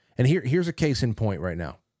blog. And here's a case in point right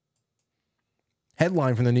now.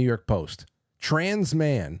 Headline from the New York Post. trans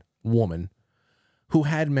woman who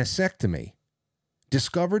had mastectomy,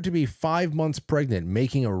 discovered to be 5 months pregnant,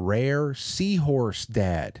 making a rare seahorse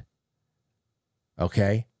dad.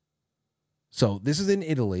 Okay? So this is in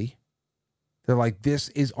Italy. They're like, this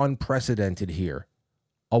is unprecedented here.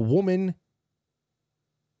 A woman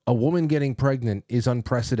getting pregnant is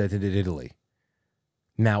unprecedented in Italy.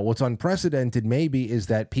 Now, what's unprecedented maybe is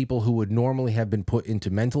that people who would normally have been put into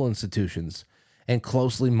mental institutions and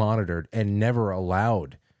closely monitored and never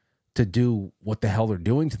allowed to do what the hell they're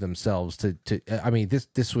doing to themselves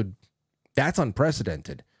that's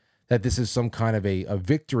unprecedented. That this is some kind of a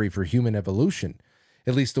victory for human evolution,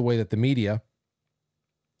 at least the way that the media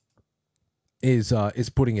is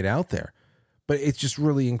putting it out there. But it's just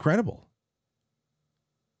really incredible.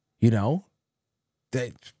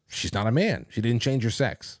 That she's not a man. She didn't change her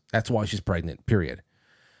sex. That's why she's pregnant, period.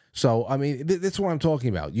 So, that's what I'm talking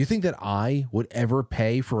about. You think that I would ever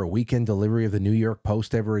pay for a weekend delivery of the New York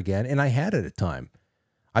Post ever again? And I had at a time.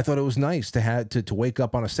 I thought it was nice to wake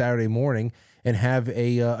up on a Saturday morning and have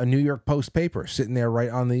a New York Post paper sitting there right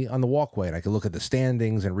on the walkway. And I could look at the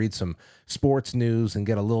standings and read some sports news and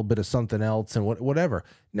get a little bit of something else and whatever.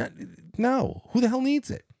 No. Who the hell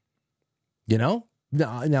needs it?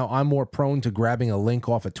 Now, I'm more prone to grabbing a link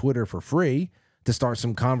off of Twitter for free to start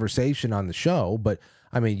some conversation on the show. But,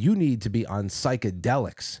 you need to be on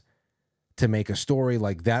psychedelics to make a story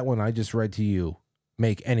like that one I just read to you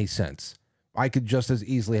make any sense. I could just as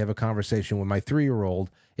easily have a conversation with my 3-year-old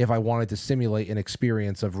if I wanted to simulate an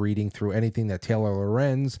experience of reading through anything that Taylor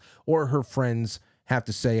Lorenz or her friends have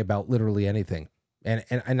to say about literally anything. And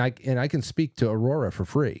I can speak to Aurora for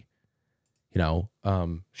free.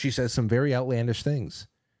 She says some very outlandish things.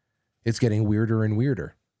 It's getting weirder and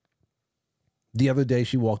weirder. The other day,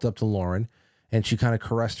 she walked up to Lauren and she kind of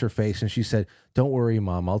caressed her face and she said, "Don't worry,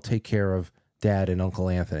 Mom, I'll take care of Dad and Uncle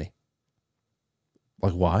Anthony."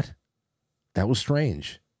 Like, what? That was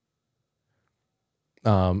strange.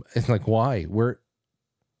 It's like, why?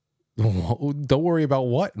 Don't worry about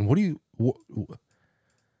what? And what do you,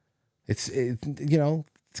 it's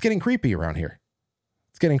getting creepy around here.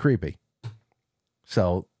 It's getting creepy.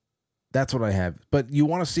 So that's what I have. But you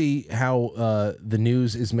want to see how the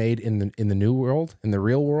news is made in the new world, in the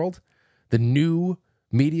real world, the new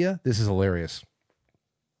media. This is hilarious.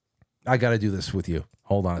 I got to do this with you.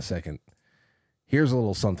 Hold on a second. Here's a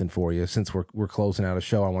little something for you. Since we're closing out a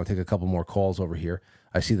show, I want to take a couple more calls over here.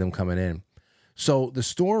 I see them coming in. So the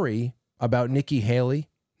story about Nikki Haley.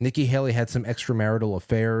 Nikki Haley had some extramarital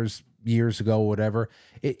affairs years ago, whatever.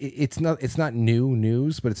 It's not new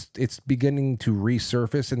news, but it's beginning to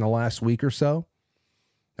resurface in the last week or so.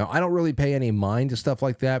 Now, I don't really pay any mind to stuff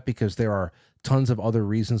like that because there are tons of other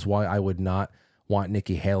reasons why I would not want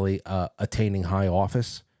Nikki Haley attaining high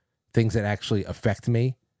office, things that actually affect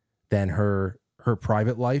me than her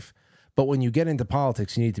private life. But when you get into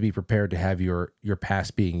politics, you need to be prepared to have your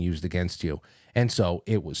past being used against you. And so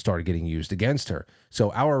it started getting used against her.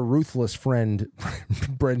 So our ruthless friend,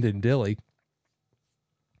 Brendan Dilley,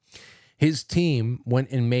 his team went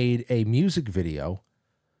and made a music video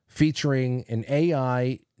featuring an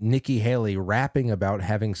AI Nikki Haley rapping about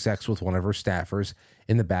having sex with one of her staffers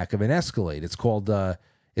in the back of an Escalade. It's called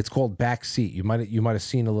Backseat. You might have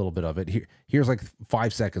seen a little bit of it. Here's like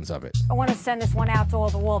 5 seconds of it. I want to send this one out to all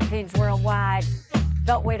the wolf pigs worldwide.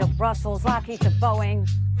 Beltway to Brussels, Lockheed to Boeing.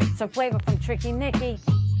 Some flavor from Tricky Nicky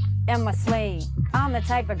and my slave. I'm the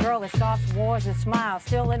type of girl that starts wars and smiles.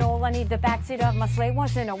 Still in all, I need the backseat of my sleigh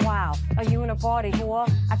once in a while. Are you in a party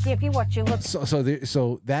whore? I give you what you look. So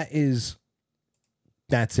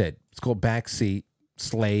that's it. It's called Backseat,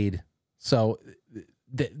 Slade. So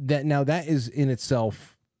that is in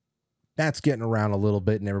itself, that's getting around a little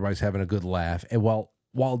bit and everybody's having a good laugh. And while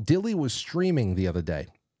Dilley was streaming the other day,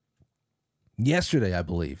 yesterday, I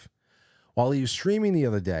believe, while he was streaming the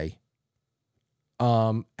other day,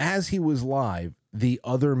 as he was live, the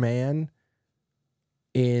other man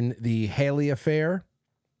in the Haley affair,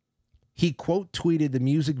 he quote tweeted the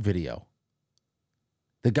music video.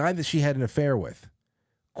 The guy that she had an affair with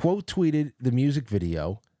quote tweeted the music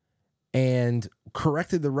video and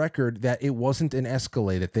corrected the record that it wasn't an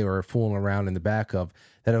Escalade that they were fooling around in the back of,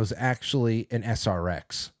 that it was actually an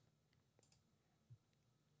SRX.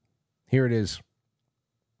 Here it is.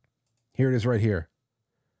 Here it is right here.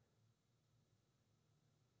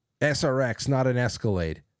 SRX, not an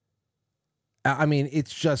Escalade. I mean,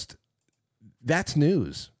 it's just, that's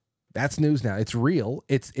news. That's news now. It's real.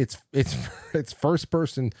 It's first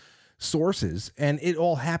person sources, and it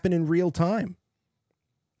all happened in real time.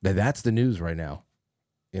 That's the news right now.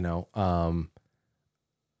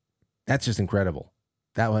 That's just incredible.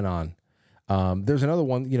 That went on. There's another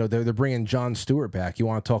one. You know, they're bringing Jon Stewart back. You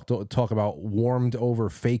want to talk about warmed over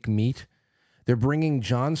fake meat? They're bringing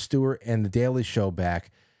Jon Stewart and the Daily Show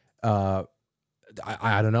back. I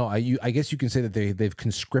don't know. I guess you can say that they've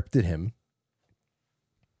conscripted him.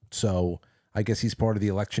 So I guess he's part of the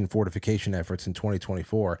election fortification efforts in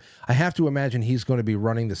 2024. I have to imagine he's going to be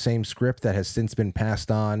running the same script that has since been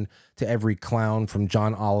passed on to every clown from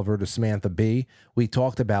John Oliver to Samantha Bee. We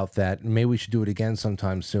talked about that. Maybe we should do it again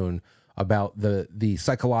sometime soon, about the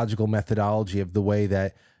psychological methodology of the way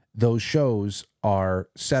that those shows are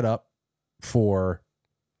set up for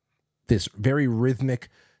this very rhythmic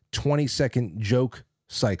 20-second joke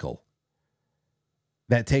cycle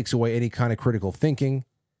that takes away any kind of critical thinking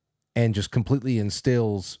and just completely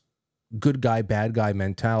instills good guy, bad guy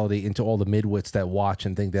mentality into all the midwits that watch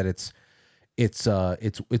and think that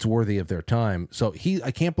it's worthy of their time. So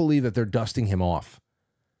I can't believe that they're dusting him off.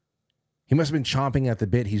 He must have been chomping at the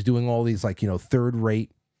bit. He's doing all these third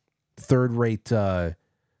rate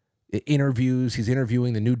interviews. He's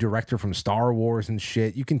interviewing the new director from Star Wars and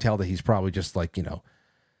shit. You can tell that he's probably just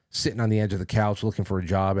sitting on the edge of the couch looking for a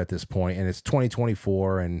job at this point, and it's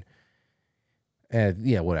 2024 and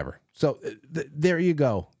yeah, whatever. So there you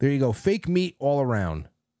go. Fake meat all around.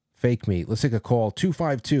 Fake meat. Let's take a call.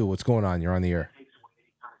 252. What's going on? You're on the air.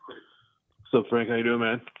 What's up, Frank? How you doing,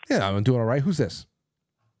 man? Yeah, I'm doing all right. Who's this?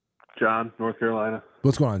 John, North Carolina.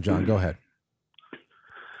 What's going on, John? Go ahead.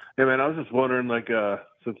 Hey, man, I was just wondering,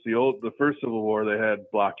 since the first Civil War, they had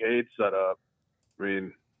blockades set up. I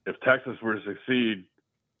mean, if Texas were to succeed,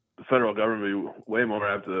 the federal government would be way more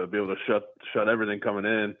apt to be able to shut everything coming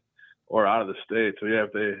in or out of the state. So yeah,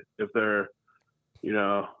 if they're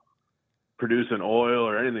producing oil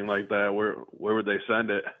or anything like that, where would they send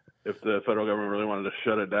it if the federal government really wanted to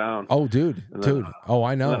shut it down? Oh, dude. Oh,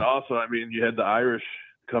 I know. And then also, I mean, you had the Irish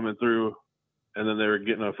coming through, and then they were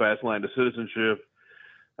getting a fast line to citizenship.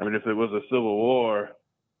 I mean, if it was a civil war,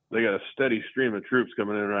 they got a steady stream of troops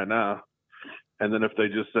coming in right now. And then if they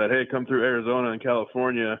just said, hey, come through Arizona and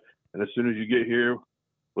California, and as soon as you get here,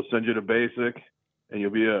 we'll send you to basic, and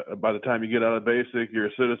you'll be by the time you get out of basic, you're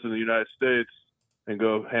a citizen of the United States, and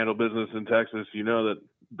go handle business in Texas. You know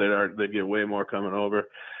that they get way more coming over.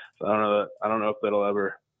 So I don't know if that'll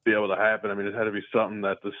ever be able to happen. I mean, it had to be something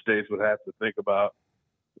that the states would have to think about.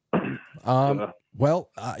 Well,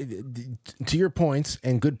 to your points,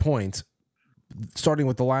 and good points, starting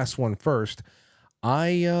with the last one first,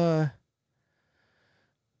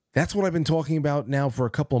 that's what I've been talking about now for a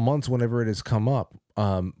couple of months whenever it has come up,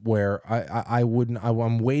 where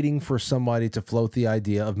I'm waiting for somebody to float the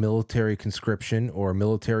idea of military conscription or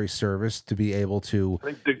military service to be able to. I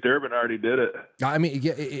think Dick Durbin already did it. I mean,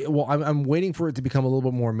 I'm waiting for it to become a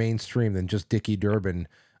little bit more mainstream than just Dickie Durbin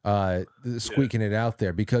squeaking it out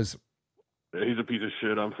there, because he's a piece of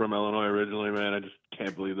shit. I'm from Illinois originally, man. I just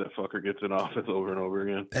can't believe that fucker gets in office over and over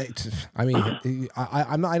again. I mean,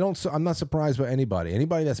 I'm not surprised by anybody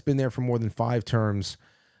that's been there for more than 5 terms.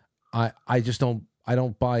 I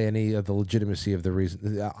don't buy any of the legitimacy of the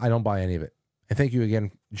reason. I don't buy any of it. And thank you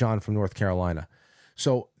again, John from North Carolina.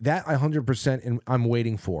 So that 100% I'm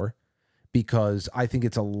waiting for, because I think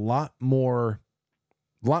it's a lot more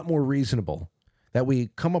reasonable that we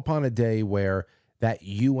come upon a day where that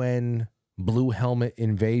UN blue helmet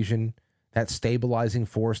invasion, that stabilizing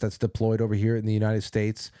force that's deployed over here in the United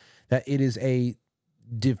States, that it is a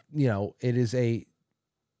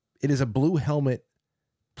blue helmet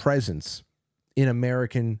presence in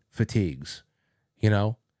American fatigues.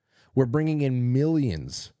 We're bringing in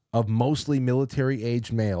millions of mostly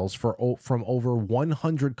military-aged males from over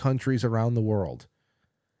 100 countries around the world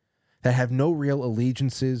that have no real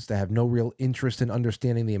allegiances, that have no real interest in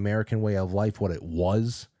understanding the American way of life, what it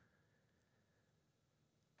was.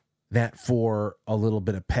 That for a little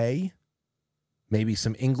bit of pay, maybe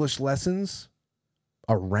some English lessons,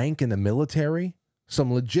 a rank in the military,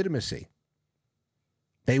 some legitimacy,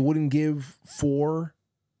 they wouldn't give 4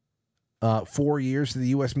 years to the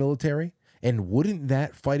U.S. military. And wouldn't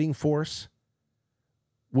that fighting force,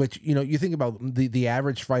 which, you think about the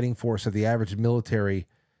average fighting force of the average military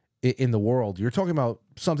in the world, you're talking about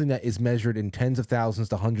something that is measured in tens of thousands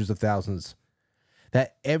to hundreds of thousands,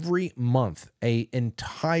 that every month an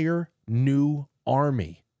entire new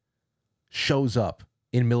army shows up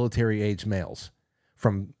in military-age males,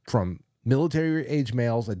 from military-age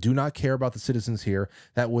males that do not care about the citizens here,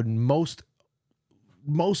 that would most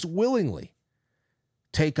willingly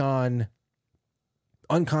take on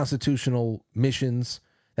unconstitutional missions,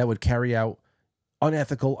 that would carry out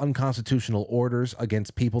unethical, unconstitutional orders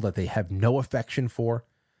against people that they have no affection for.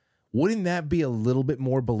 Wouldn't that be a little bit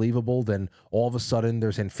more believable than all of a sudden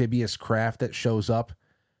there's amphibious craft that shows up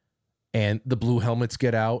and the blue helmets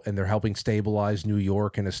get out and they're helping stabilize New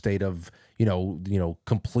York in a state of,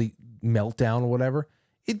 complete meltdown or whatever,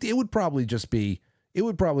 it would probably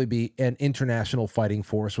be an international fighting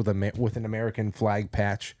force with an American flag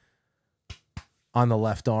patch on the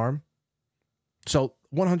left arm. So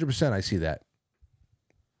 100% I see that.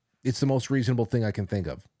 It's the most reasonable thing I can think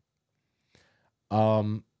of.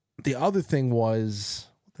 The other thing was,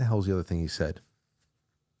 what the hell's the other thing he said?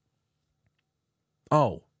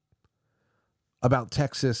 Oh, about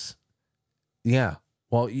Texas. Yeah.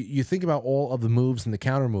 Well, you think about all of the moves and the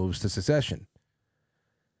counter moves to secession.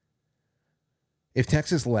 If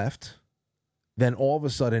Texas left, then all of a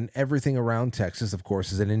sudden everything around Texas, of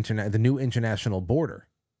course, is the new international border.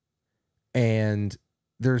 And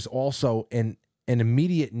there's also an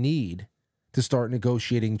immediate need to start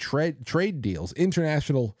negotiating trade deals,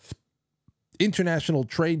 international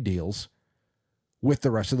trade deals with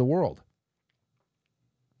the rest of the world.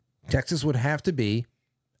 Texas would have to be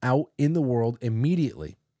out in the world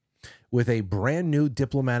immediately with a brand new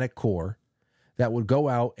diplomatic corps that would go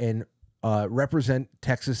out and represent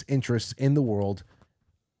Texas interests in the world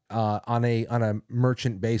on a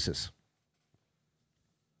merchant basis.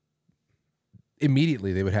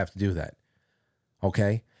 Immediately, they would have to do that.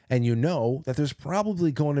 Okay? And you know that there's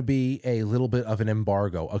probably going to be a little bit of an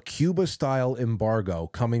embargo, a Cuba-style embargo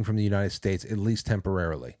coming from the United States, at least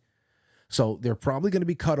temporarily. So they're probably going to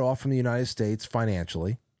be cut off from the United States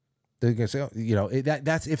financially. They're going to say,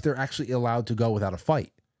 that's if they're actually allowed to go without a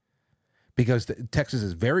fight. Because Texas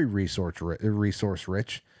is very resource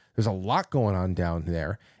rich. There's a lot going on down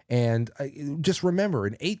there. And just remember,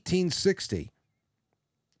 in 1860,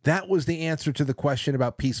 that was the answer to the question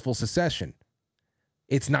about peaceful secession.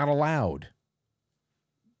 It's not allowed.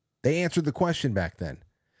 They answered the question back then.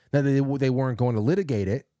 Now, they weren't going to litigate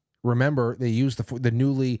it. Remember, they used the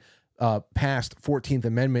newly passed 14th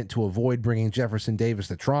Amendment to avoid bringing Jefferson Davis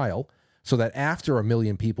to trial, so that after 1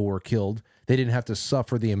 million people were killed, they didn't have to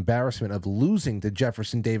suffer the embarrassment of losing to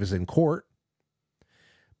Jefferson Davis in court.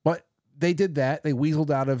 But they did that. They weaseled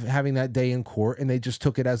out of having that day in court, and they just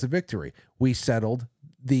took it as a victory. We settled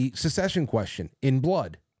the secession question in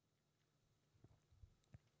blood.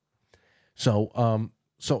 So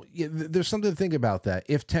there's something to think about that.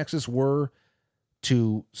 If Texas were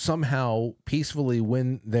to somehow peacefully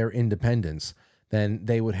win their independence, then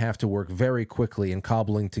they would have to work very quickly in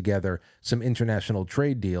cobbling together some international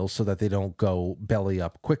trade deals so that they don't go belly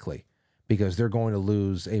up quickly, because they're going to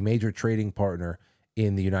lose a major trading partner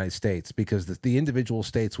in the United States, because the individual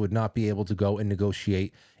states would not be able to go and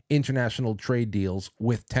negotiate international trade deals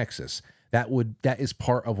with Texas. That is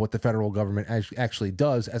part of what the federal government actually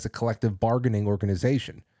does as a collective bargaining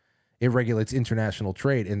organization. It regulates international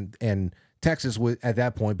trade, and Texas would at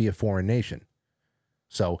that point be a foreign nation.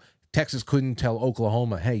 So Texas couldn't tell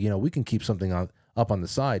Oklahoma, hey, we can keep something up on the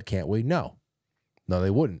side, can't we? No, they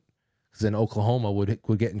wouldn't, because then Oklahoma would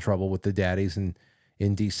get in trouble with the daddies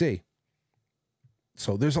in D.C.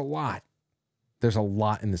 So there's a lot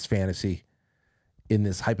in this fantasy, in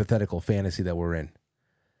this hypothetical fantasy that we're in.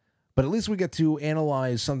 But at least we get to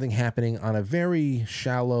analyze something happening on a very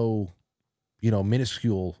shallow,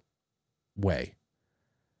 minuscule way.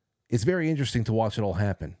 It's very interesting to watch it all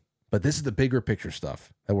happen. But this is the bigger picture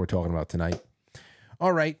stuff that we're talking about tonight.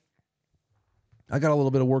 All right. I got a little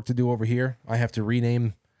bit of work to do over here. I have to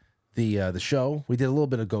rename the show. We did a little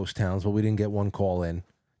bit of Ghost Towns, but we didn't get one call in.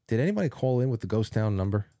 Did anybody call in with the Ghost Town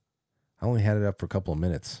number? I only had it up for a couple of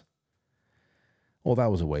minutes. Well, that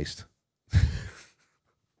was a waste.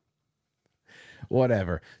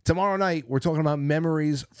 Whatever. Tomorrow night, we're talking about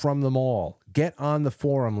memories from the mall. Get on the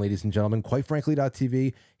forum, ladies and gentlemen.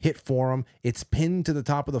 QuiteFrankly.tv. Hit forum. It's pinned to the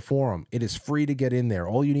top of the forum. It is free to get in there.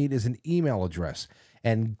 All you need is an email address.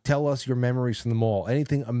 And tell us your memories from the mall.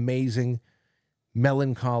 Anything amazing,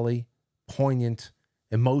 melancholy, poignant,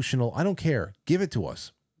 emotional. I don't care. Give it to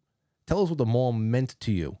us. Tell us what the mall meant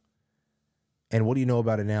to you. And what do you know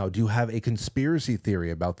about it now? Do you have a conspiracy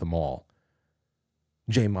theory about the mall?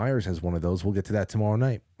 Jay Myers has one of those. We'll get to that tomorrow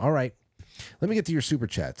night. All right. Let me get to your super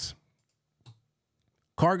chats.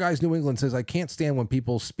 Car Guys New England says, I can't stand when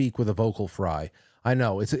people speak with a vocal fry. I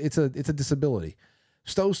know. It's a disability.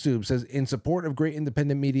 Stowstube says, in support of great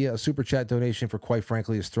independent media, a super chat donation for Quite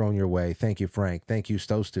Frankly is thrown your way. Thank you, Frank. Thank you,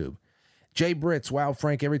 Stowstube. Jay Brits, wow,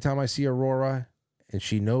 Frank, every time I see Aurora and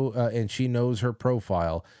she knows her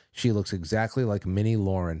profile, she looks exactly like Minnie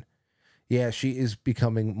Lauren. Yeah, she is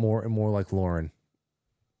becoming more and more like Lauren.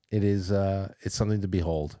 It is it's something to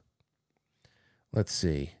behold. Let's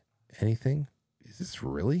see. Anything? Is this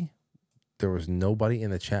really? There was nobody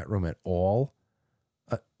in the chat room at all.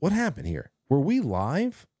 What happened here? Were we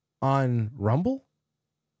live on Rumble?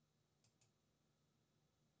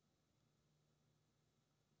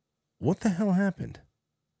 What the hell happened?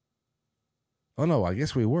 Oh, no, I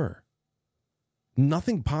guess we were.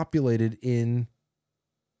 Nothing populated in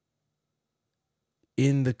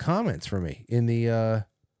the comments for me. In the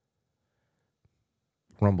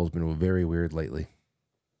Rumble's been very weird lately.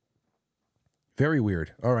 Very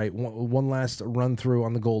weird. All right, one last run through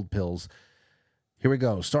on the gold pills. Here we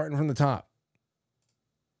go. Starting from the top.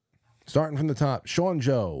 Sean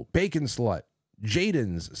Joe, Bacon Slut.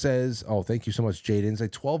 Jadens says, oh, thank you so much, Jadens. A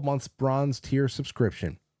 12-month bronze tier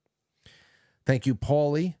subscription. Thank you,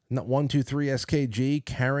 Paulie, 123 SKG,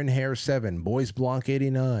 Karen Hare 7, Boys Blanc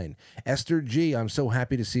 89, Esther G. I'm so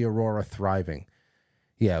happy to see Aurora thriving.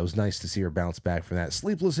 Yeah, it was nice to see her bounce back from that.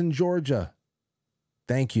 Sleepless in Georgia.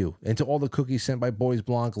 Thank you. And to all the cookies sent by Boys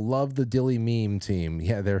Blanc, love the Dilly meme team.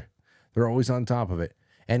 Yeah, they're always on top of it.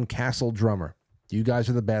 And Castle Drummer. You guys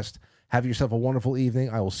are the best. Have yourself a wonderful evening.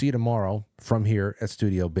 I will see you tomorrow from here at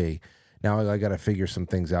Studio B. Now I got to figure some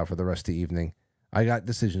things out for the rest of the evening. I got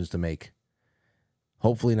decisions to make.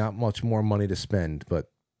 Hopefully not much more money to spend,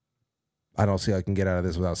 but I don't see how I can get out of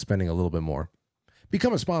this without spending a little bit more.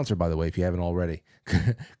 Become a sponsor, by the way, if you haven't already.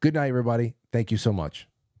 Good night, everybody. Thank you so much.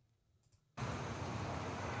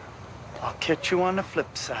 I'll catch you on the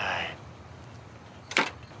flip side.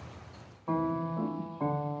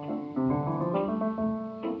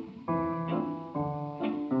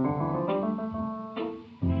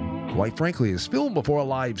 Quite Frankly is filmed before a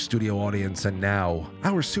live studio audience, and now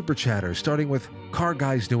our super chatters, starting with Car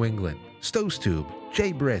Guys New England, Stostube,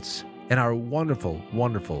 Jay Brits, and our wonderful,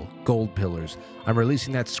 wonderful gold pillars. I'm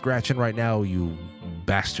releasing that scratching right now, you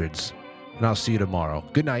bastards. And I'll see you tomorrow.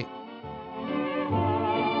 Good night.